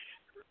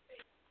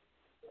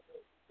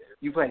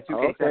 You play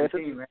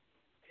 2K17, right?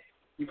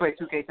 You play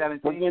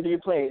 2K17? What game do you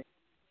play?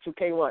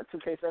 2K what?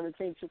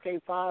 2K17?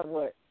 2K5?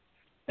 What?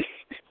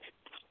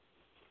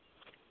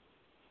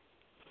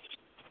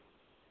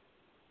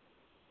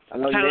 I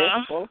know you're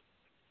there. Oh?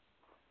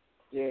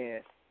 Yeah.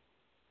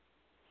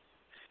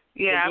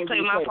 Yeah, I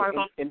play my part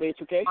on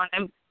NBA2K? On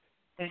NBA.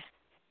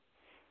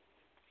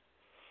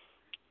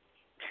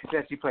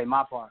 Says you play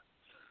my part.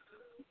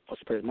 Oh,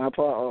 she plays my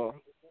part? Oh,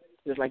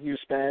 just like you,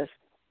 Spaz.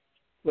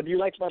 What do you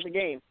like about the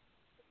game?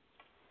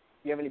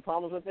 Do you have any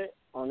problems with it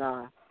or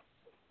nah?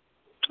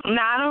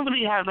 Nah, I don't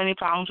really have any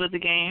problems with the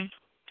game.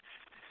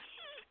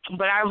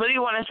 But I really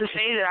wanted to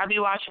say that I be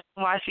watching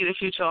See the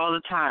Future all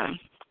the time.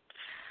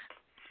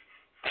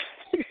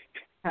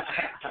 So I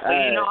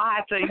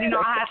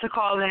had to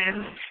call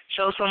in,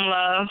 show some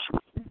love.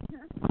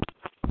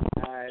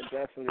 All right,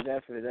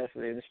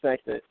 definitely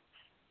respect it.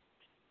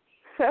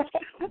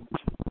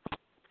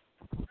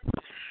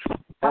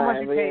 How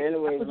much you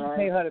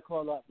pay her to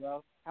call up,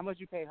 bro? How much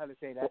you pay her to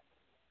say that?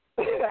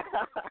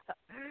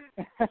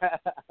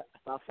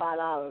 About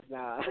 $5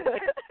 now.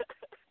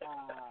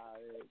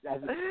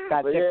 That's man,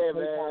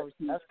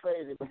 that's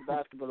crazy with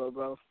basketball,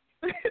 bro.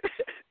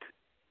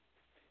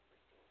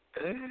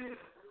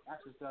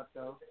 That's what's up,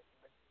 though.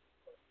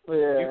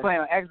 Yeah. You play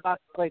on Xbox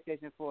or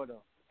PlayStation 4,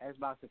 though?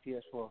 Xbox or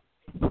PS4?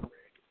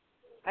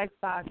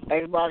 Xbox.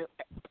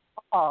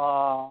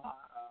 Oh,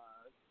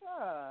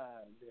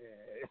 God.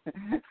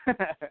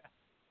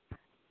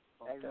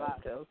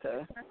 Xbox.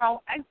 Okay.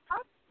 Oh,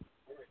 Xbox?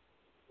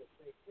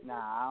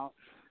 Nah,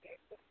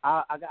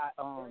 I got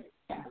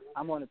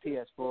I'm on the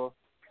PS4.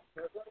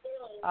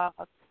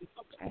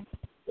 Okay.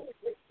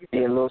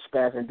 Yeah, Lil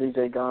Spaz and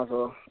DJ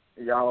Gonzo,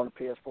 y'all on the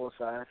PS4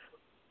 side.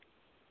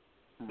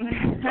 I'm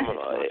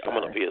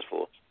on the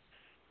PS4.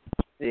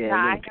 Yeah,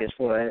 I'm on the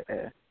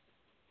PS4.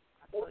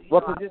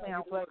 What position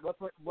you play?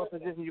 What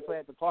position you play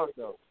at the park,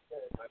 though?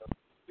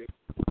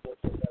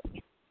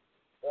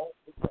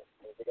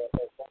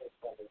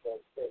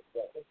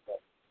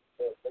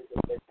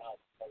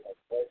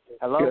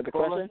 Hello, you the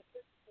question?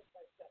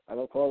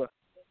 Hello, caller.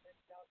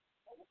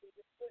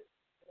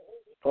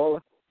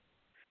 Caller.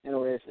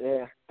 Anyways,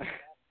 yeah.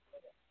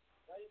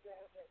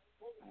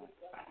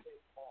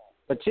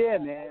 But yeah,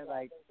 man,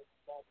 like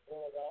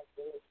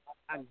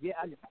I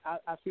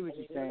see what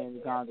you're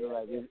saying, Gonzo.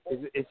 Like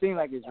it seems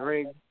like it's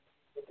rigged.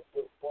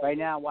 Right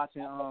now, I'm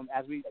watching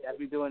as we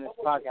doing this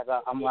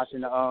podcast, I'm watching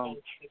the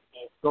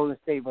Golden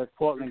State versus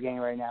Portland game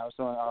right now. It's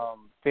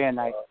on Fair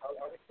Night.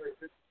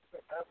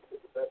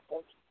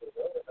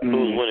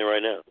 Who's winning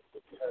right now?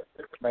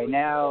 Right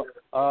now,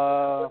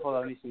 hold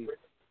on, let me see.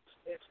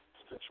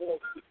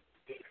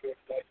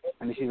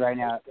 Let me see right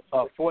now.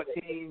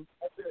 14-7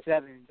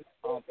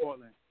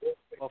 Portland.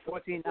 Or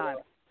 14-9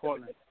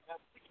 Portland.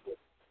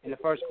 In the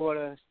first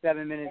quarter,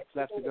 7 minutes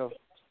left to go.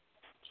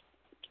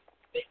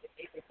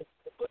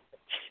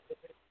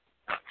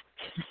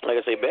 Like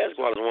I say,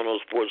 basketball is one of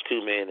those sports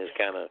too, man. It's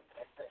kind of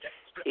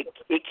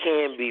it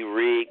can be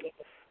rigged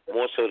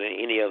more so than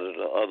any other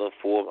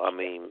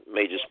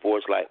major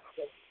sports like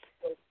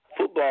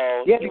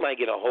football. Yeah. You might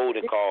get a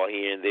holding call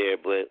here and there,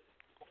 but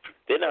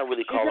They're not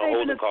really calling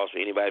holding calls for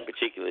anybody in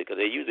particular because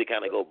they usually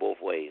kind of go both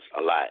ways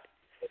a lot.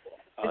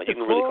 You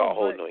can really call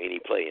holding on any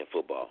play in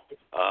football.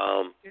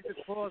 It's a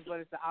cause, but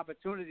it's the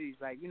opportunities.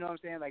 Like, you know what I'm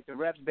saying? Like, the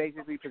refs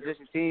basically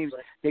position teams.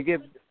 They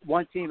give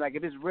one team, like,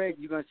 if it's rigged,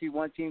 you're going to see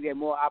one team get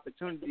more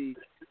opportunity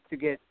to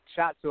get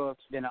shots off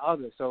than the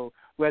other. So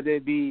whether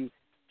it be,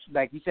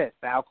 like you said,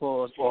 foul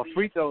calls or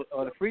free throw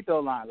or the free throw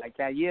line, like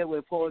that year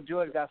where Paul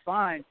George got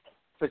fined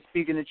for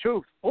speaking the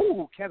truth.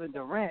 Oh, Kevin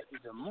Durant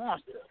is a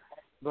monster.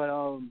 But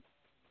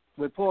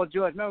with Paul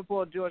George, remember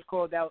Paul George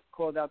called out.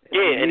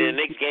 Yeah, and then the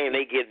next game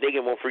they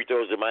get more free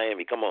throws than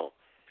Miami. Come on.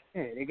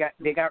 Yeah, they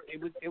got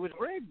it was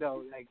rigged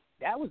though. Like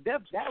that was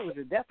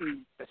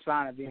definitely a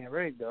sign of being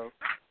rigged though.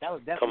 That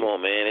was definitely. Come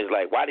on, man. It's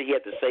like, why did he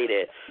have to say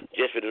that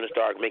just for them to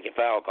start making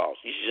foul calls?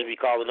 You should just be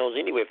calling those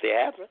anyway if they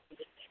happen.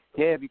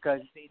 Yeah,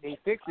 because they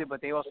fixed it, but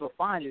they also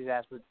fined his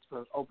ass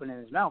for opening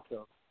his mouth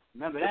though.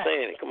 Remember that? I'm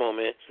saying it. Come on,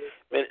 man.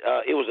 Man,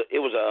 it was a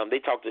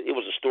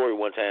story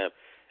one time.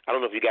 I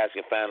don't know if you guys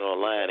can find it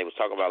online. They was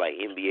talking about like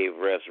NBA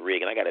refs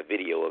rig, and I got a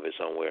video of it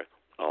somewhere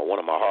on one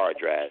of my hard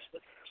drives.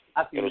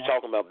 It was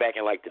talking about back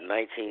in like the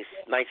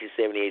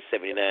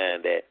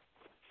 1978-79 that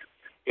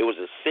it was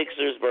a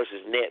Sixers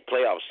versus Net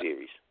playoff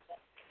series.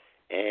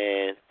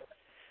 And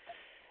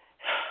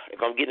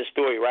if I'm getting the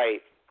story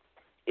right,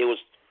 it was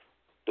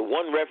the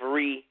one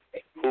referee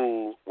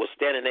who was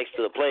standing next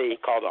to the play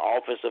called an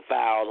offensive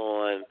foul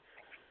on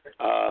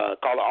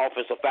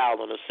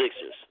the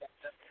Sixers.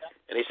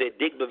 And they said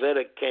Dick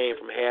Bavetta came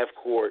from half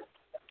court,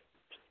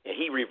 and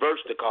he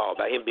reversed the call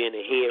by him being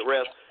the head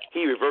ref.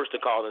 He reversed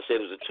the call and said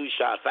it was a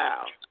 2-shot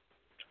foul.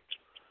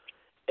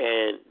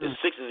 And the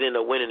Sixers ended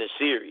up winning the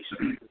series.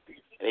 And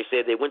they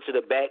said they went to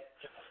the back.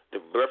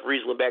 The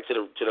referees went back to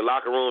the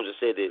locker rooms and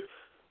said that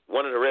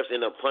one of the refs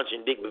ended up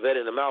punching Dick Bavetta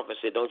in the mouth and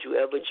said, "Don't you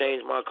ever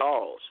change my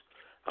calls.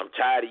 I'm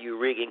tired of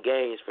you rigging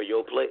games for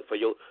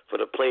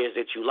the players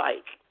that you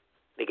like."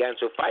 They got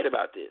into a fight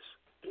about this.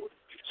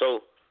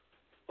 So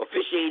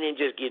officiating ain't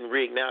just getting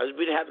rigged now. It's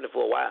been happening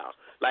for a while.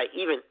 Like,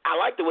 even I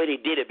like the way they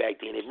did it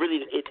back then.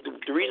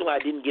 The reason why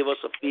I didn't give us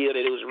a feel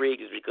that it was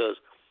rigged is because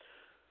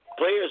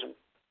players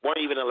weren't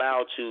even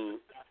allowed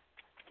to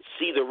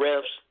see the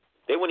refs.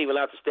 They weren't even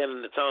allowed to stand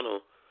in the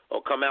tunnel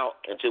or come out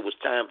until it was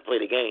time to play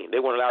the game.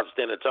 They weren't allowed to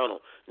stand in the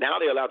tunnel. Now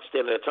they're allowed to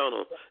stand in the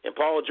tunnel. And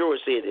Paul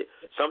George said that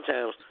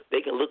sometimes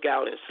they can look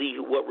out and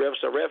see what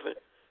refs are reffing.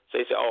 So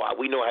they say, "Oh,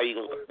 we know how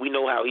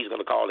he's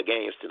going to call the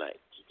games tonight."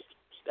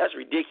 That's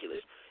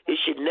ridiculous. It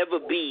should never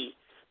be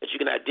that you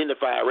can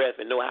identify a ref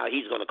and know how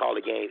he's going to call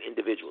the game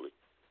individually.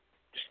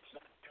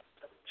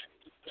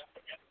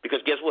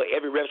 Because guess what?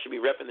 Every ref should be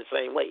reffing the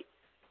same way.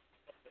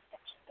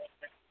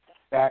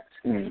 Facts.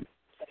 And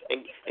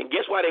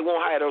guess why they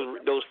won't hire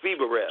those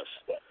FIBA refs?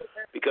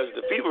 Because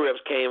the FIBA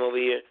refs came over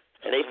here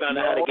and they found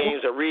out how the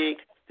games are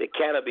rigged. The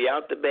cat will be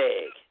out the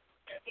bag.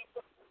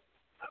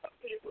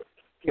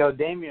 Yo,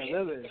 Damian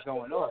Lillard is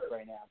going off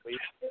right now, please.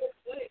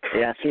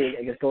 Yeah, I see it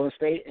against Golden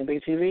State,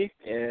 NBA2K.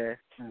 Yeah.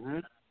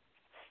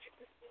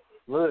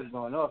 Lillard's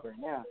going off right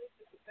now.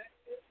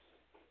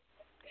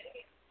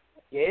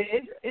 Yeah,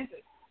 it's.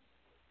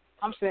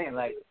 I'm saying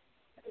like,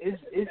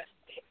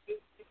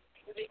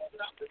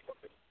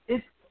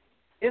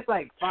 it's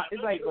like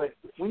but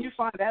when you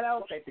find that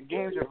out, like the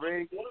games are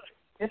rigged.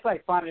 It's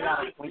like finding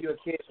out when you're a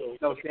kid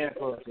with no Santa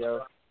Claus,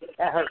 yo.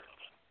 That hurts.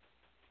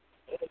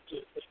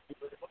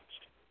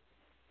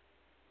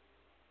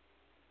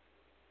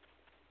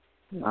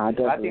 I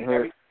definitely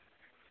heard.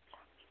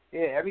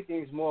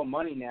 Everything's more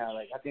money now.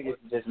 Like I think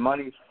it's just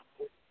money.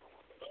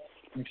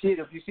 You see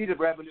the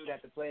revenue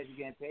that the players are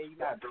getting paid. You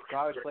got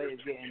garbage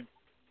players getting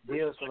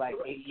deals for like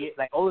 8 years.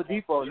 Like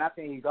Oladipo, not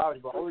saying he's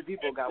garbage, but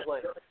Oladipo got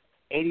what,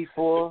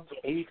 84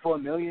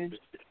 million.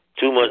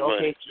 Too much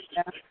money.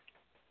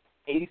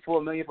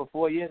 84 million for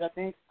 4 years, I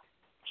think.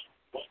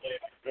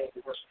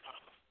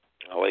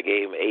 Oh, I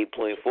gave him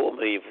 8.4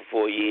 million for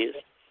 4 years.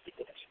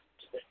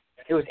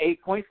 It was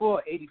 8.4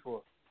 or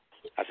 84.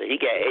 I said he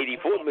got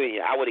 84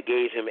 million. I would have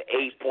gave him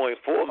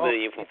 8.4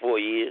 million for 4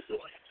 years.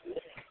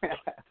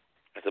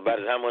 That's about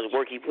how much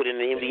work he put in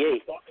the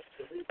NBA.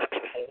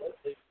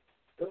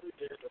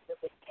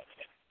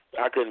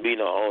 I couldn't be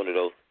no owner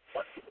though.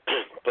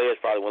 Players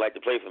probably wouldn't like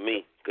to play for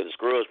me because the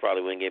scrubs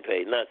probably wouldn't get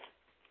paid nothing.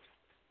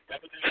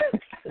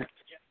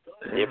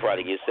 They'd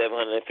probably get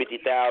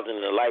 $750,000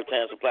 and a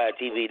lifetime supply of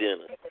TV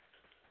dinner.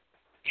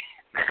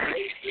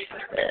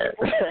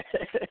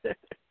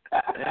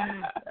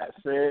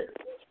 That's it.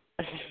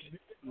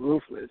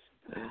 Ruthless.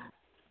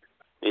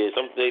 Yeah,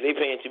 they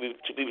paying two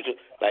people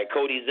like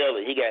Cody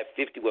Zeller. He got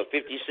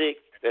 56.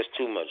 That's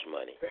too much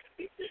money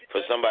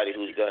for somebody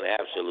who's done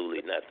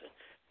absolutely nothing.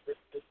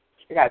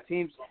 They got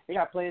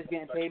players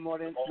getting paid more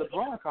than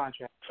LeBron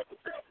contract.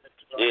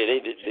 Yeah,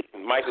 they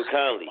Michael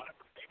Conley.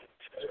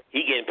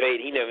 He getting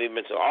paid. He never even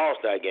been to an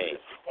All-Star game.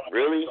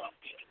 Really?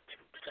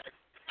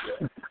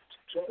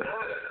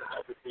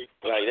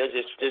 Like that's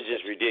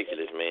just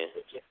ridiculous, man.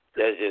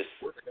 That's just.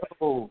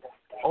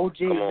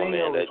 OJ. Come on,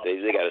 man.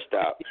 They got to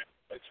stop.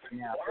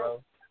 Yeah, bro.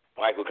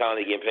 Michael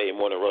Conley getting paid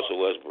more than Russell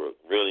Westbrook.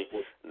 Really?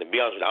 The be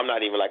honest with you, I'm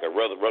not even like a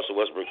Russell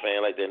Westbrook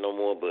fan like that no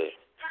more, but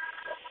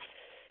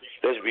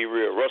let's be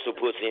real. Russell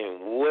puts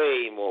in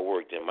way more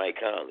work than Mike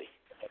Conley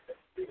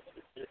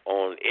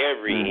on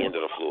every end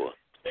of the floor.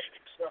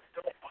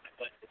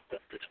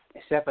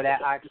 Except for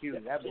that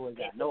IQ. That boy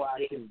got no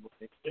IQ.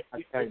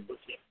 I tell you.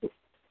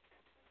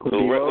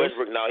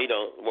 Westbrook, no, he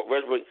don't.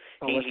 Westbrook,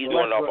 he's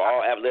doing it off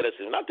all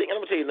athleticism. And I'm going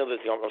to tell you another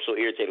thing. I'm so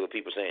irritated with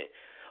people saying,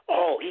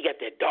 "Oh, he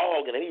got that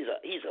dog in him.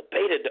 He's an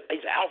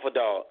alpha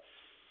dog."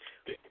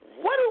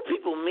 What do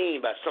people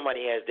mean by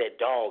somebody has that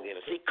dog in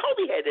him? See,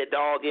 Kobe had that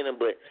dog in him,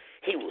 but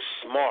he was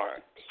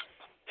smart.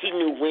 He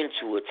knew when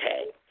to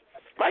attack.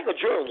 Michael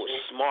Jordan was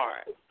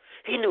smart.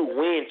 He knew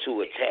when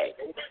to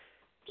attack.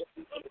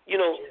 You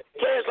know,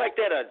 players like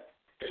that are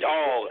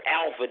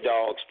alpha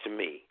dogs to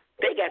me.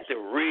 They got the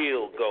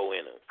real go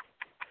in them.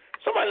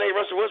 Somebody like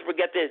Russell Westbrook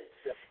got that.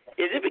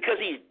 Is it because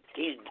he's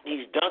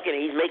dunking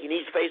and he's making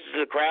these faces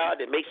to the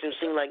crowd that makes him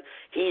seem like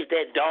he's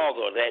that dog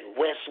or that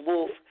West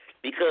Wolf?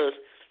 Because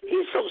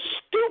he's so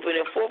stupid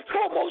in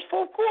most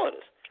fourth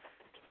quarters.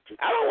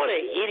 I don't want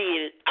an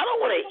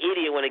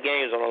idiot when the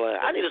game's on the line.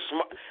 I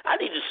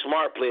need the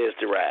smart players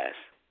to rise.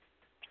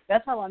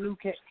 That's how I knew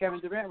Kevin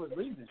Durant was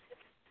leaving.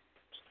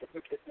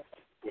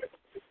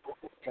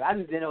 I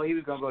just didn't know he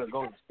was gonna go to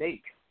Golden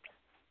State.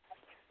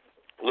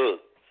 Look,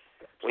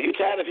 when you're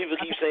tired of people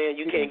keep saying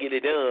you can't get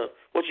it done,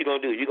 what you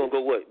gonna do? You gonna go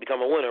what?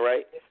 Become a winner,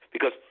 right?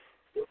 Because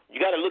you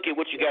got to look at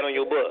what you got on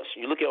your bus.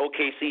 You look at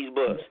OKC's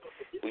bus.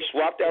 We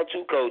swapped out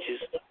 2 coaches.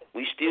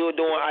 We still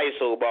doing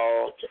ISO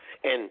ball.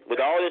 And with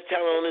all this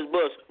talent on this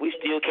bus, we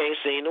still can't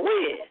seem to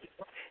win.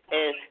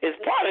 And it's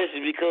part of this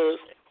is because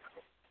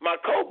my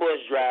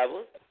co-bus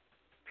driver,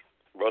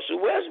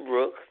 Russell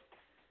Westbrook,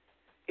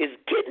 is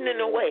getting in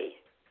the way.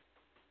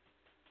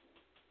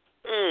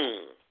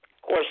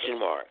 Question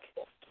mark.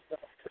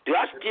 Do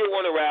I still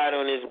want to ride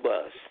on this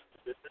bus?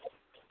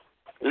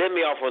 Let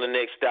me off on the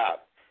next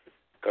stop.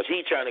 Because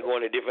he's trying to go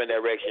in a different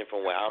direction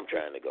from where I'm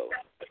trying to go.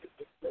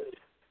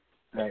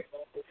 Right.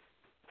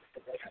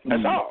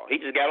 That's all.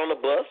 He just got on the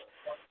bus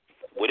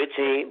with a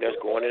team that's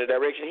going in the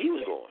direction he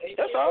was going.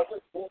 That's all.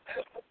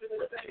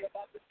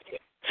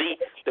 See,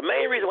 the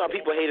main reason why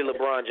people hated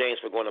LeBron James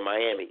for going to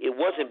Miami, it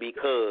wasn't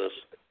because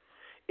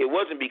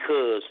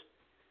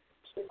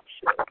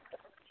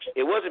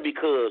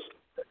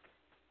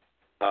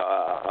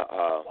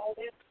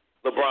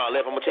LeBron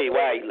left. I'm gonna tell you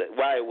why he left.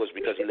 Why it was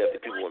because he left. The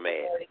people were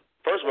mad.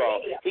 First of all,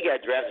 he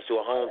got drafted to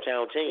a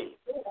hometown team.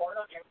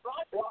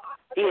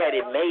 He had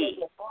it made.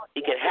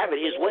 He could have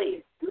it his way.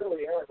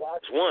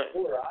 That's one.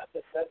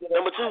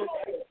 Number 2,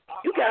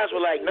 you guys were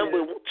like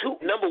number 1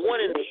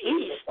 in the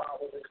East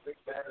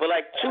for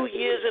like 2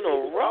 years in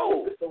a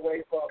row.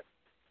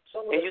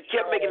 And you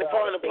kept making it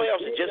far in the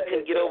playoffs and just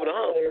couldn't get over the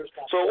hump.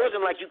 So it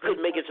wasn't like you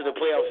couldn't make it to the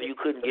playoffs and you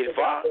couldn't get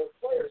far.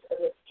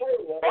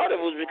 Part of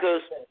it was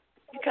because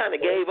you kind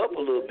of gave up a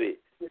little bit.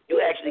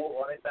 You actually,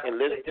 and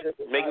listen,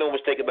 make no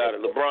mistake about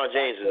it, LeBron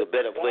James is a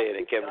better player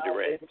than Kevin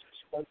Durant.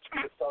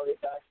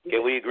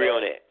 Can we agree on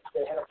that?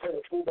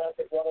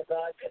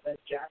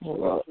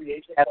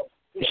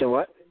 You said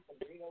what?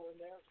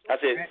 I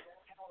said,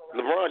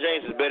 LeBron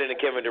James is better than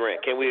Kevin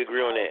Durant. Can we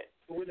agree on that?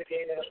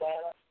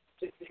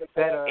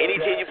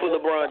 Anytime you put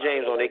LeBron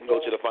James on, they can go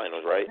to the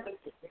finals, right?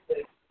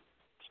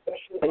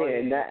 Yeah,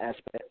 in that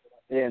aspect.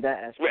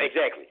 Right,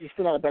 exactly. He's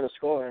still not a better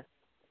scorer.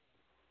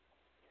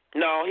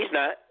 No, he's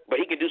not. But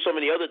he can do so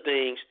many other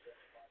things,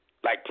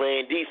 like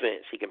playing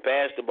defense. He can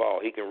pass the ball.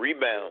 He can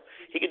rebound.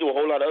 He can do a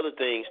whole lot of other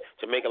things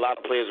to make a lot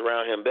of players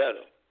around him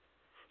better.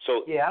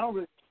 So yeah, I don't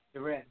really see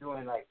Durant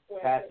doing like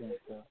passing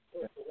stuff.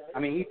 I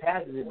mean, he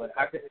passes it, but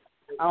I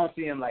don't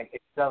see him like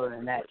excelling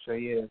in that. So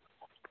yeah,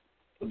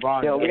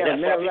 LeBron.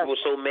 And that's why people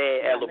were so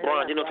mad at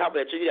LeBron. Then on top of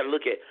that, too, you got to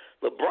look at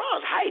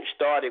LeBron's hype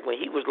started when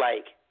he was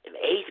like in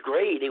 8th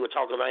grade. They were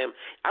talking about him.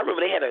 I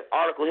remember they had an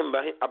article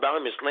about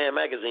him in Slam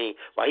magazine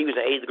while he was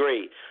in 8th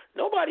grade.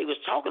 Nobody was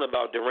talking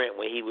about Durant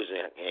when he was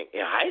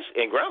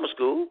in grammar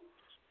school.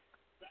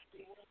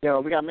 Yo,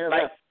 we got a minute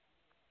left.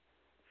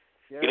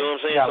 You know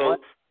what I'm saying?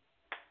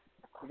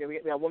 So we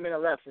got 1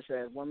 minute left. It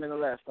says 1 minute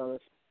left,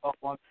 fellas. Oh,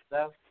 1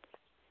 minute left.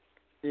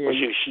 Yeah, well,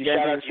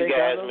 shout out to you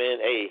guys, man.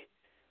 Hey,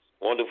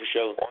 wonderful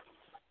show.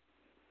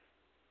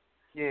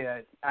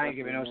 Yeah, I ain't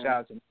giving no shout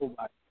out to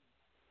nobody.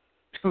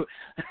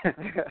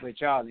 With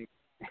Charlie.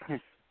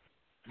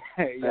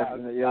 I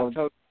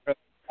told you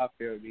I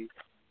feel me.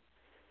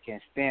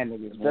 Can't stand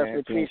niggas, man. Definitely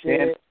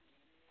appreciate it.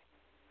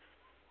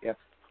 Yep.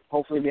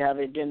 Hopefully we have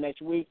it again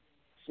next week.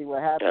 See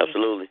what happens.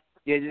 Absolutely.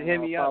 Yeah, just hit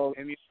me up.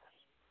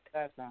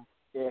 Last time.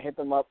 Yeah, hit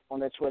them up on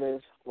their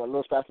Twitters. What,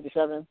 Lil Spaz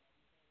 57?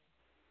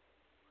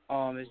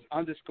 It's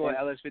 _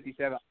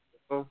 LS57.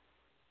 All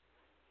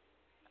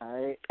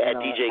right. At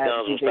DJ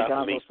Gonzo Style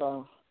for me.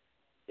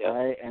 Yep. All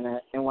right, and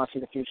NYC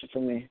The Future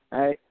for me.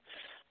 All right.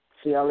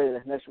 See y'all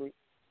later next week.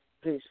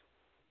 Peace.